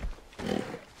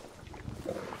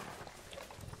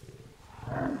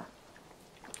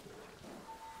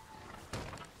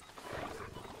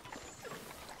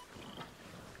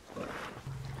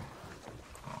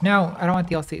 No, I don't want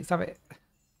DLC. Stop it.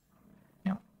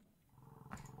 No.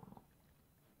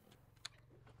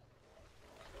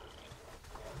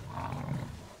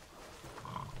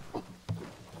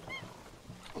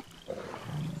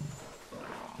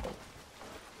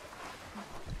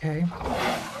 Okay.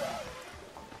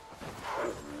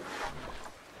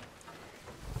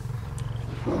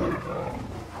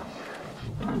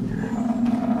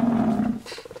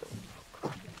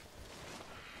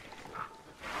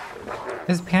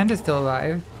 This panda's still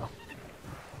alive.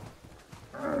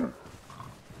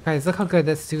 Guys, look how good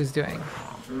this stew is doing.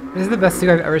 This is the best stew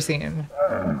I've ever seen.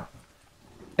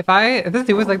 If this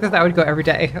stew was like this, I would go every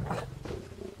day.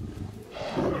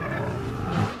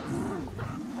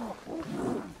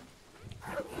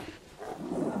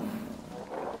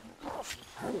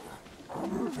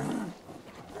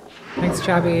 Thanks,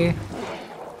 Chabby.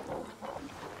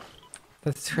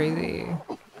 That's crazy.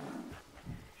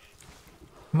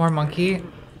 More monkey?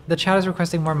 The chat is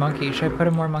requesting more monkey. Should I put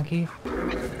in more monkey?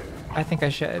 I think I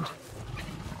should.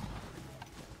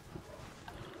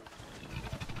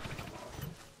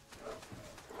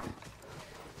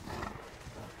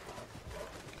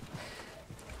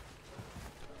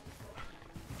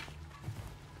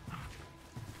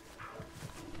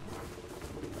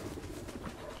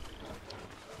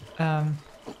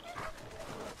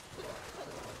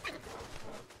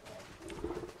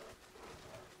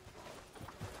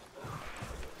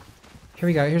 Here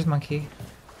we go. Here's monkey.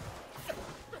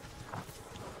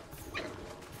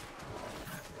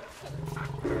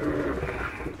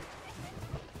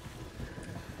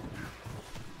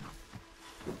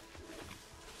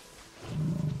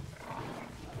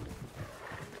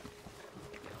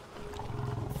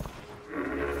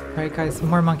 Alright guys,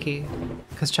 more monkey.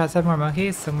 Because chat said more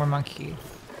monkey, so more monkey.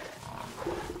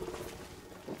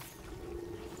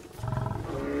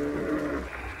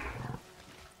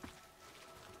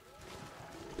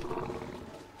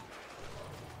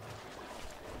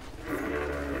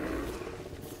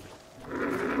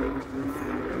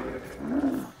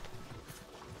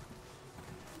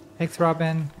 Thanks,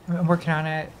 Robin. I'm working on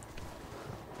it.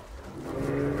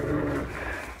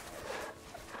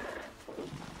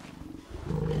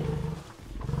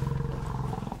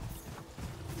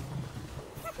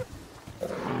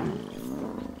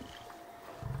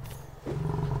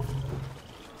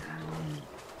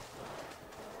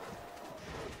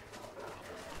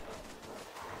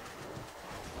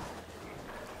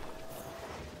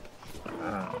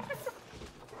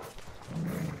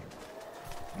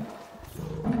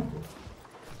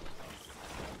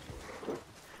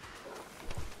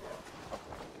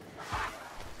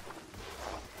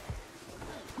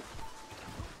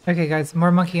 Okay guys,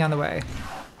 more monkey on the way.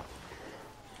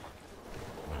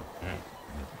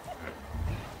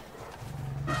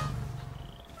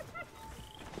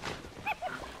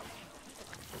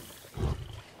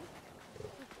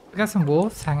 We got some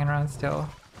wolves hanging around still.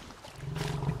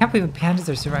 I can't believe the pandas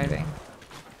are surviving.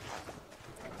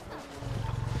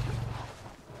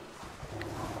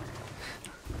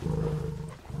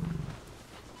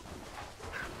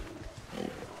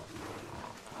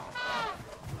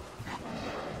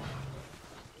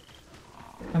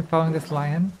 I'm following this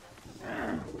lion.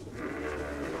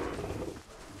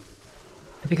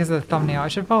 Because of the thumbnail, I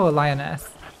should follow a lioness.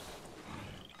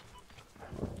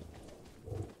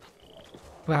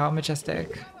 Wow,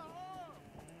 majestic.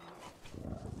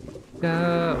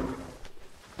 Go.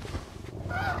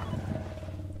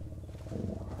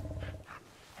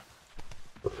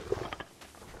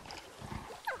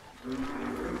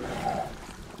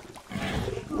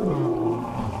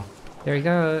 There we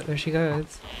go. There she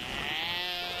goes.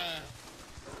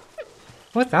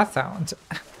 What's that sound?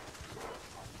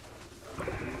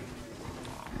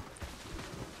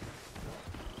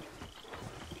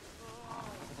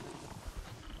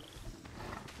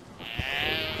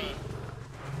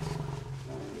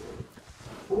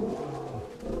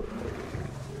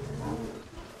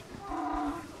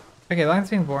 Okay, lion's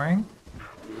being boring.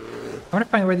 I want to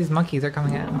find where these monkeys are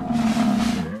coming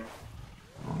in.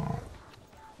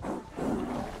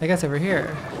 I guess over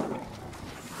here.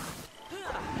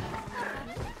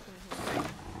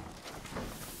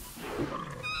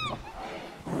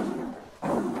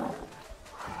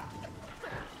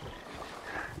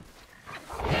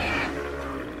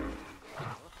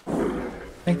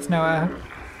 Thanks, Noah.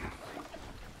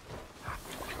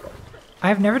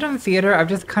 I've never done theater. I've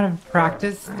just kind of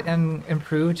practiced and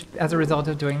improved as a result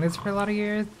of doing this for a lot of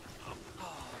years.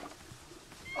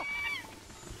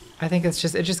 I think it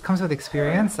just comes with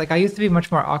experience. Like I used to be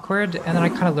much more awkward, and then I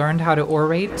kind of learned how to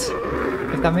orate,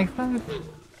 if that makes sense.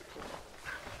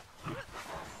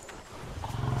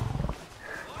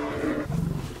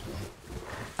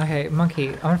 Okay,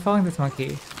 monkey. I'm following this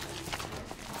monkey.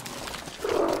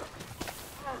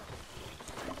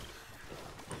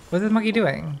 What's this monkey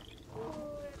doing?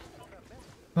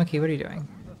 Monkey, what are you doing?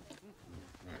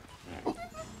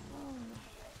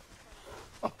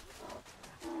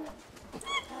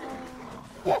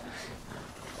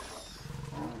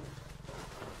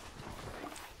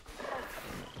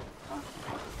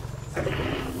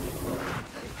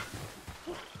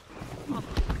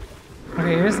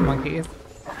 Okay, here's the monkeys.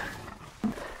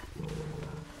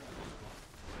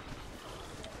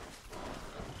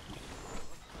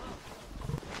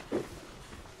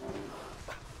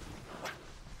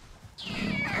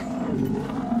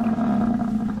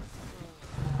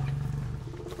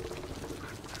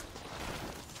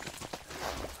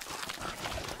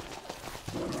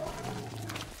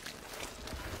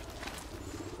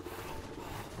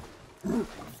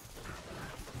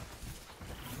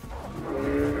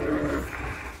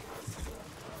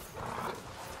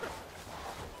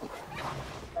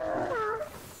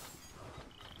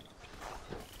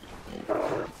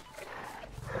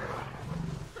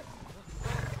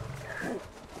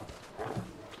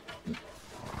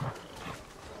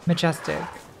 Majestic.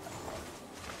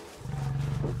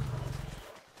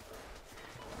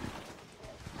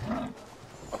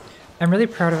 I'm really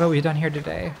proud of what we've done here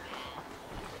today.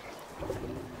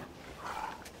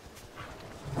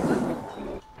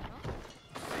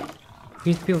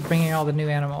 These people bringing all the new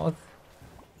animals.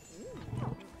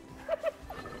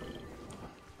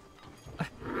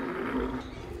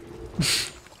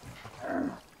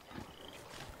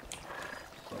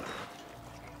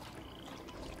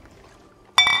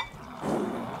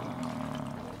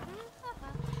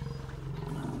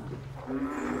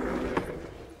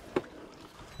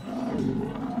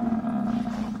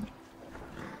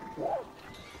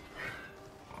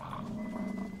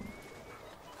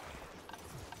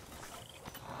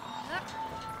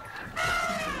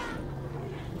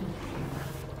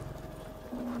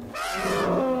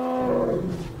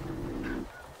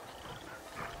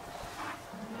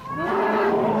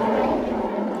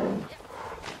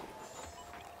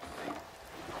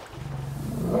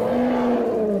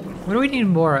 What do we need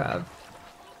more of?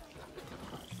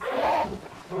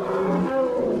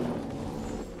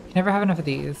 Never have enough of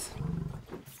these.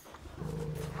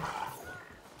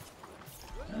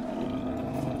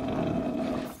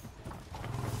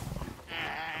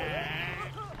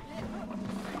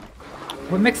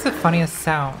 What makes the funniest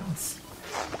sounds?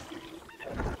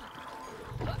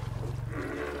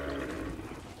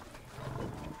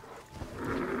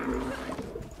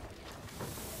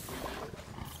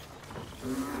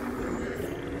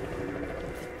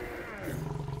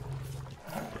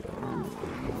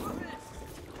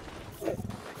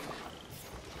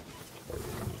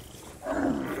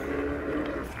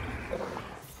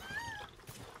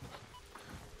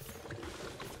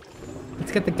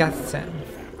 Let's get the guests in.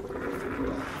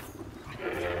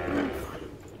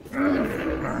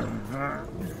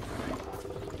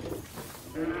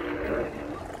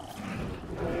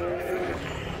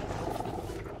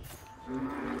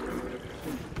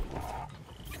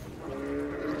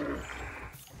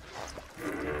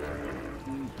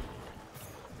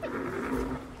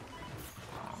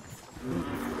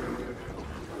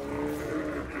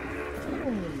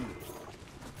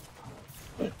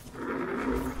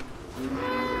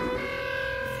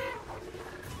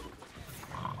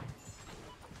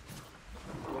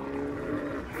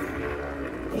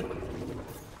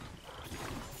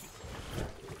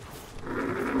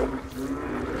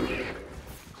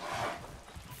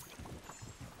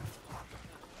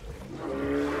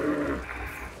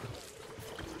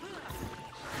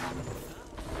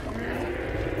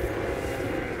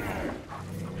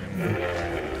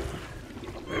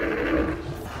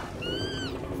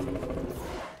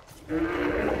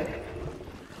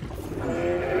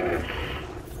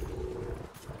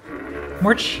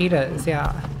 More cheetahs,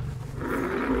 yeah.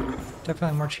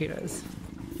 Definitely more cheetahs.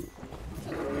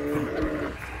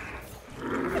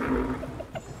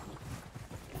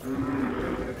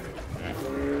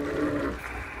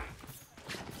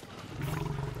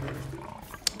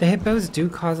 The hippos do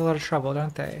cause a lot of trouble,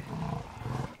 don't they?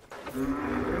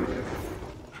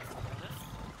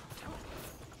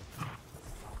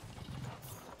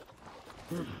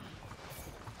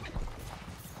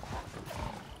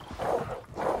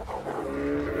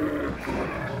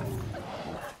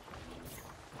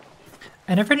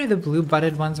 I never knew the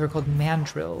blue-butted ones were called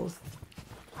mandrills.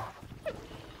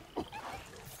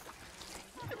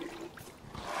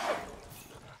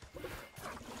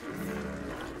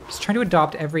 Just trying to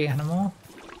adopt every animal.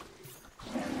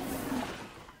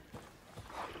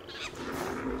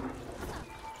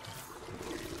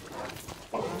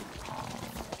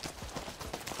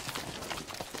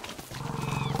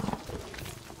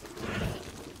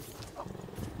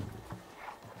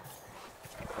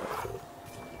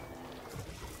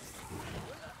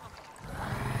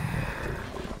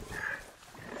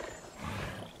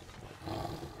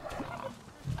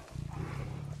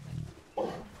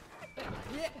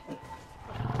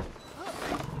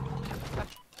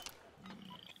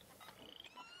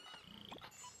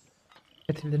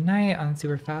 Get through the night on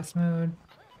super fast mode.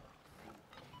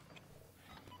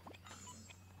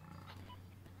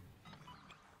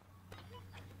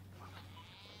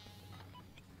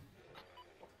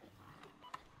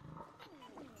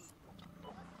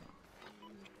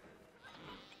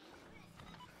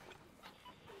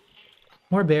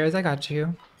 More bears, I got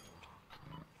you.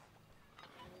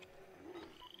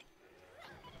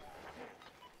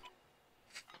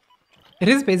 It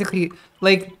is basically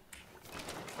like,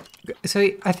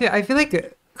 so I feel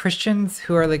like Christians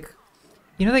who are like,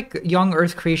 you know, like young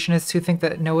Earth creationists who think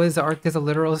that Noah's Ark is a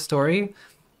literal story.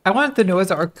 I want the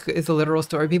Noah's Ark is a literal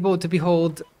story, people to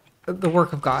behold the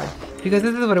work of God, because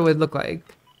this is what it would look like.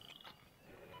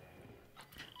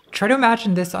 Try to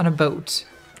imagine this on a boat.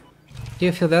 Do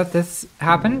you feel that this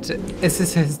happened? Is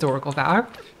this a historical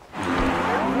fact?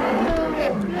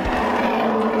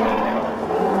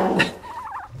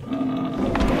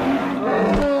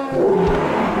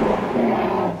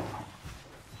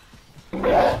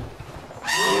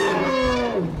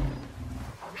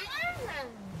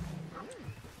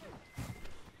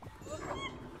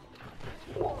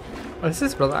 Oh, this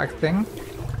is relaxing.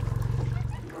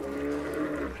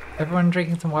 Everyone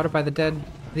drinking some water by the dead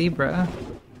zebra.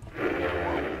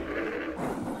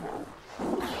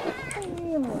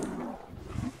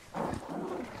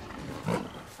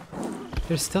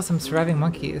 There's still some surviving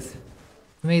monkeys.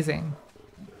 Amazing.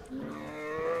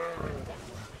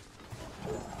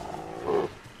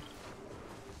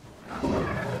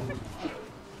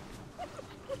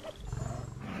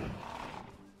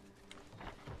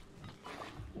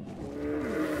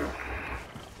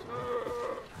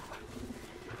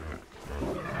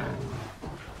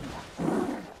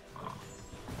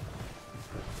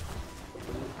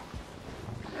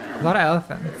 A lot of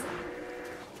elephants.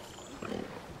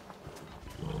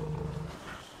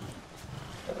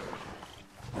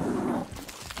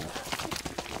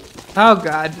 Oh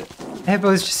god.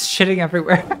 Hippo's just shitting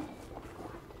everywhere.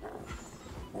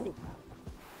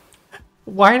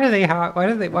 Why did they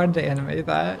animate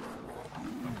that?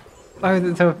 Why was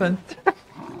it so offensive?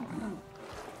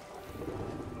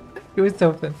 It was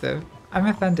so offensive. I'm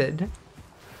offended.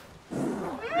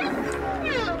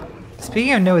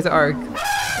 Speaking of Noah's Ark,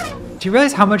 do you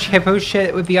realize how much hippo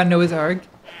shit would be on Noah's Ark?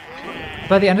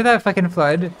 By the end of that fucking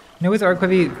flood, Noah's Ark would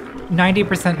be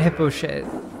 90% hippo shit.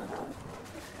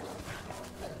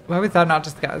 Why was that not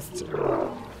discussed?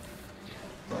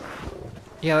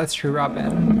 Yeah, that's true,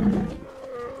 Robin.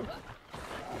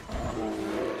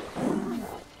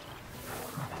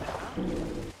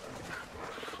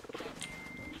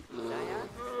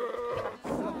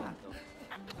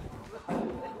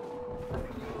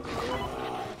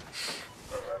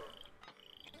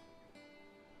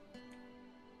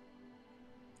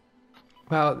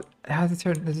 Wow, it has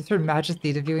there's a certain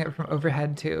majesty to viewing it from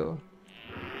overhead too.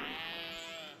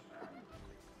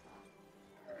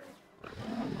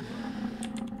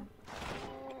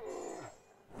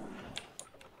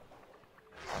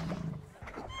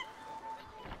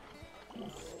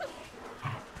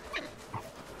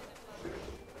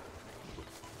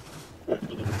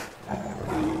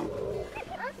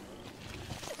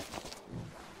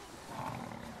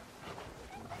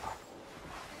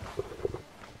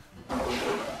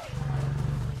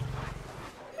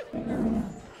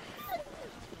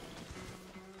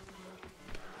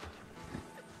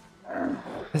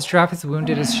 This giraffe is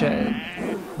wounded as shit.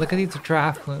 Look at these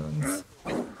giraffe wounds.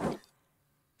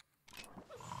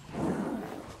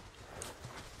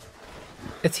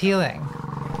 It's healing.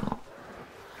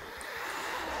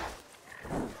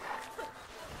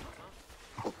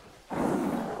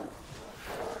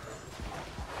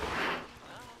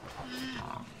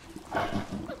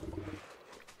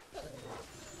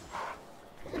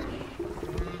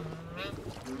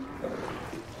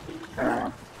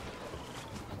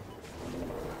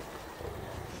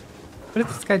 What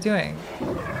is this guy doing?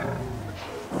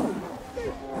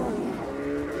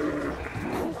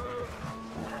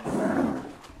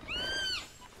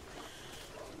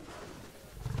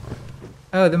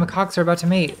 Oh, the macaques are about to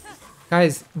mate.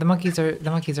 Guys, the monkeys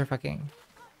are fucking.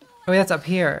 Oh, that's up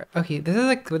here. Okay, this is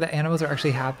like where the animals are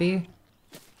actually happy.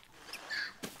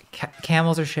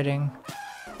 Camels are shitting.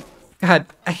 God,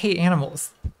 I hate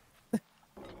animals.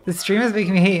 This stream is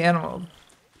making me hate animals.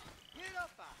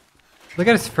 Look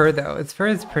at his fur though. His fur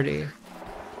is pretty.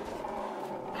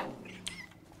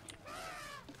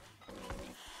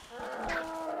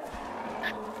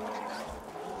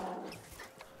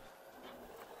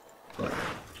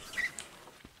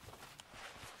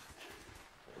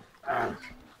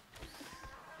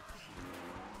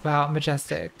 Wow,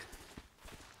 majestic.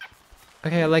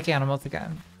 Okay, I like animals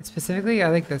again. Specifically, I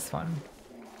like this one.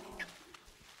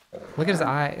 Look at his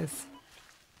eyes.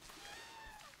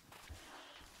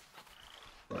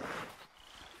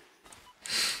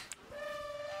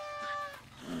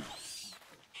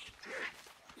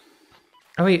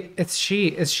 Oh wait, it's she.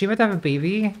 Is she about to have a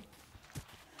baby?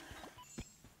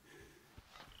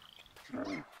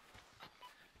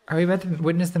 Are we about to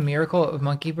witness the miracle of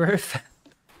monkey birth?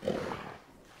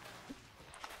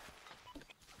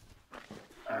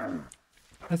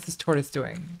 What's this tortoise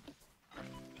doing?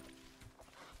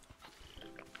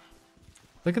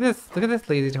 Look at this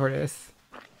lazy tortoise.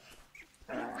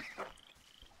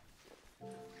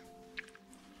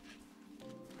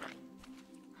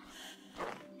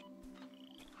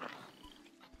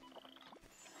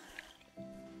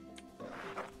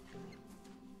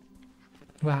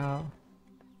 Wow.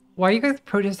 Why are you guys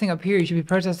protesting up here? You should be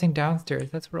protesting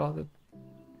downstairs. That's where all the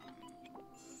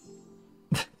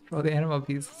where all the animal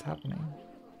abuse is happening.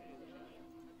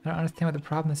 I don't understand what the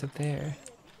problem is up there.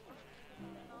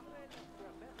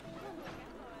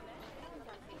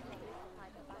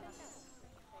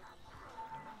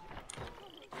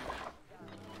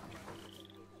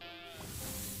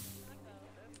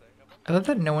 I love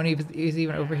that no one is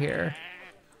even over here.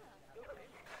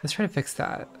 Let's try to fix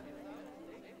that.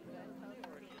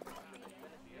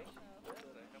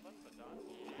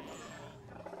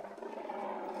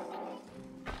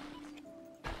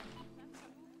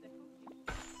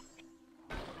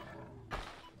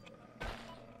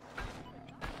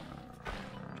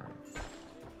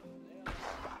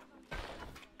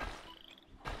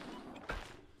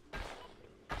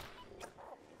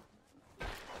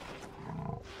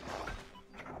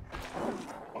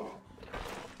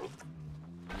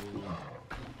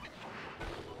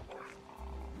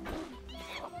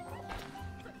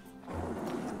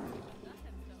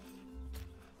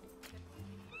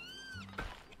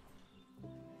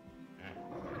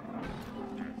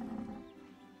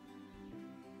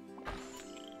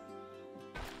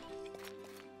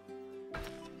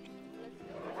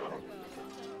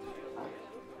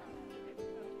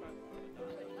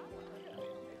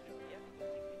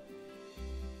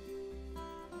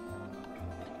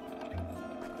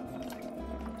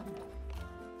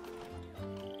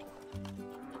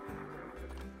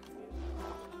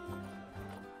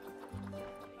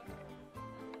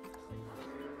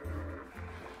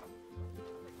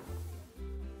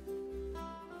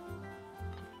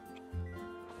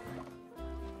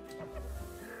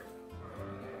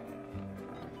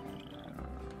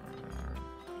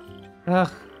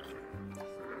 Ugh.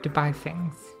 To buy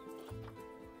things.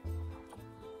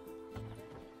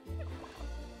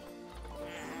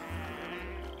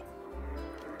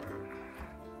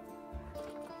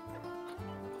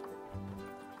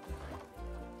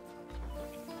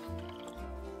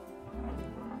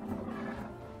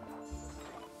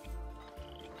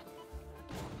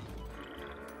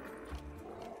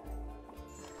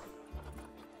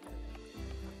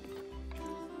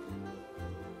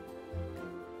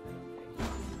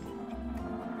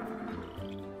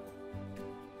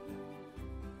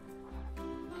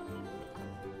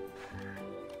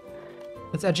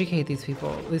 Let's educate these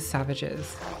people, these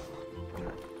savages.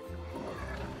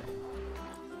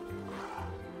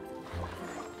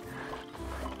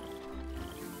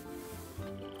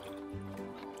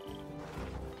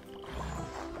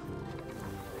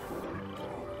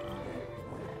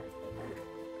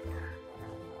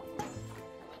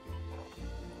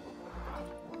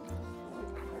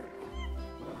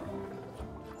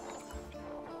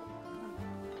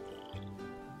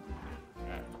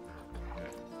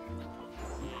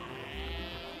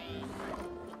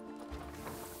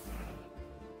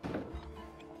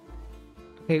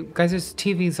 Okay, guys, there's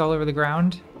TVs all over the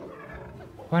ground.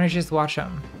 Why don't you just watch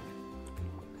them?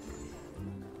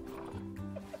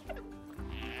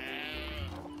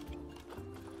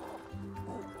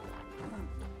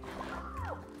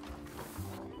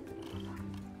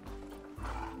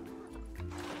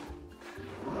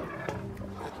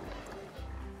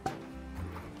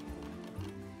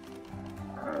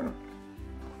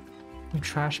 Some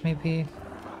trash, maybe?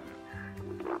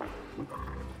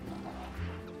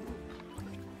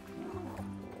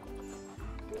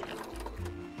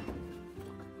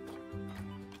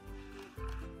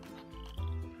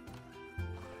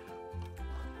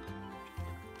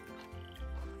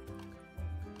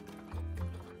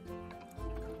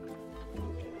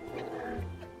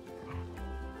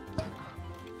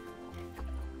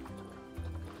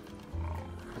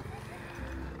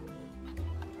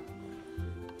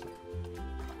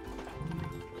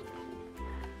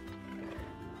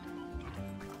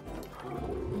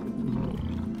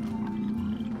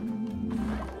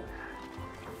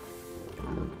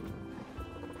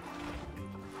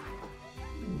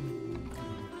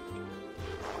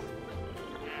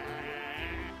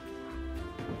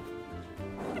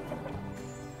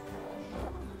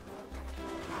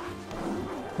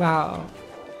 Wow.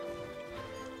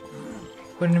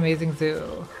 What an amazing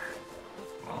zoo.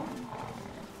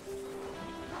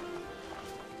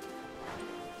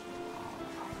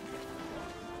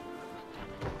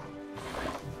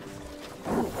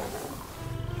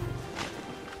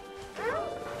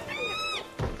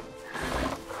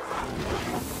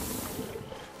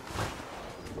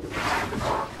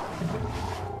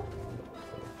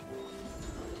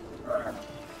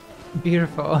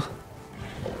 Beautiful.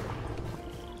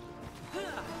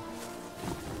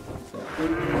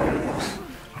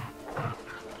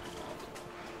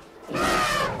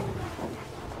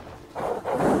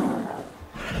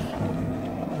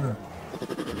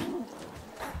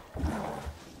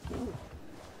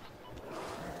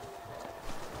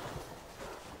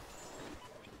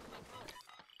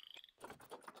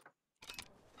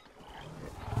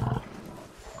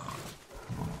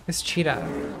 This cheetah.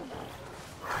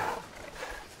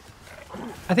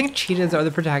 I think cheetahs are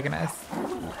the protagonists.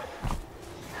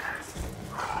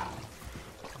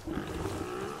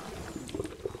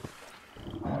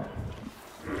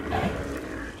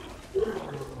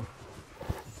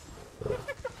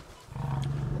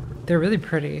 They're really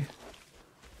pretty.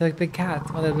 They're like big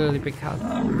cats. Well, they're literally big cats.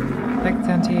 Thanks,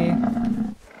 Santi.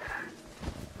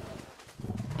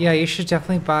 Yeah, you should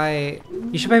definitely buy...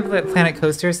 You should play Planet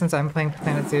Coaster since I'm playing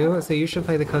Planet Zoo. So you should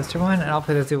play the Coaster one and I'll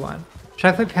play the Zoo one. Should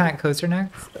I play Planet Coaster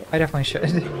next? I definitely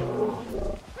should.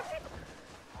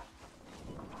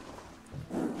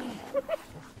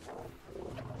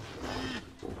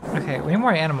 Okay, we need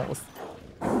more animals.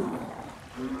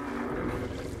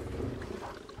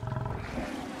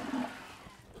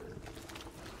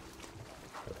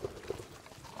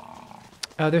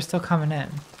 Oh, they're still coming in.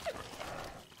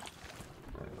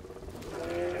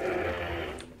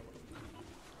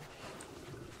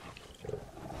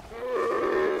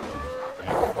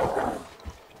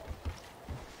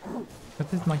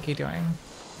 What's this monkey doing?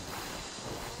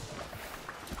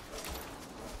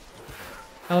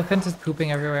 Elephant is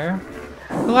pooping everywhere.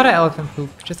 There's a lot of elephant poop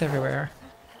just everywhere.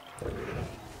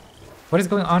 What is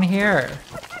going on here?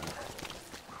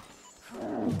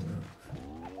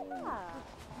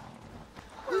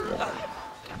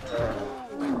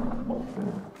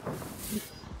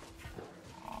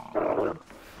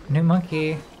 New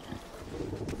monkey.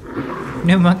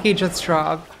 New monkey just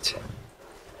dropped.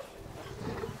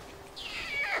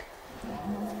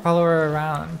 Follow her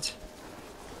around.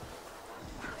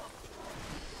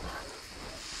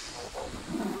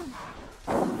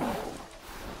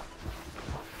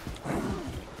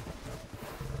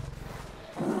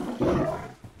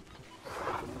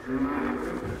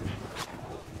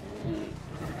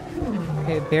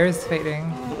 Okay, bear's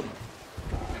fading.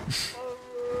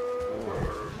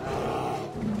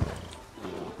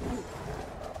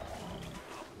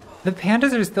 The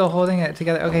pandas are still holding it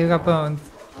together. Okay, we got bones.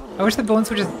 I wish the bones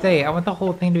would just stay. I want the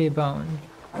whole thing to be bone.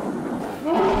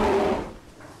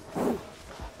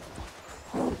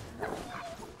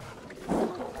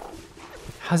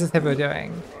 How's this hippo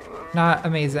doing? Not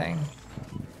amazing.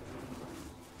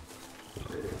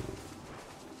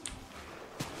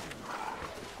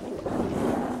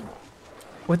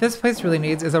 What this place really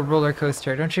needs is a roller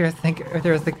coaster. Don't you guys think if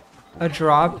there was like a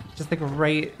drop just like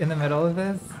right in the middle of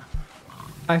this?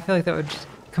 I feel like that would just,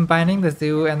 combining the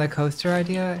zoo and the coaster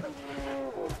idea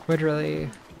would really...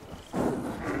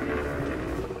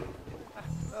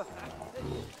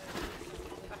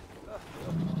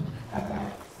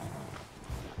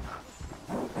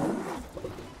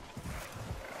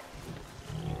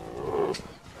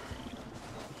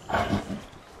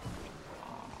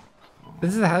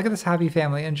 This is look at this happy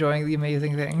family enjoying the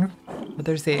amazing things that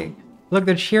they're seeing. Look,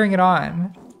 they're cheering it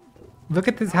on. Look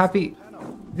at this happy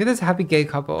gay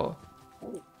couple.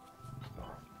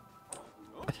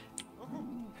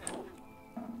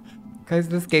 Guys,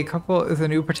 this gay couple is a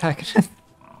new protagonist.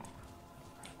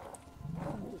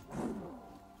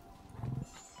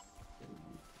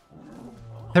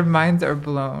 Their minds are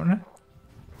blown.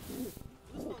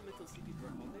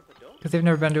 Because they've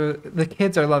never been to the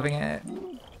kids are loving it.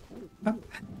 Oh.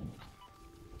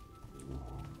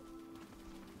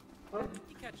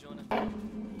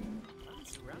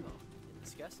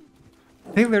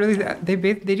 They literally,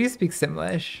 they do speak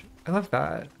Simlish. I love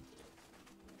that.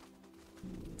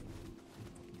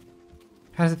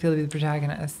 How does it feel to be the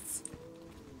protagonists?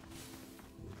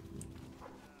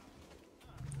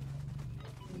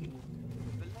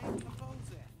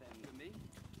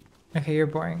 Okay, you're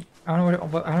boring. I don't know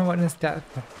what I don't know what is death.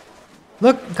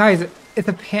 Look, guys, it's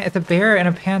a bear and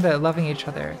a panda loving each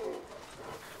other.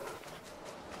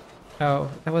 Oh,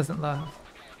 that wasn't love.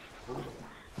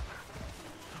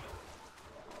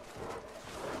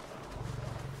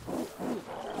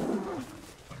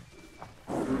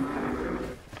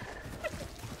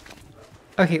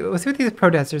 Okay, let's see what these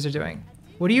protesters are doing.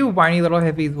 What do you whiny little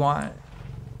hippies want?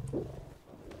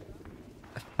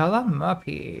 Fella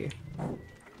Muppy.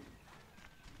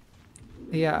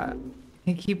 Yeah.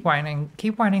 You keep whining.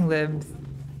 Keep whining, libs.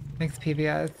 Thanks,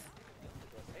 PBS.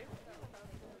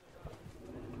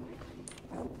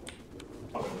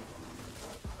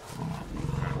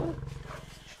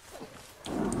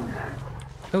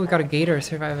 Oh, we got a gator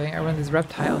surviving. I run this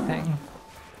reptile thing.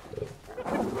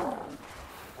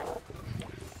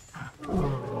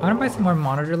 I want to buy some more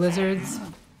monitor lizards.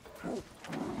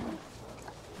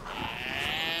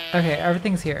 Okay,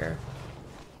 everything's here.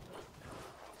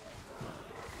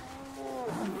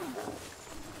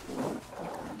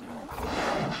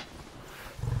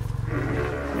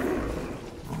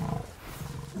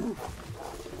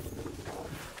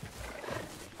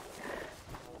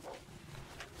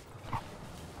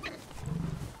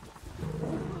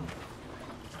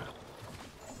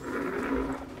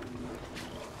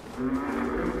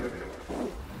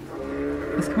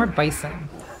 Let's get more bison.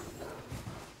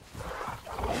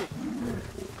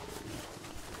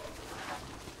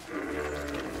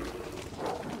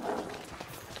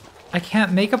 I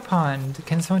can't make a pond.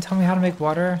 Can someone tell me how to make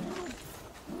water?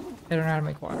 I don't know how to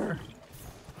make water.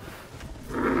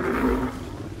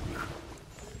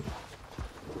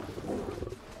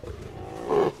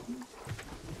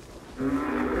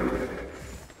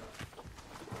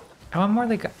 I want more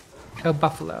like a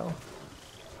buffalo.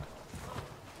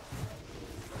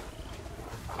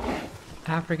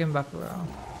 African buffalo.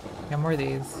 Yeah, more of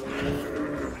these.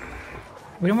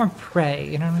 We don't want prey,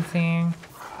 you know what I'm saying?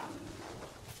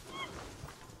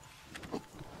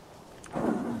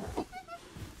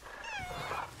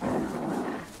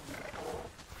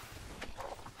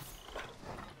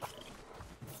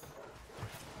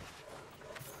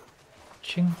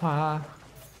 Tsinghua,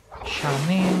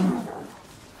 Xiaoming.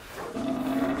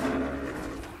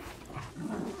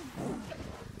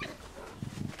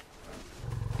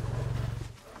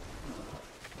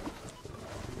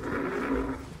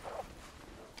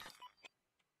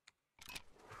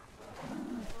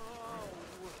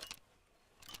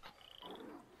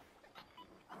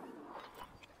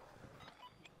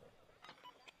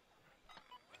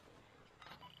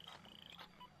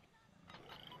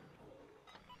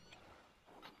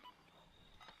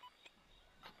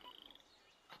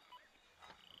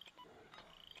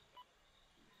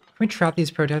 Can we trap these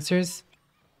protesters?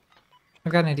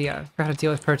 I've got an idea for how to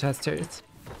deal with protesters.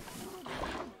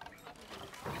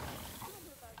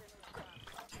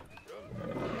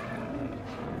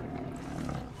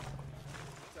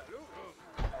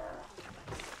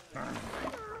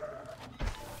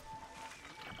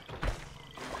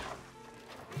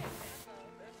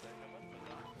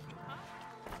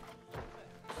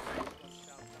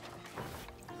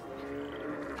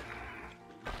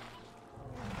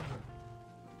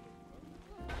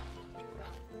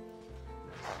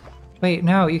 Wait,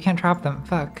 no, you can't trap them.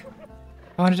 Fuck.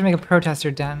 I wanted to make a protester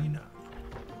den.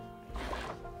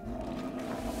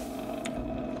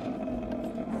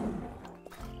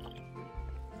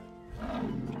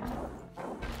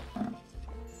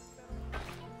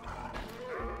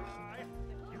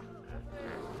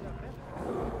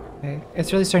 Okay,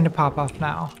 it's really starting to pop off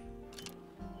now.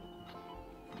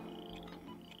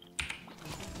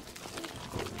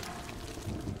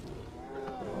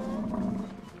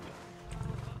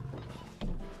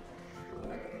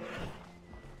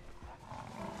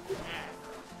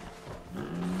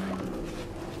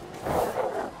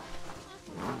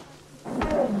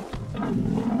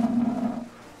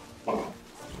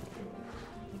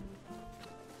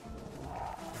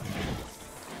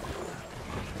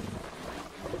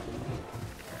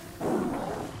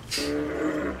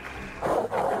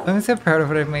 I'm so proud of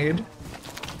what I've made.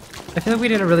 I feel like we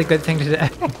did a really good thing today.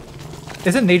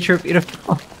 Isn't nature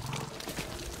beautiful?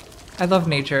 I love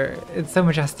nature. It's so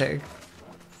majestic.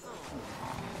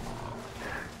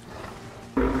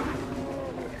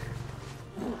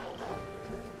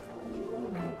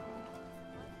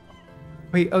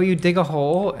 Wait, oh, you dig a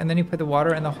hole and then you put the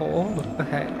water in the hole?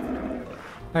 Okay.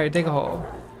 Alright, dig a hole.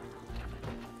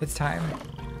 It's time.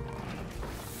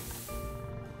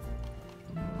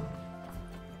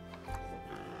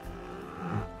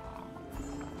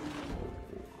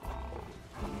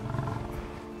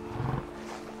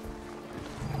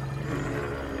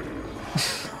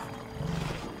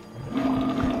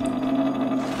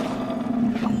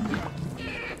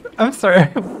 I'm sorry.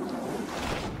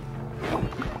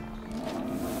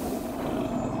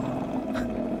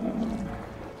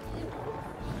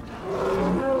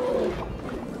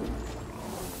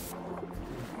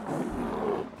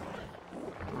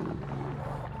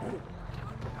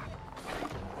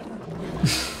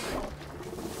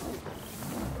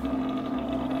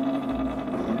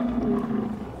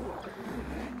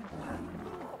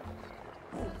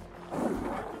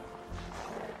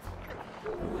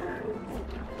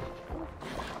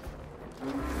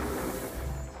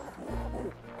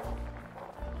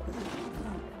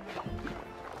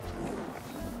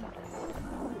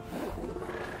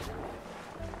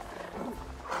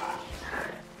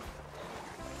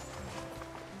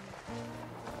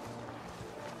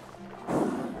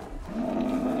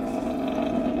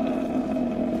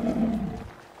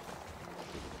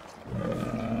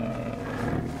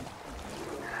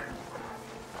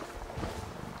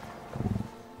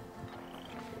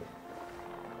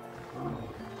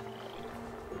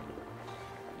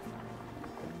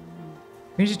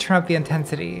 We need to turn up the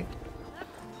intensity.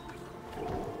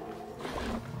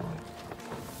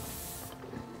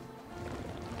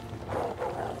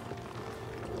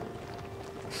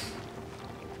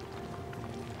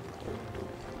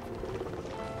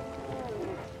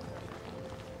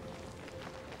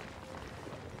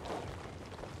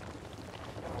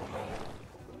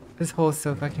 This hole is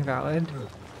so fucking valid.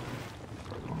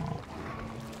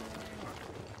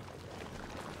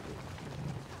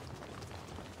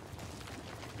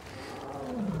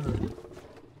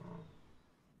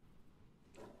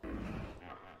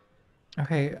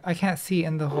 Okay, I can't see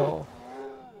in the hole.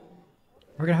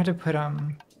 We're gonna have to put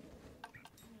we're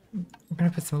gonna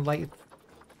put some lights.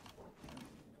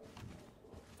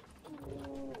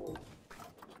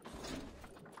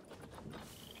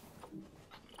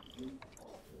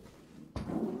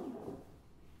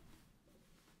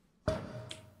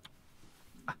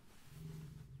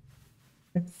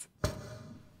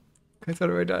 Guys, what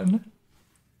have I done?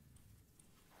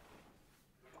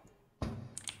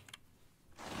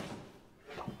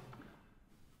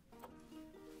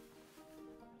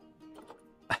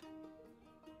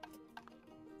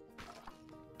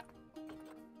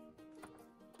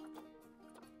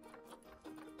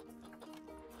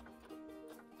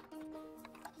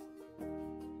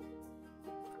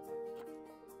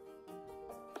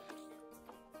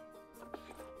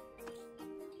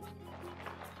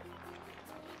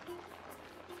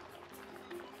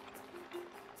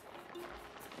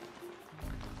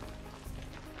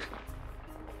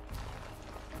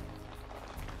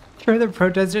 Sure, the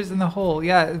protesters in the hole.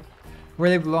 Yeah, where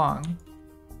they belong.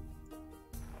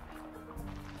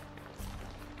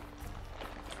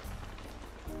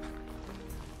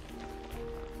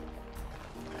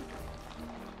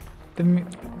 The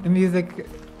music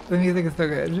is so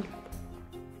good.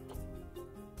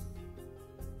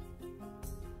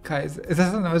 Guys, is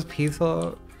this the most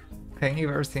peaceful thing you've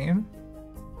ever seen?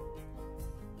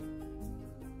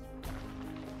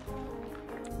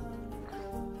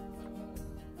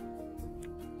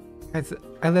 Guys,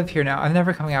 I live here now. I'm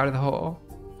never coming out of the hole.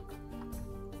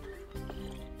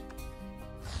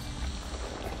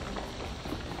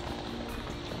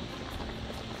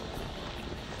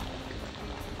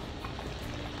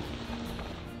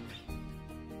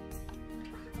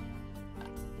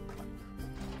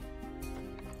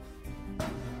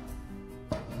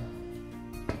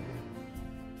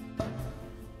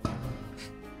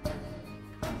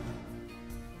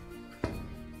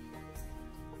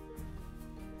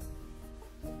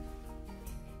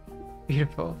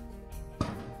 Beautiful.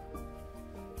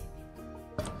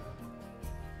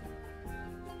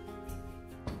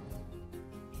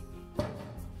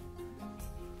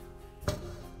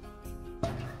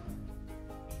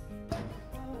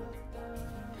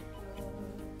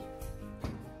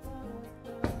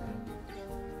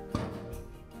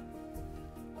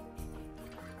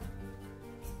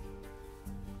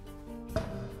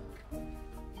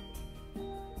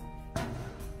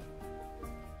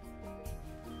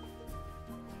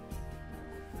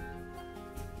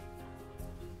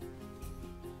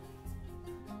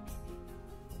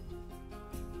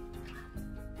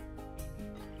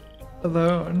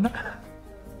 Alone.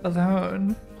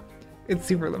 Alone. It's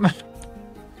super limited.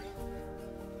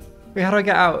 Wait, how do I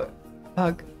get out?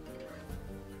 Fuck.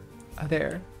 Oh,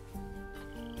 there.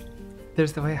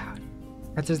 There's the way out.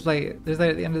 There's light. There's light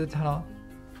at the end of the tunnel.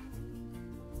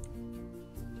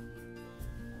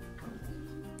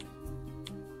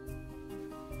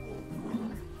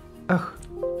 Oh.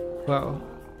 Whoa.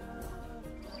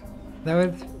 That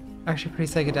was actually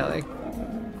pretty psychedelic.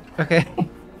 Okay.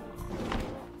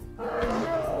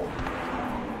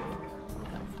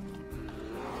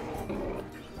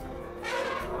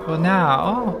 Well,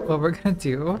 now what we're gonna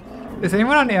do is,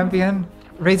 anyone on Ambien,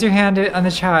 raise your hand on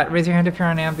the chat. Raise your hand if you're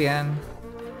on Ambien,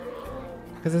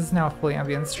 because this is now a fully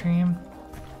Ambien stream.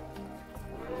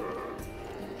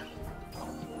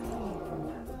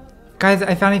 Guys,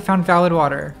 I finally found valid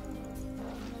water.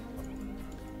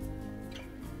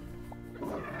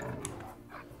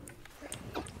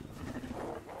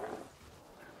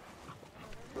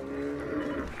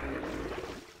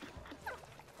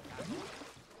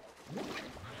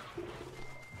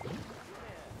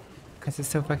 Guys, it's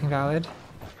so fucking valid.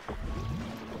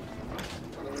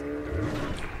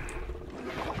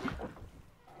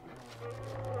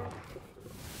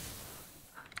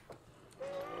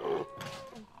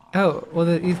 Oh, well,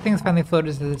 these things finally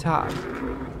floated to the top.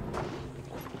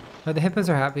 Oh, the hippos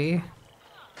are happy.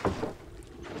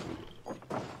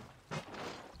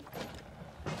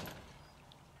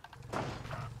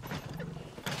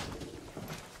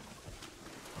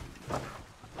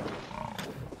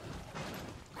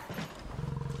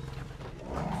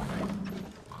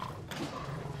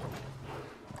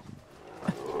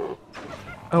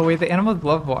 Oh wait, the animals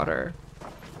love water.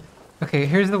 Okay,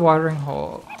 here's the watering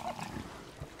hole.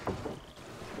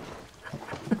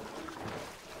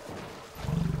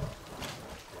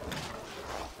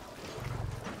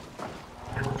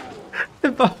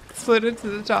 The box slid into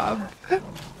the top.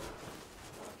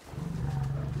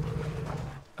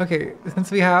 Okay,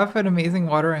 since we have an amazing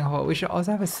watering hole, we should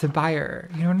also have a spire.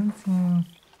 You know what I'm saying?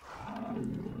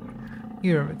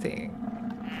 You know what I'm saying?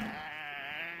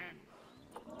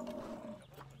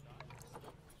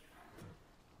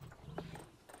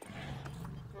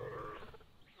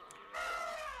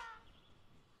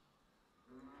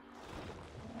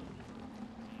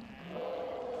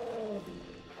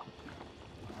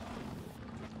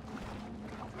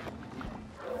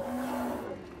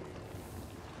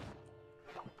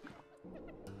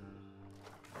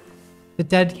 The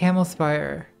dead camel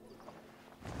spire.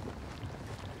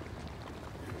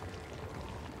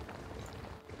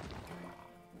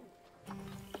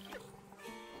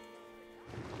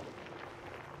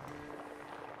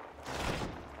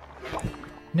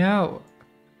 No.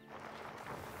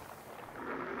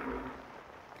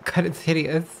 God, it's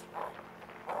hideous.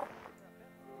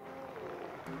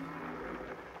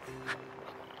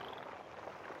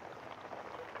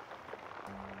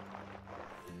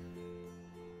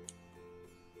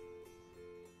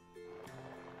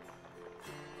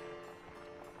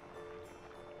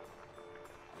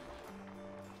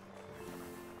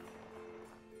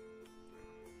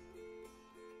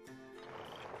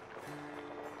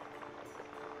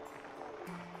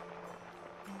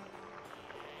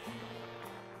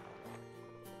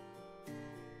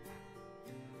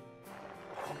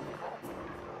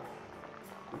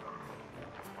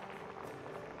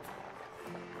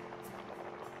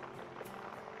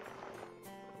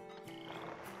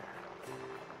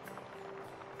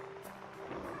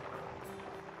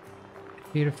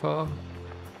 Beautiful.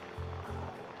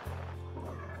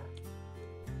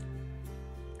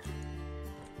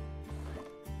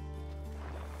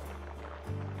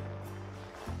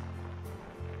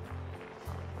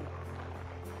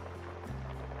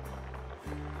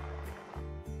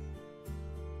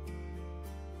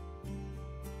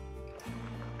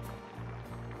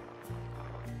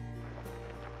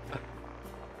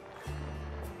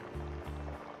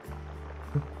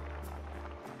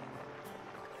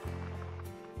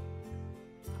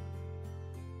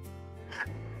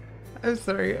 I'm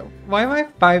sorry. Why am I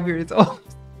 5 years old?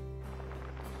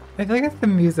 I feel like it's the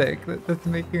music that's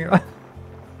making me laugh.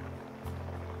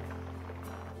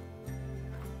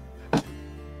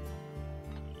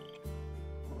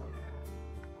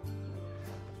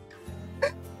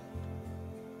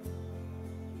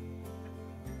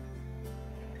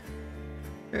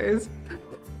 Guys,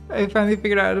 I finally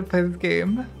figured out how to play this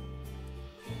game.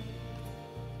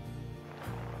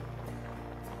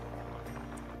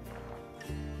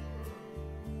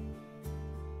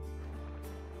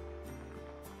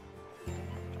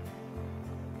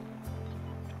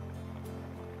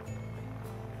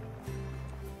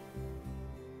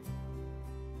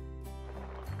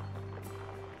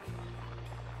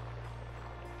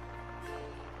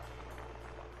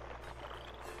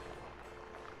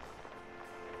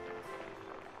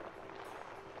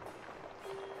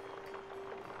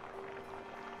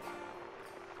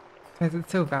 Guys,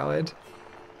 it's so valid.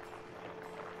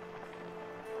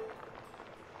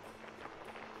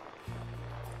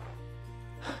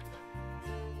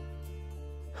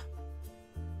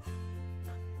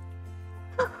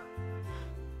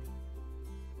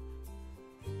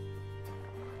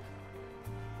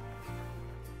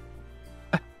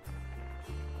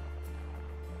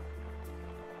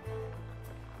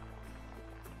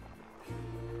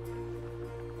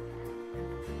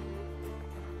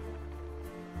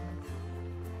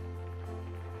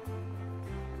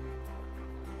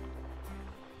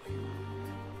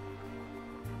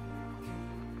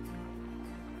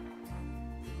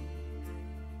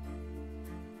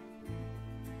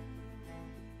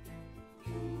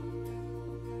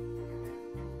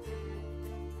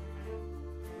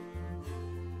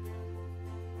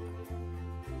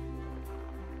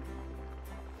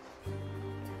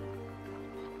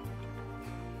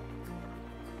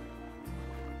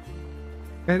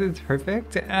 Guys, it's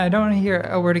perfect. I don't want to hear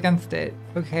a word against it,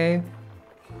 okay?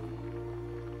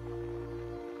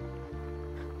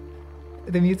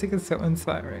 The music is so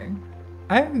inspiring.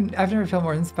 I've never felt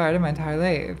more inspired in my entire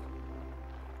life.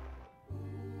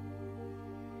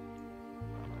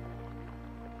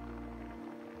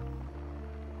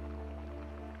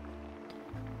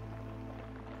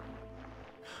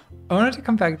 I wanted to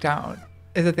come back down.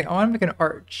 Is the thing. I want to make an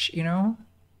arch, you know?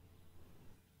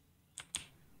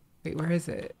 Wait, where is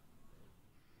it?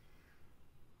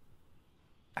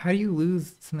 How do you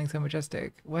lose something so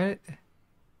majestic? What?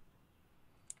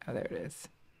 Oh, there it is.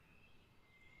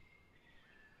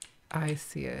 I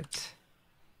see it.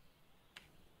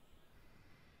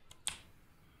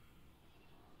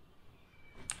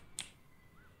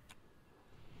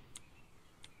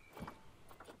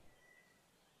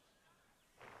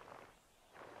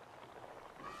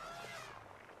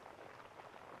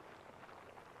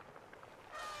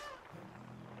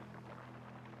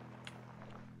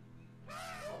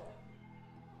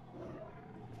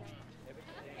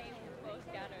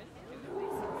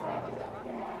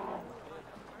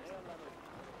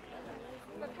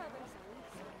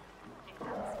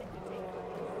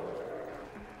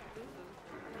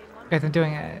 Guys, I'm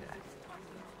doing it.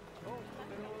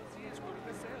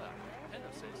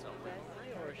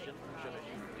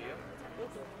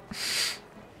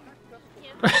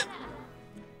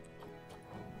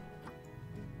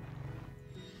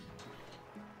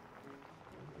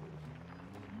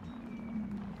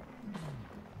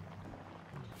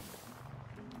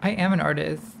 I am an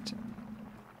artist.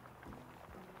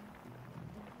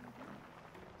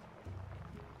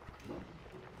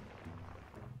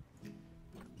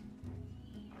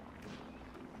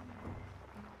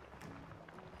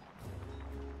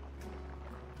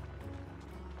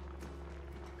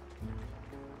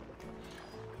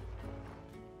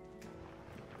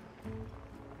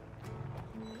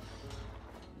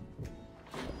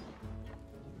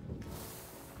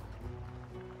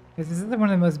 This is one of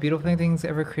the most beautiful things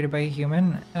ever created by a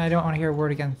human, and I don't want to hear a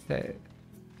word against it.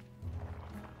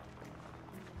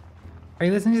 Are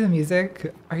you listening to the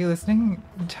music? Are you listening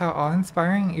to how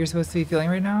awe-inspiring you're supposed to be feeling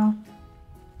right now?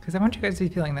 Because I want you guys to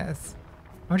be feeling this.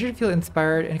 I want you to feel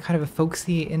inspired in kind of a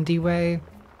folksy indie way,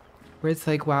 where it's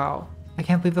like, wow, I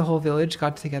can't believe the whole village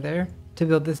got together to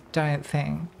build this giant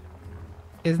thing.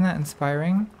 Isn't that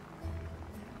inspiring?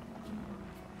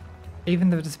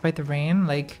 Even though despite the rain,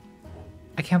 like,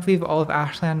 I can't believe all of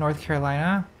Ashland, North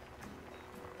Carolina.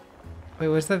 Wait,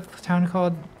 what's that town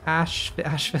called?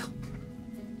 Asheville.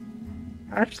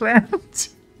 Ashland.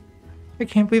 I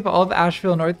can't believe all of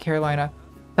Asheville, North Carolina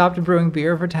stopped brewing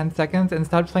beer for 10 seconds and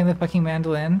stopped playing the fucking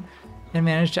mandolin and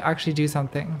managed to actually do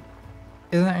something.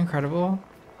 Isn't that incredible?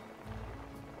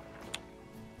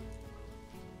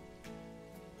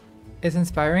 It's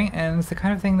inspiring, and it's the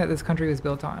kind of thing that this country was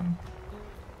built on.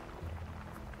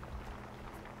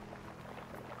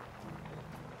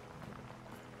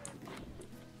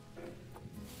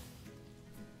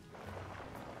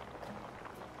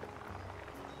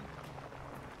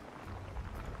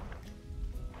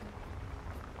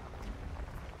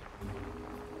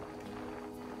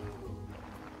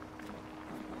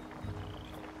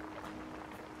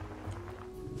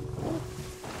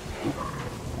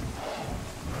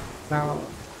 Wow,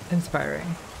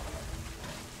 inspiring.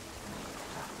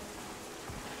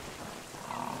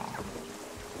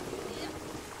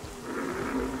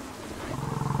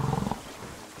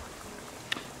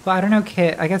 Well, I don't know,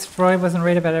 Kit. I guess Freud wasn't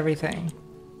right about everything.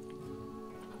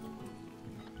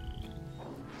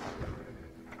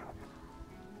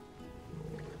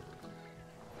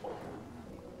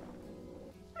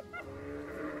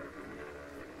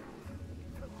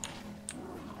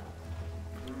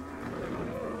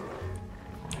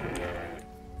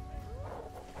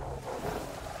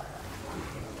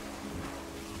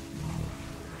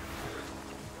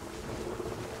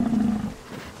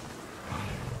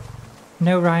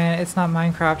 No, Ryan, it's not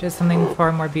Minecraft. It's something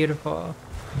far more beautiful.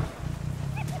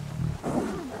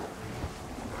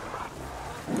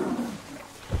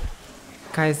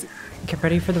 Guys, get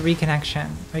ready for the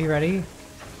reconnection. Are you ready?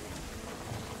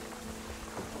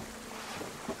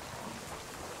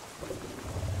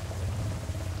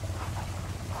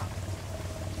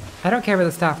 I don't care about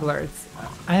the staff alerts.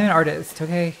 I am an artist,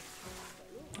 okay?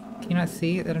 Can you not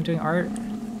see that I'm doing art?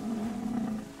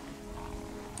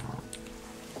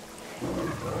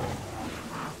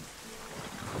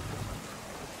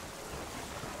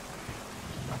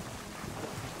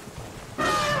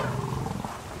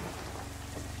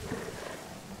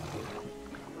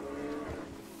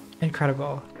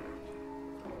 Incredible.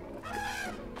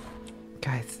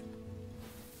 Guys,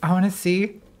 I want to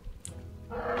see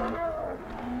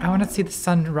the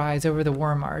sun rise over the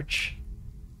War March.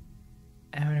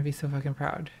 And I'm going to be so fucking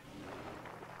proud.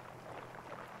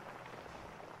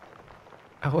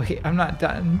 Oh wait, I'm not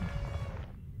done.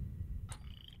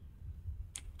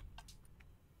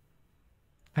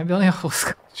 I'm building a whole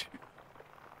sculpture.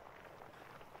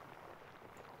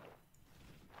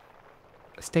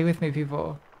 Stay with me,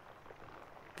 people.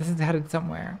 This is headed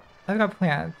somewhere. I've got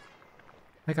plans.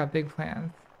 I got big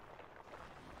plans.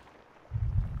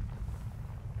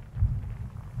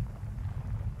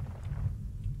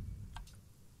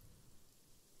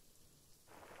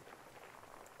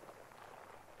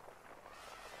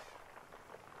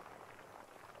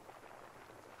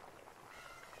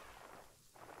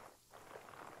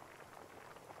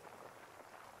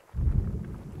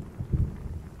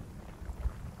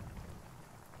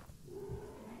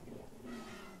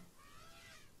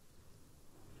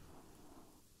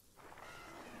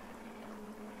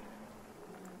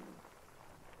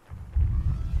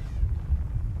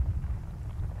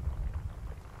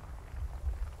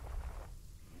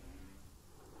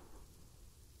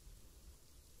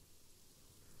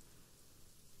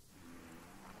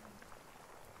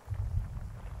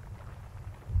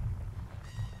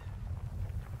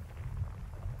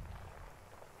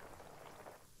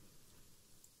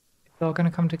 It's all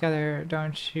gonna come together,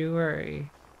 don't you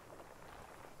worry.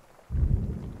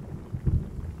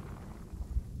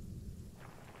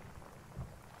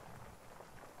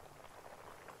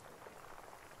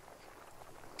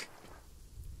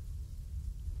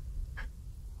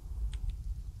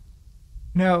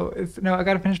 No, no, I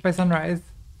gotta finish by sunrise.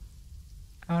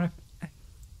 I wanna.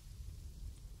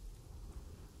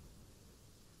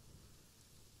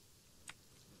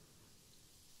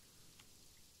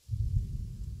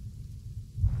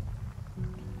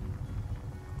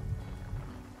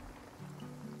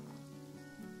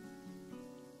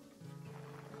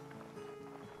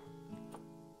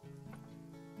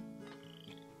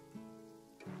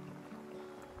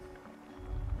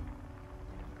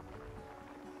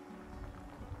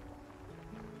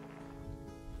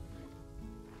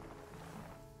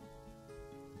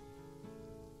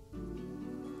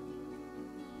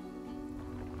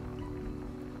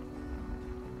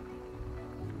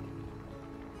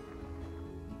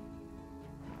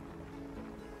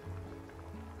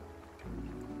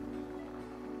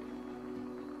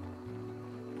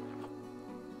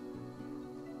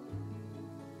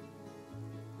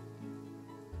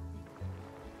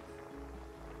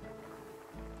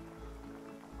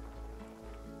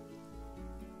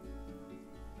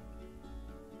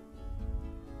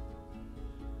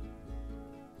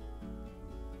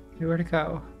 Where to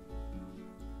go?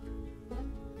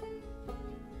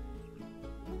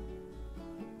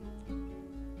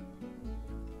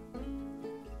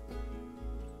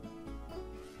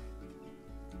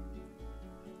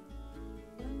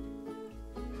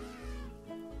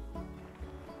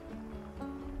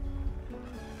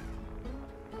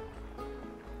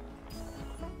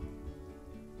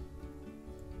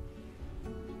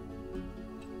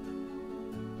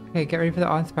 Okay, get ready for the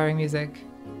awe-inspiring music.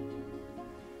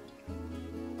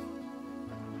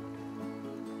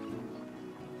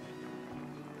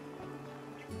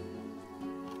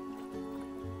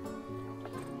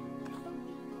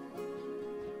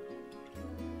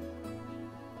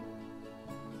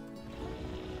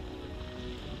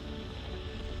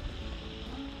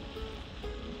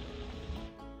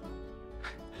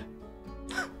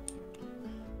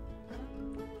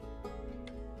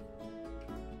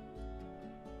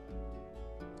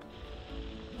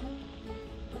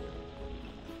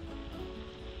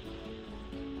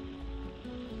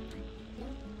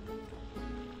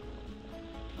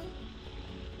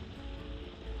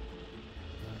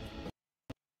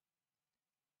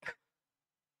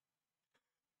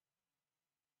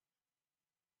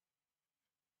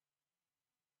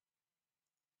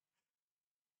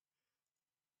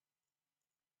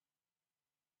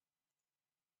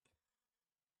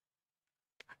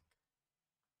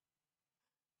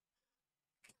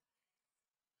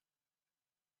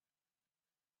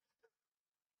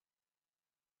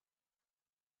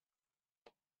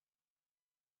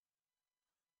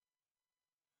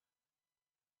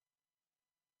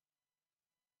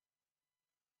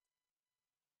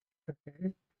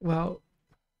 Okay. Well,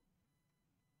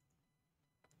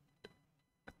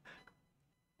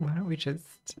 why don't we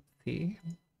just see?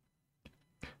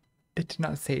 It did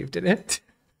not save, did it?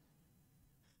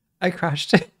 I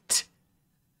crashed it.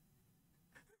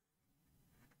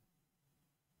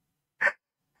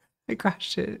 I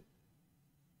crashed it.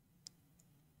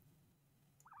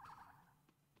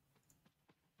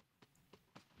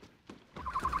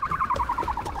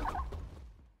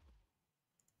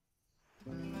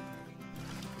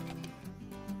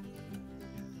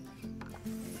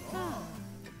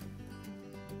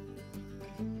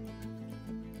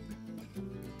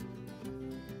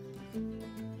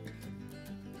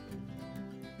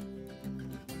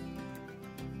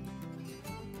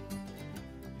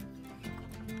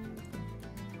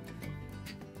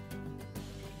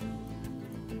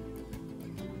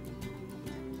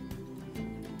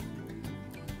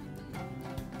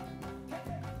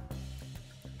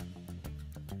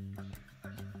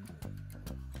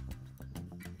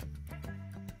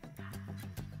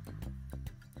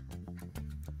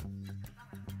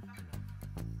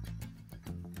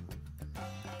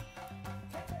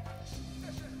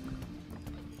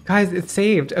 Guys, it's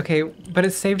saved. Okay, but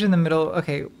it's saved in the middle.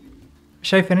 Okay,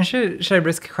 should I finish it? Should I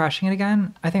risk crashing it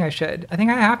again? I think I should. I think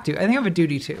I have to. I think I have a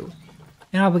duty to.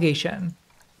 An obligation.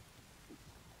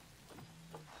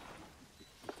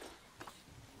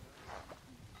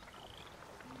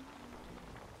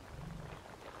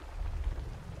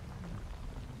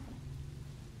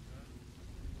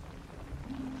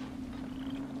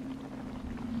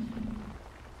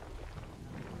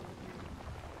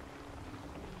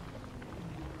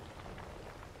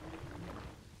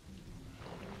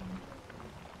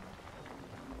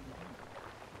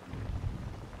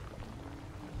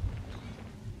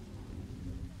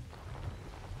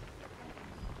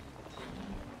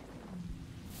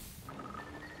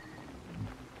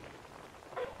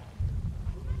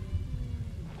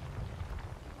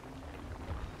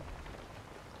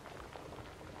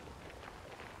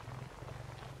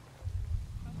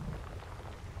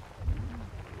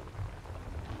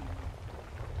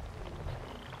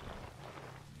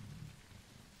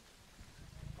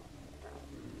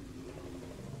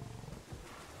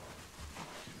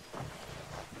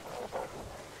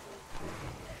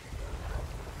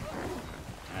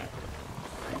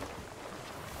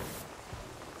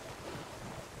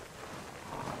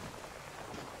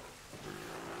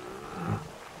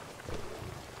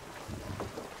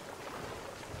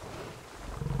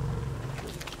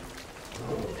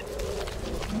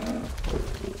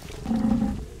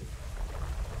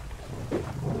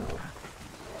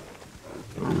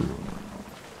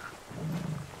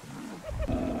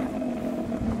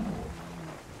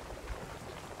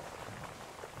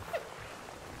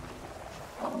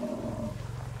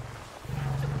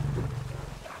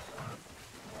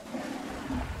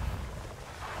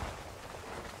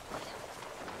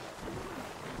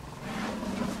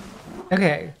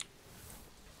 Okay,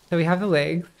 so we have the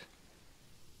legs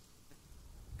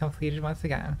completed once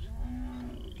again.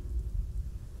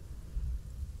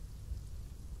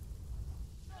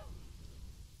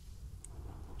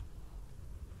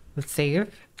 Let's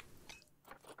save.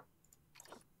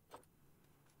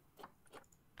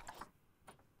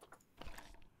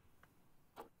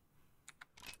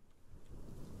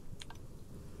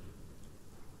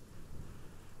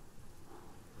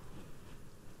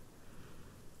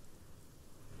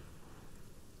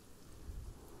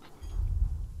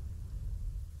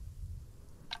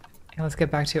 And let's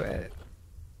get back to it.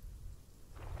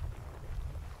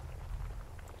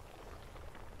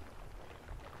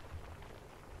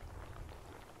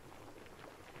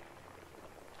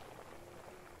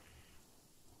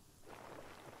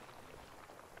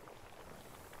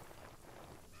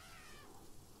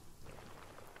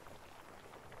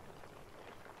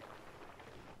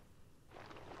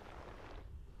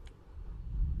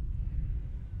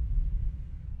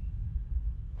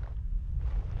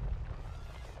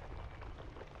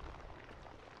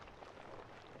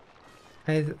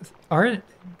 Guys, art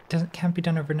can't be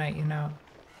done overnight, you know.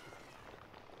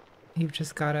 You've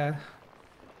just gotta...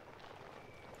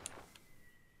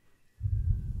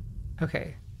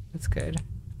 Okay, that's good.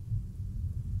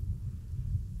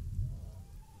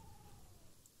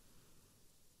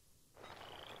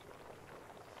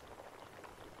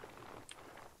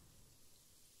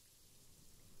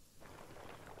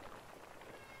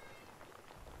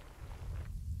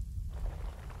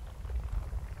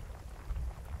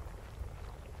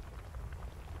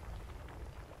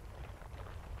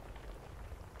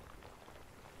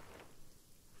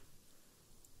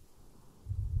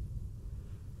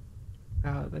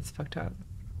 Wow, that's fucked up.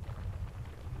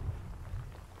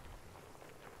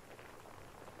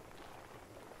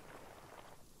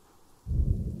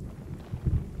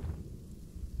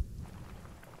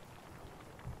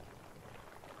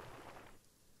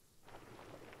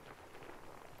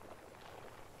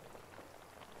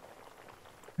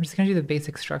 I'm just gonna do the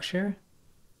basic structure,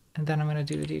 and then I'm gonna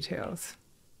do the details.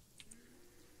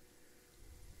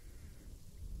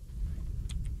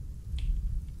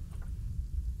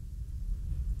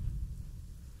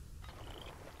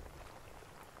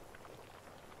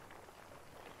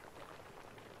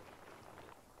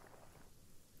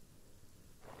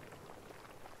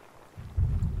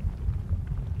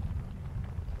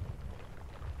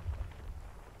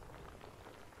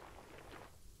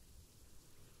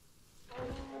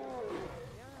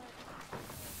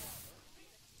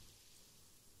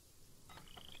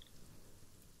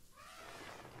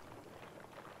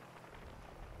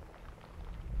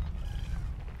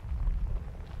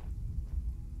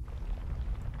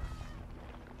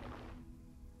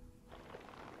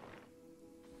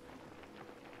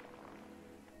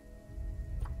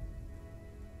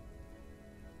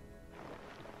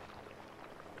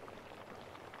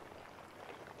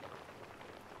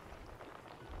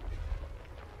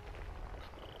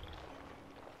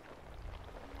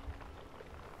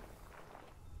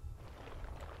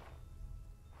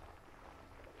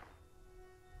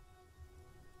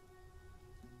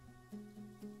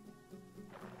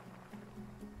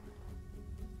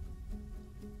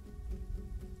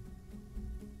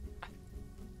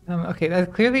 Okay,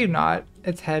 that's clearly not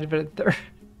its head, but its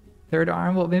third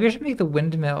arm. Well, maybe I should make the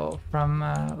windmill from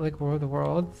like War of the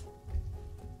Worlds.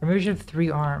 Or maybe we should have 3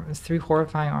 arms, 3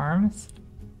 horrifying arms.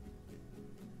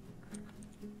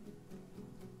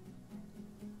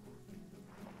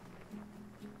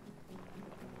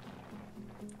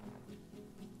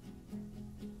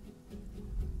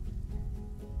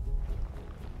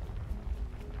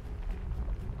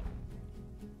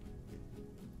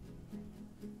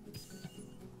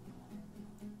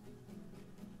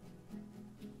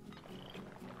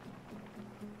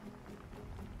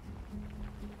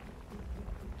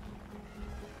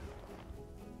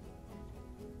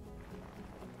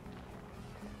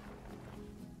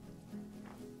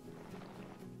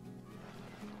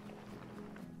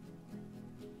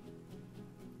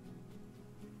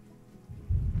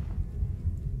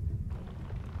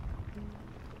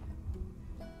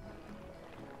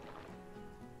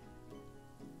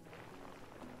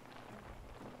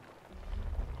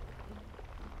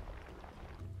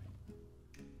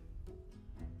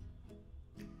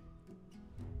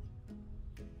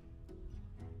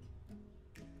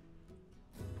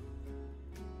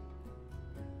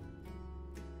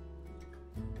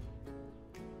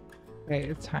 Okay,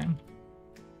 it's time.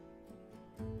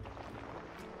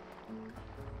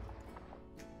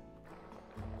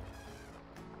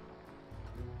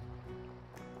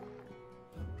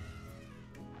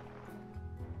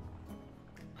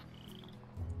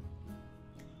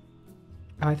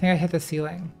 Oh, I think I hit the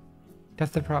ceiling.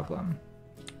 That's the problem.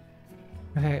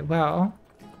 Okay, well.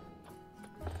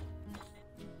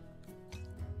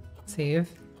 Save.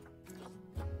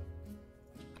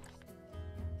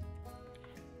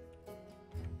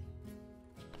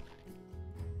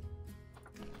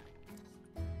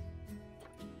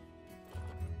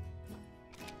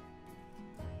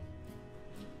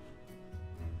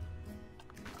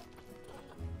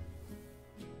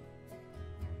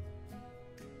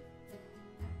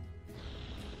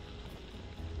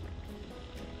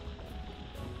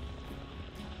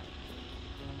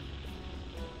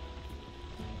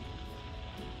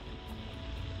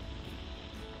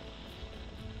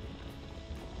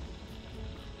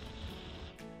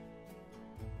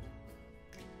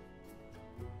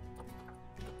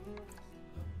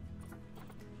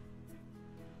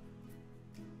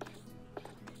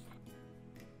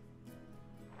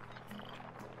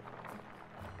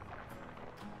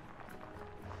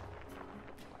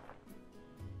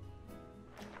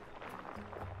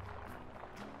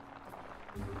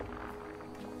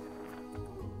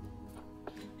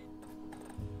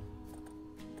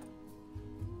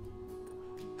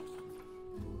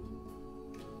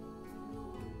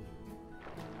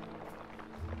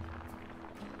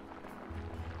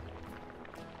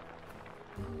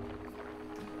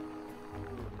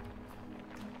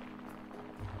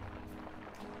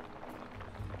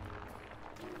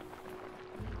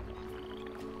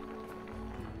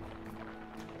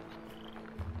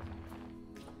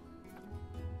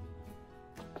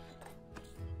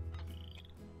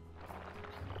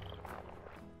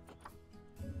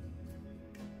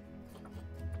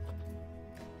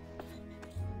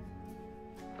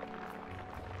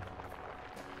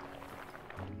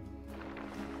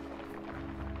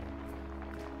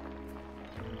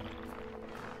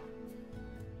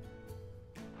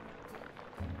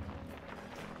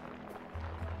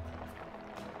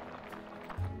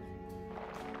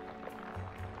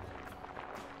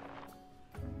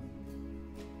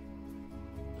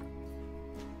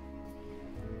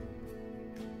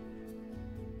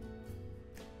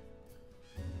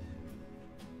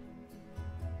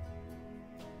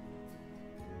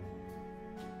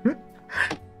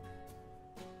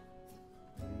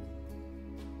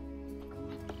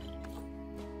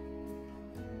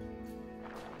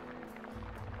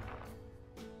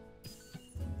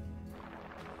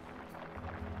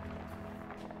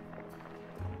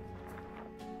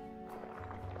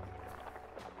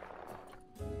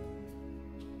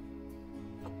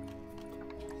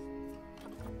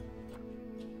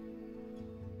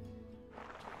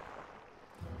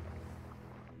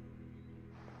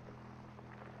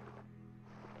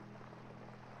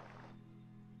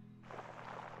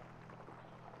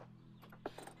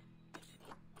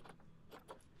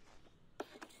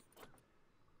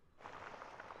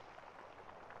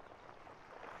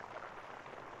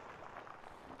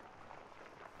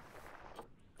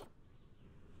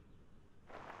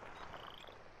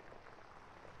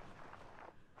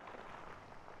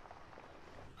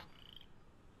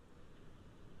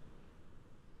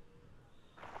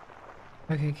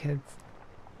 Okay, kids.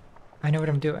 I know what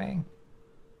I'm doing.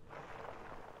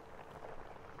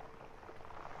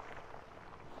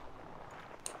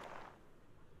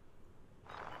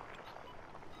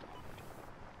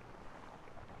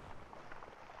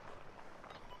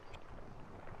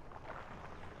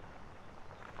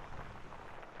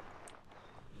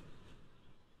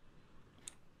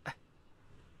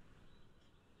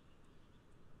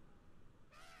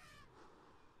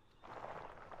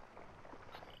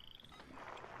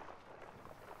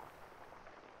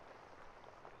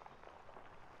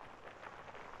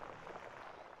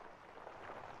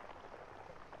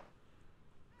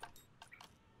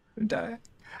 I'm dying.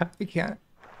 I can't.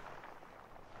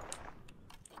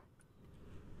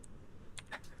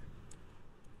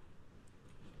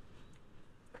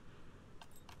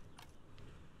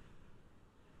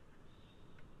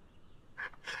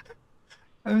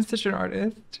 I'm such an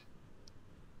artist.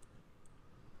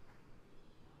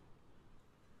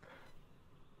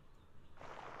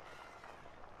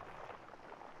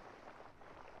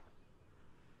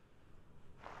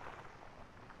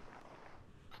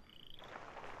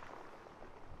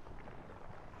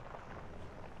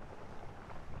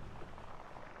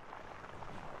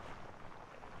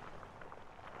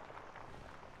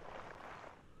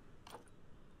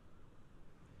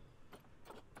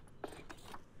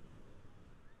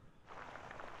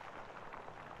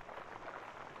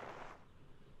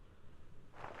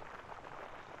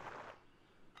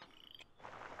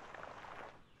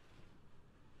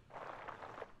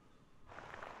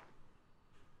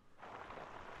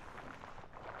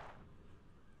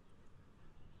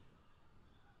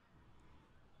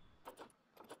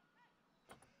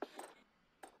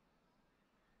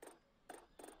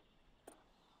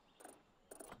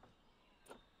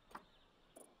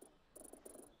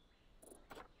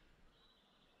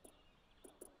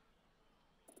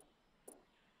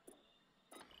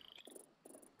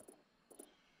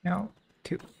 No,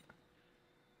 2.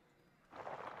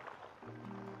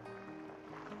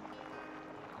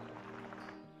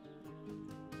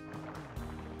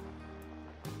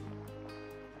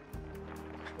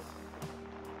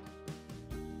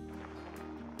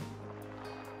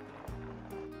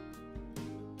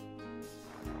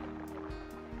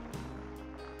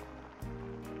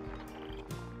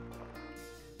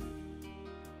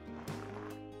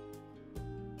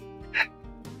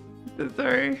 I'm so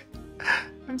sorry.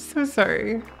 I'm so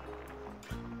sorry.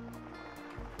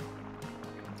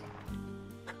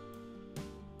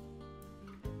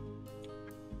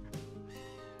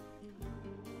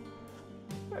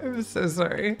 I'm so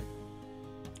sorry.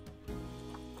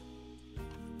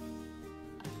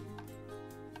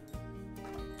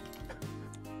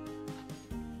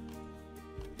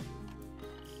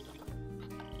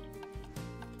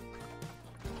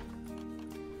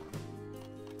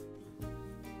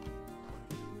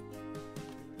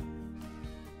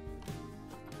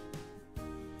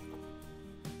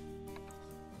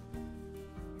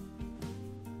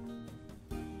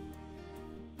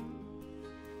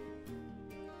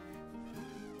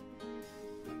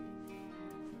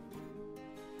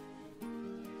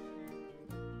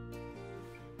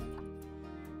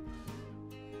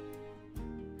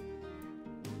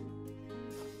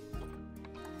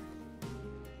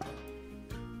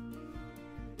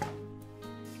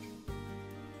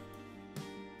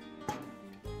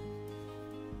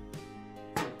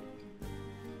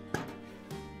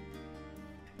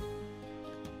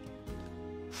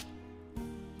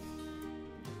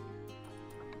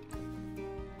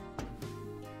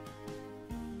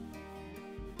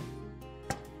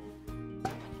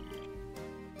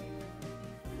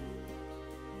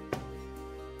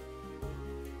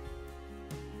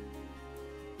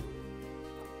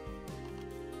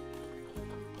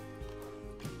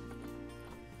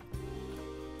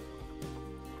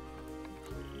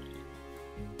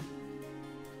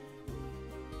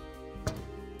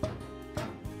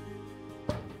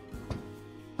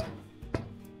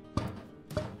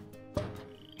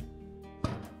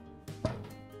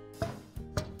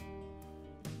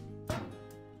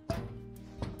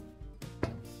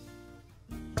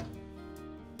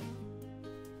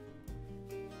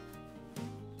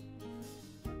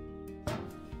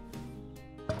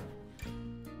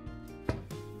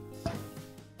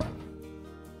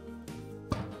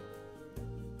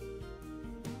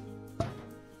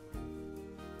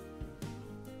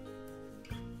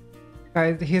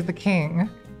 Guys, he's the king.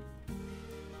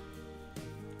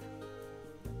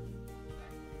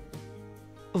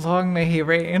 Long may he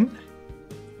reign.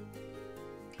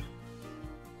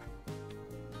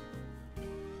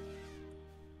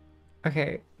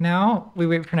 Okay, now we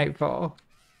wait for nightfall.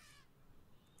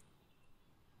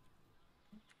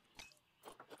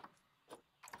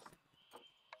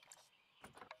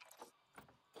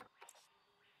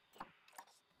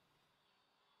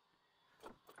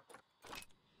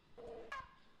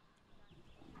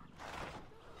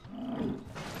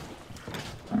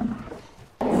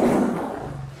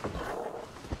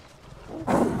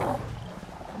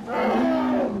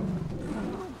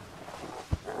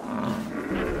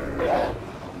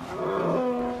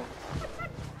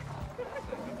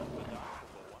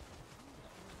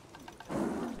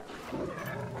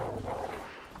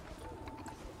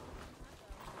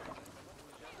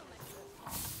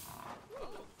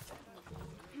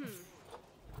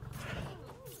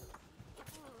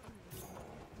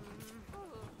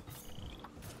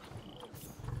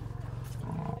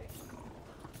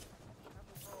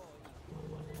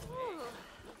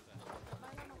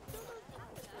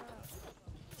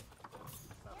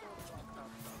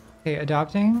 Okay,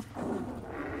 adopting.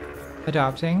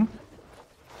 Adopting.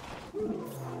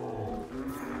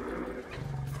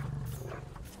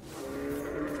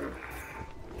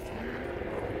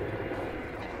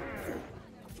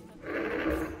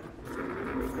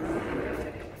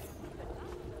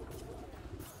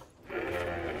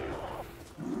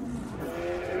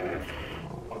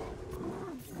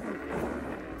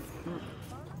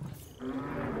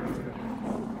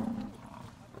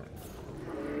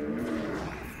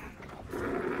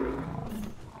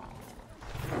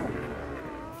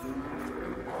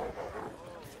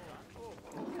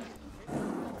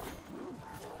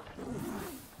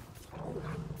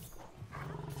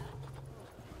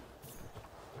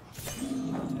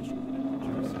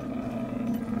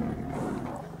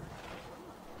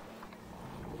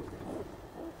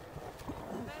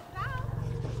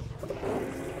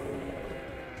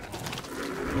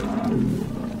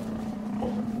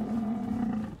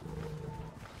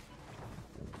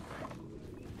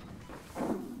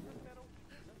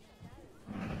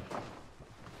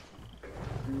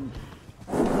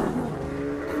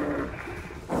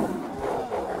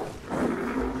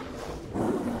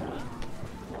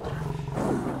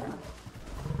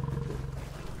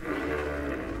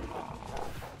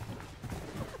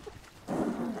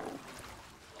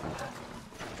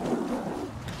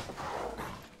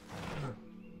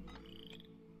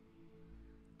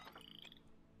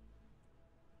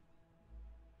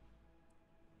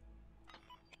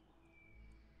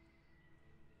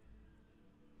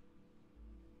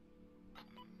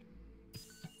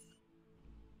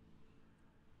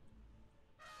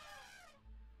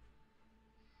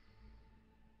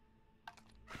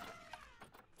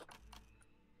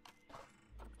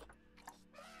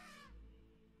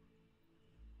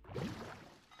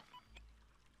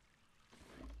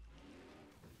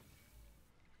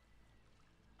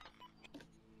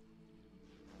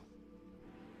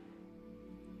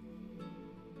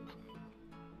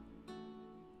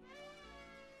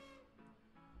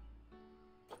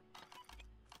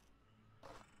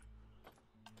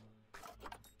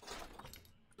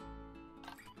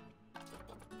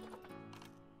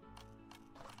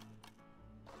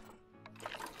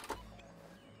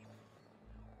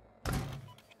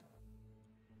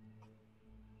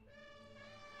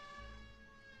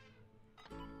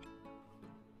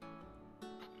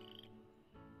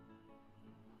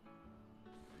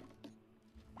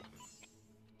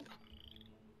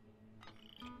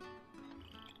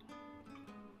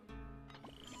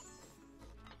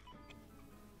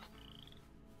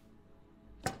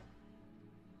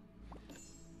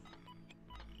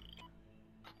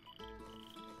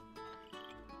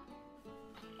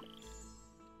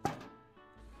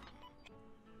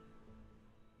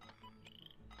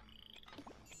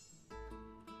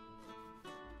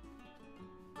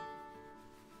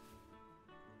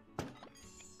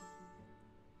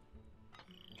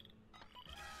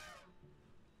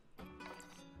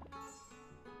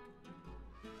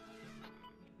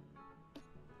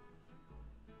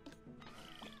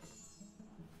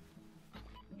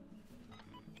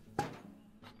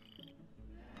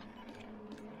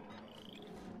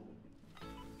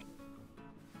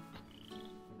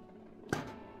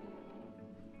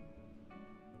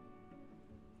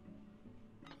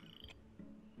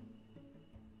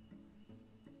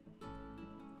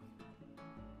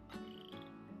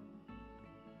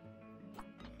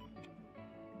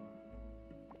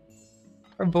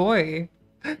 Our boy.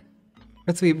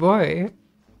 Our sweet boy.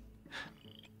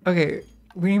 Okay,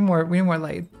 we need more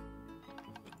light.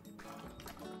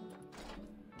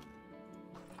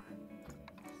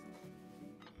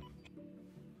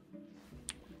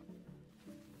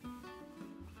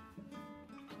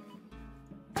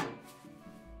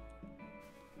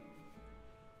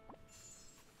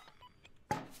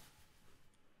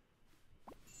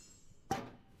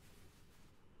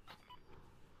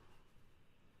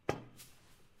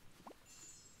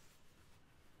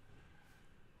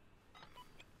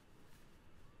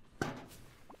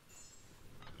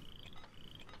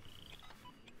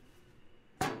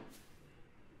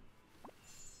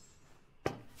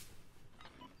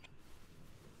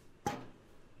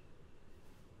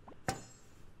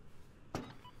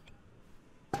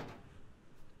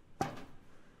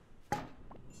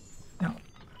 No.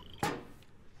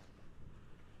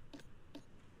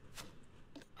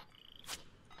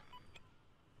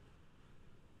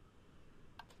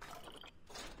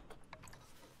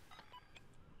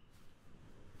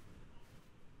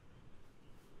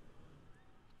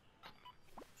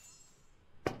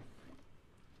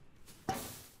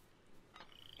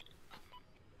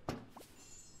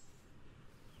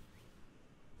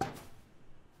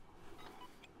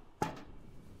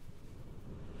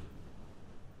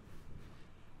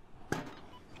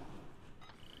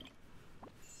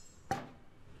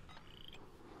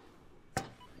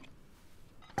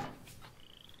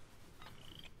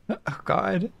 Oh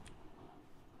God.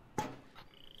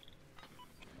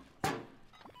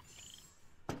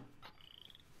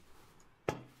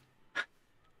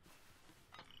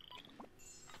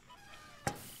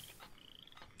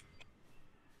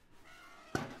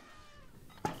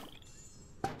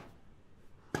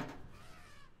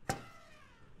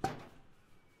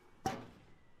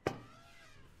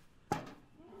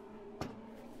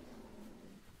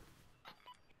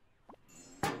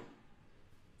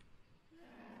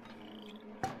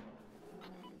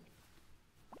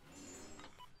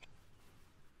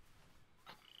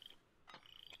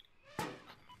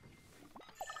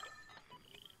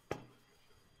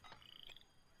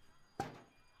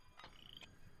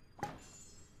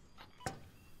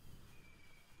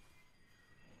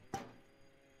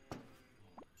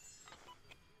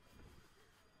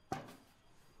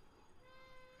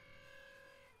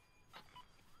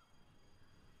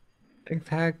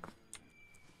 Exact.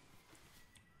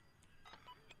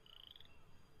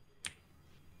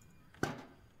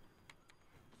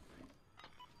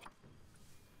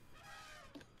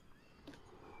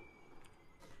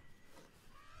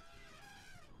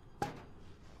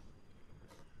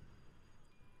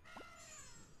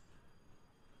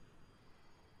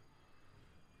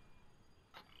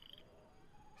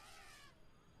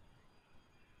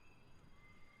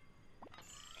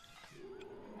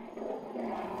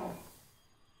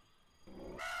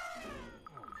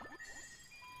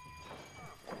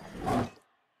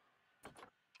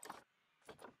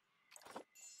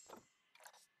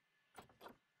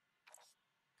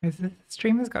 Guys, this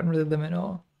stream has gotten really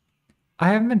liminal. I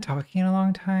haven't been talking in a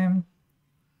long time.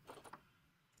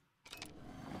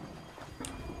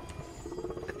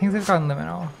 Things have gotten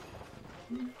liminal.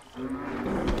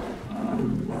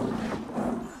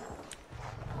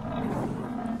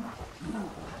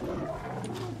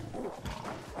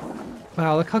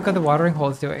 Wow, look how good the watering hole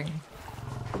is doing.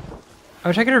 I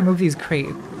wish I could remove these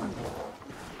crates.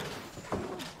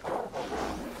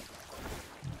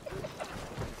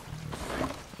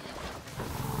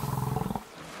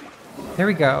 There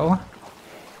we go.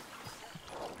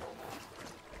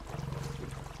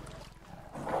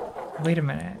 Wait a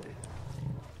minute.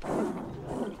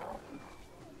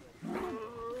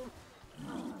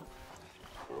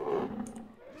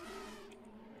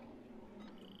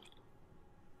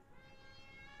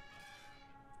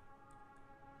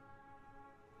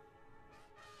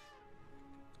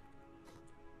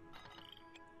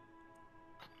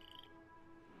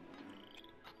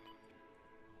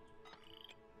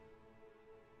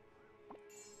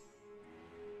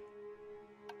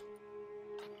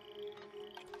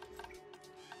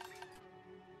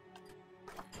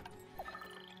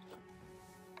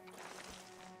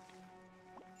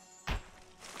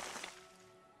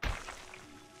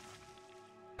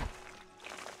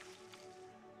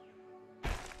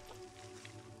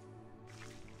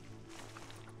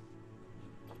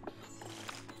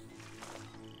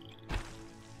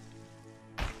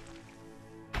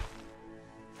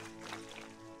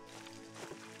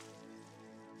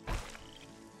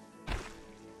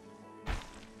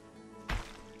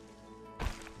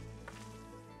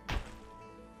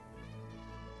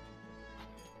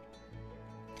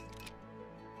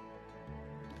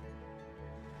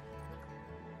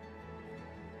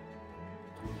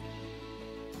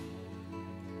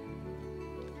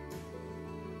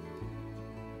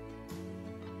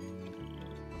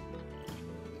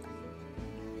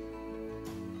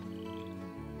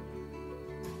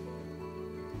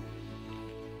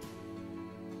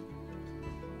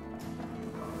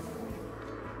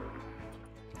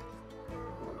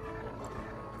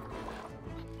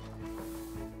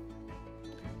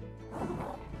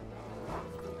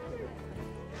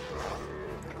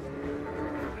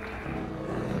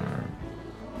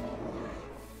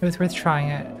 It was worth trying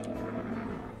it.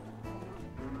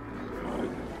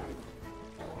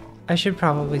 I should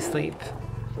probably sleep.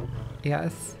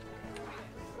 Yes.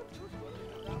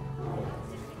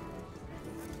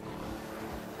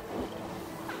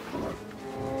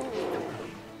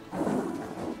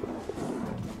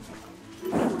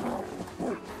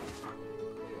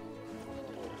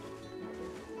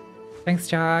 Thanks,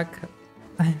 Jack.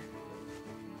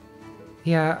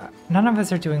 Yeah, none of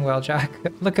us are doing well, Jack.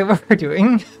 Look at what we're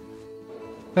doing.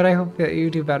 But I hope that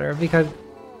you do better because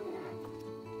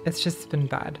it's just been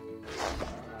bad.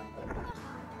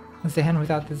 Zan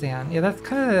without the Zan. Yeah, that's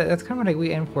kind of what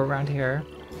we aim for around here.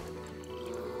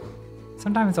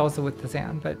 Sometimes also with the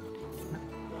Zan, but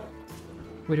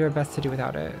we do our best to do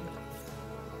without it.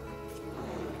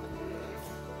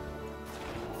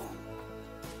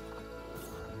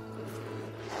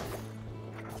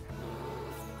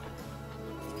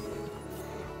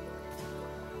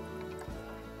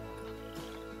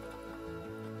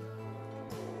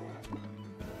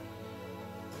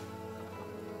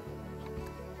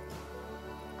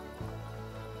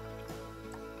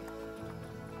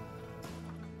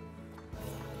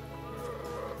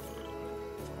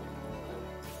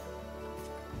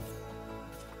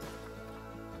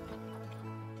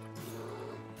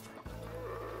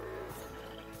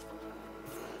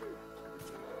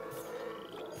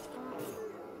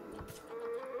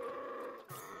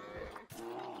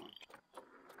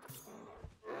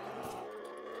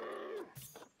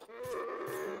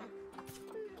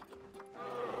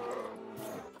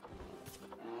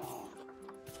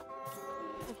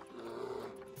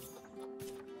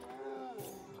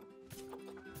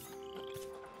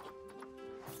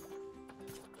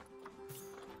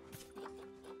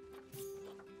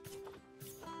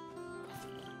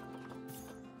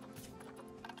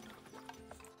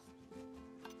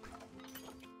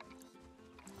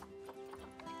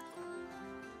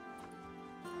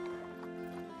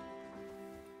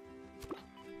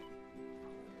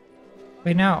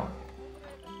 Wait, no.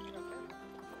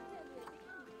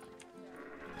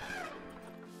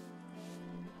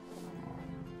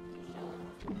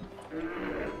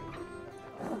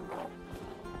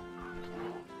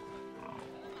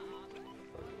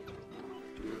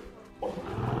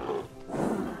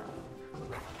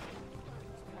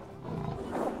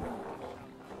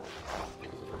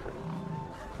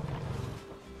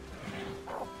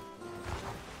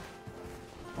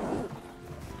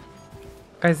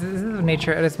 Guys, this is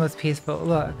nature at its most peaceful.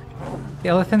 Look, the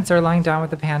elephants are lying down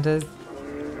with the pandas.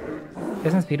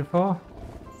 Isn't this beautiful?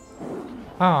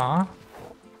 Aww.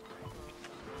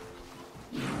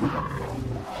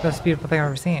 Most beautiful thing I've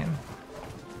ever seen.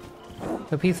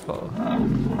 So peaceful.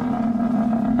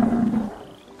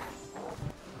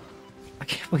 I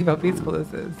can't believe how peaceful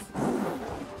this is.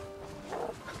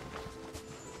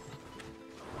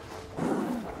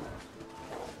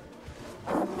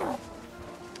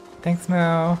 Thanks,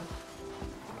 Mo.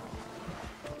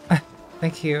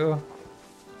 Thank you.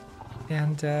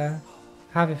 And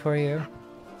happy for you.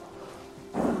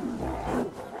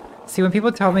 See, when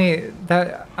people tell me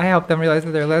that I help them realize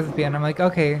that they're lesbian, I'm like,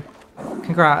 okay,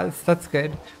 congrats, that's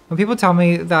good. When people tell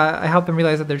me that I help them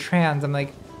realize that they're trans, I'm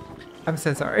like, I'm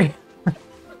so sorry.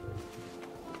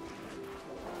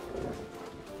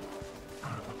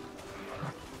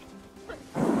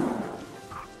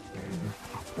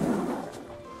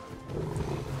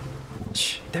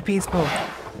 Shh, they're peaceful.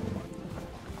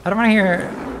 I don't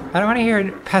want to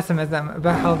hear pessimism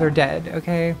about how they're dead,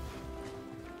 okay?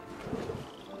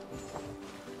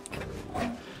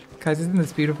 Guys, isn't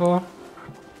this beautiful?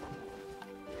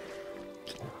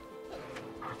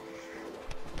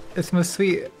 It's the most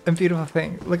sweet and beautiful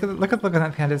thing. Look at the look on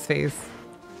that panda's face.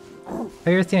 Have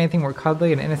you ever seen anything more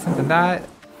cuddly and innocent than that?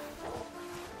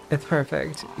 It's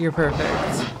perfect. You're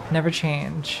perfect. Never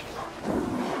change.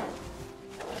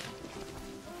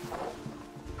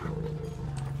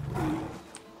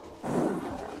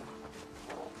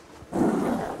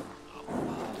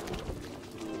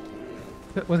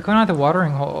 What's going on at the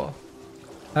watering hole?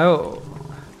 Oh.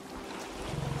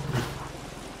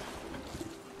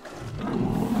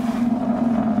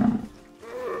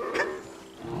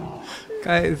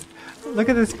 Guys, look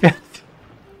at this panda.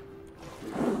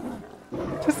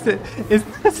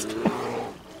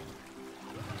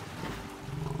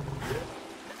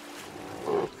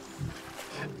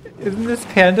 Isn't this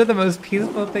panda the most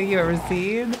peaceful thing you've ever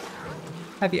seen?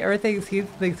 Have you ever seen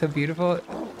something so beautiful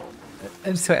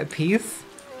and so at peace?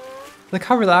 Look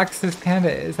how relaxed this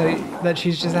panda is, that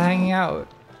she's just hanging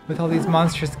out with all these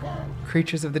monstrous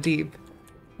creatures of the deep.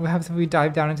 What happens if we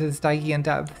dive down into this Stygian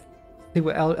depth? See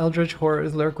what eldritch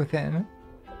horrors lurk within.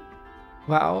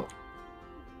 Wow.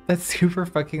 That's super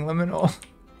fucking liminal.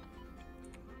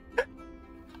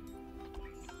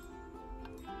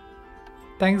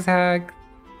 Thanks, Hack.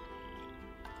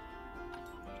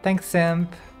 Thanks,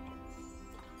 Simp.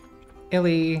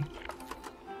 Illy.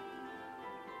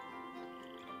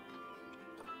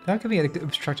 That could be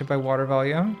obstructed by water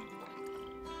volume.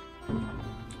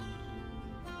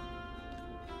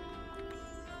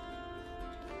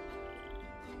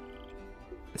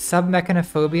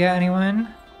 Submechanophobia,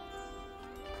 anyone?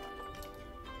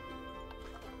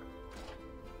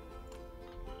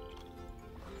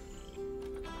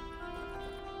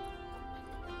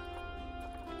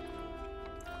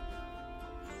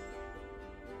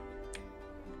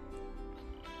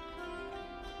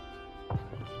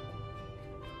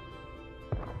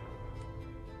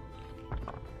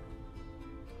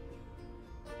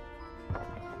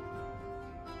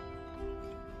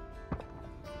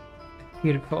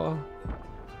 Beautiful.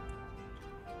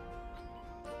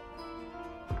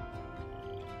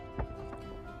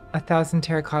 A 1,000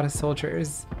 terracotta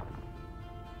soldiers.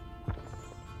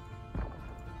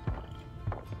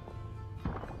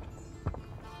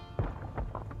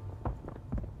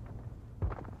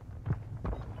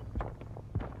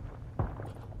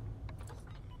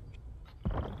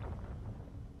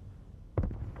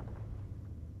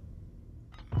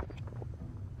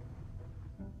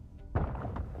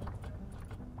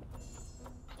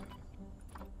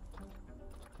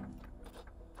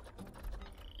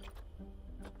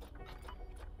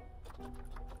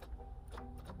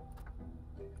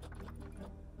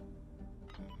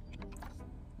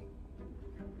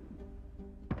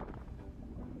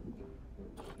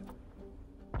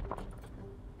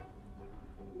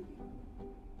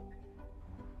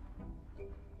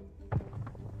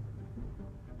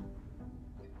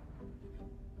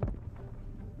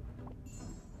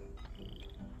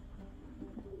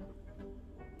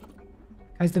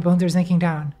 Guys, the bones are sinking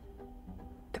down.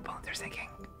 The bones are sinking.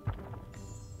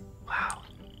 Wow,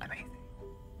 amazing.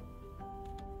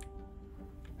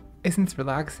 Isn't this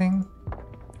relaxing?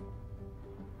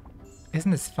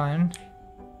 Isn't this fun?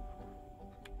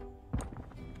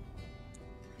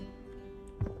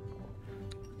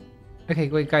 Okay,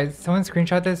 wait, guys, someone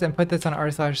screenshot this and put this on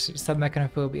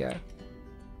r/submechanophobia.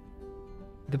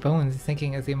 The bones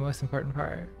sinking is the most important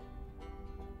part.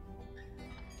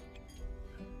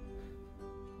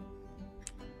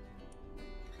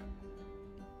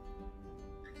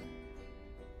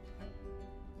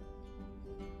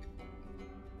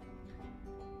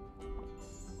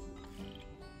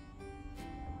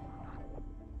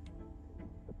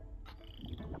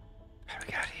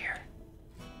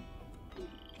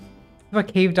 But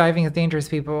cave diving is dangerous,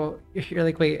 people. You're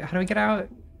like, wait, how do we get out?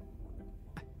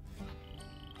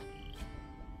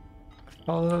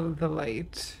 Follow the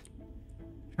light.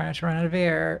 Trying not to run out of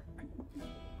air.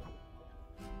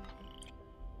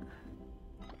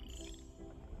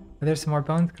 There's some more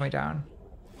bones coming down.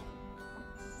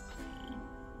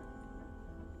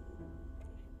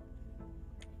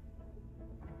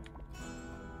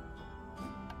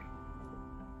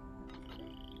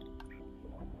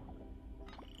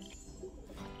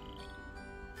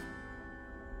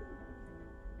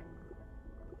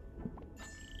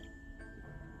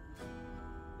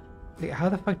 Wait, how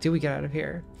the fuck do we get out of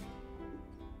here?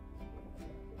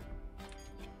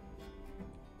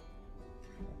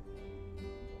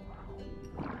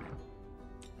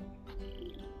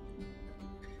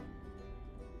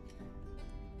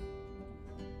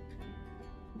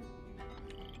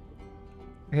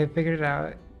 Okay, I figured it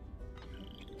out.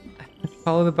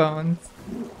 Follow the bones.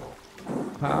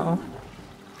 Wow.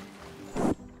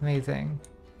 Amazing.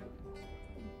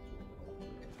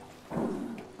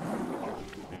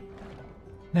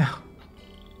 No.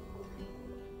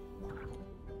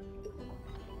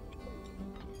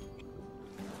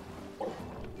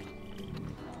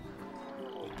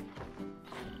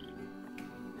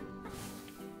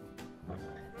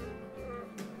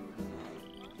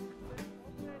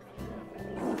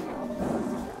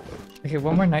 Okay,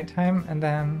 one more nighttime and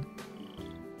then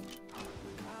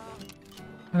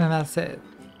that's it.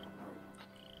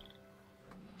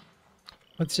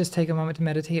 Let's just take a moment to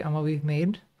meditate on what we've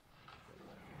made.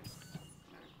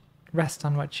 Rest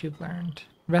on what you've learned.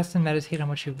 Rest and meditate on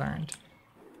what you've learned.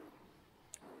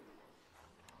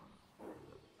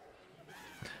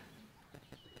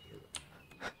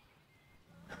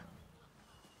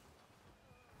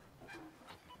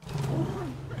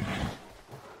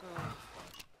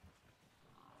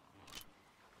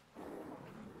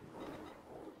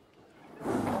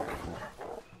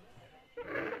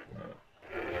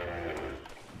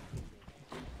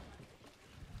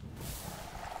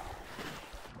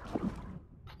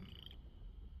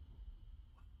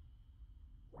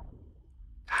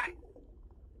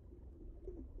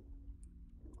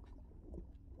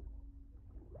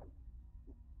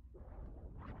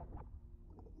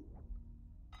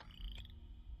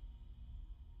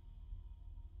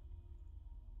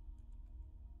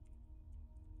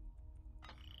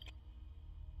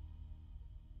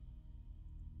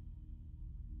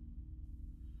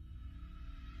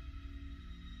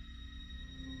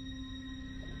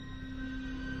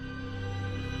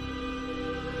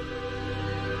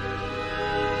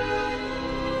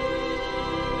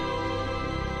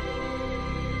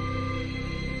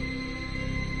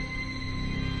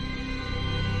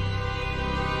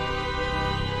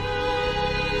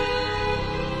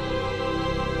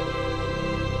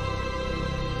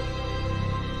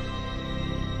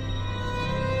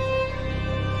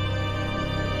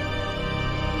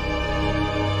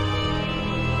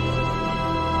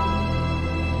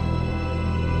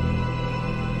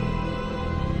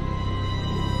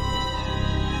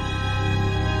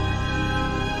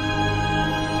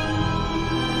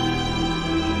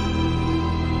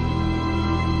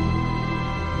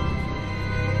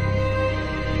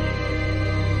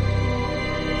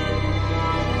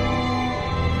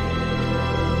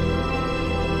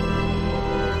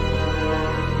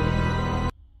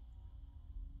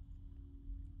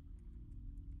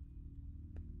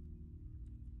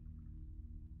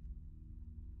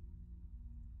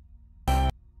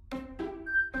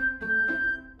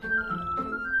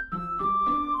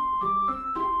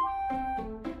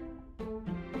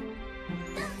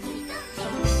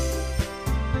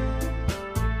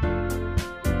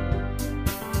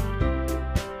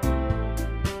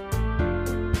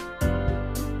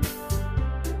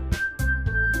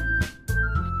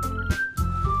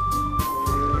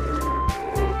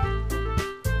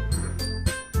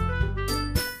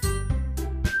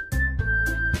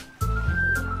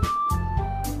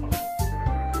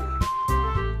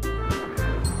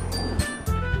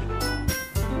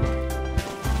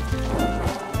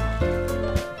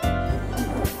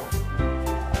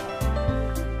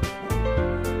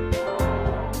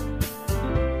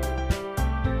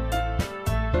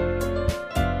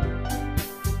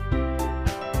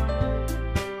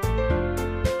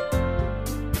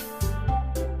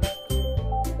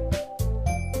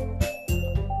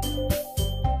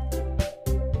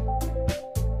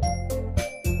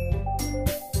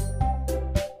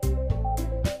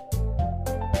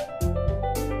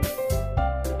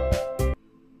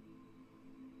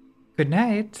 Good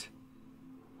night.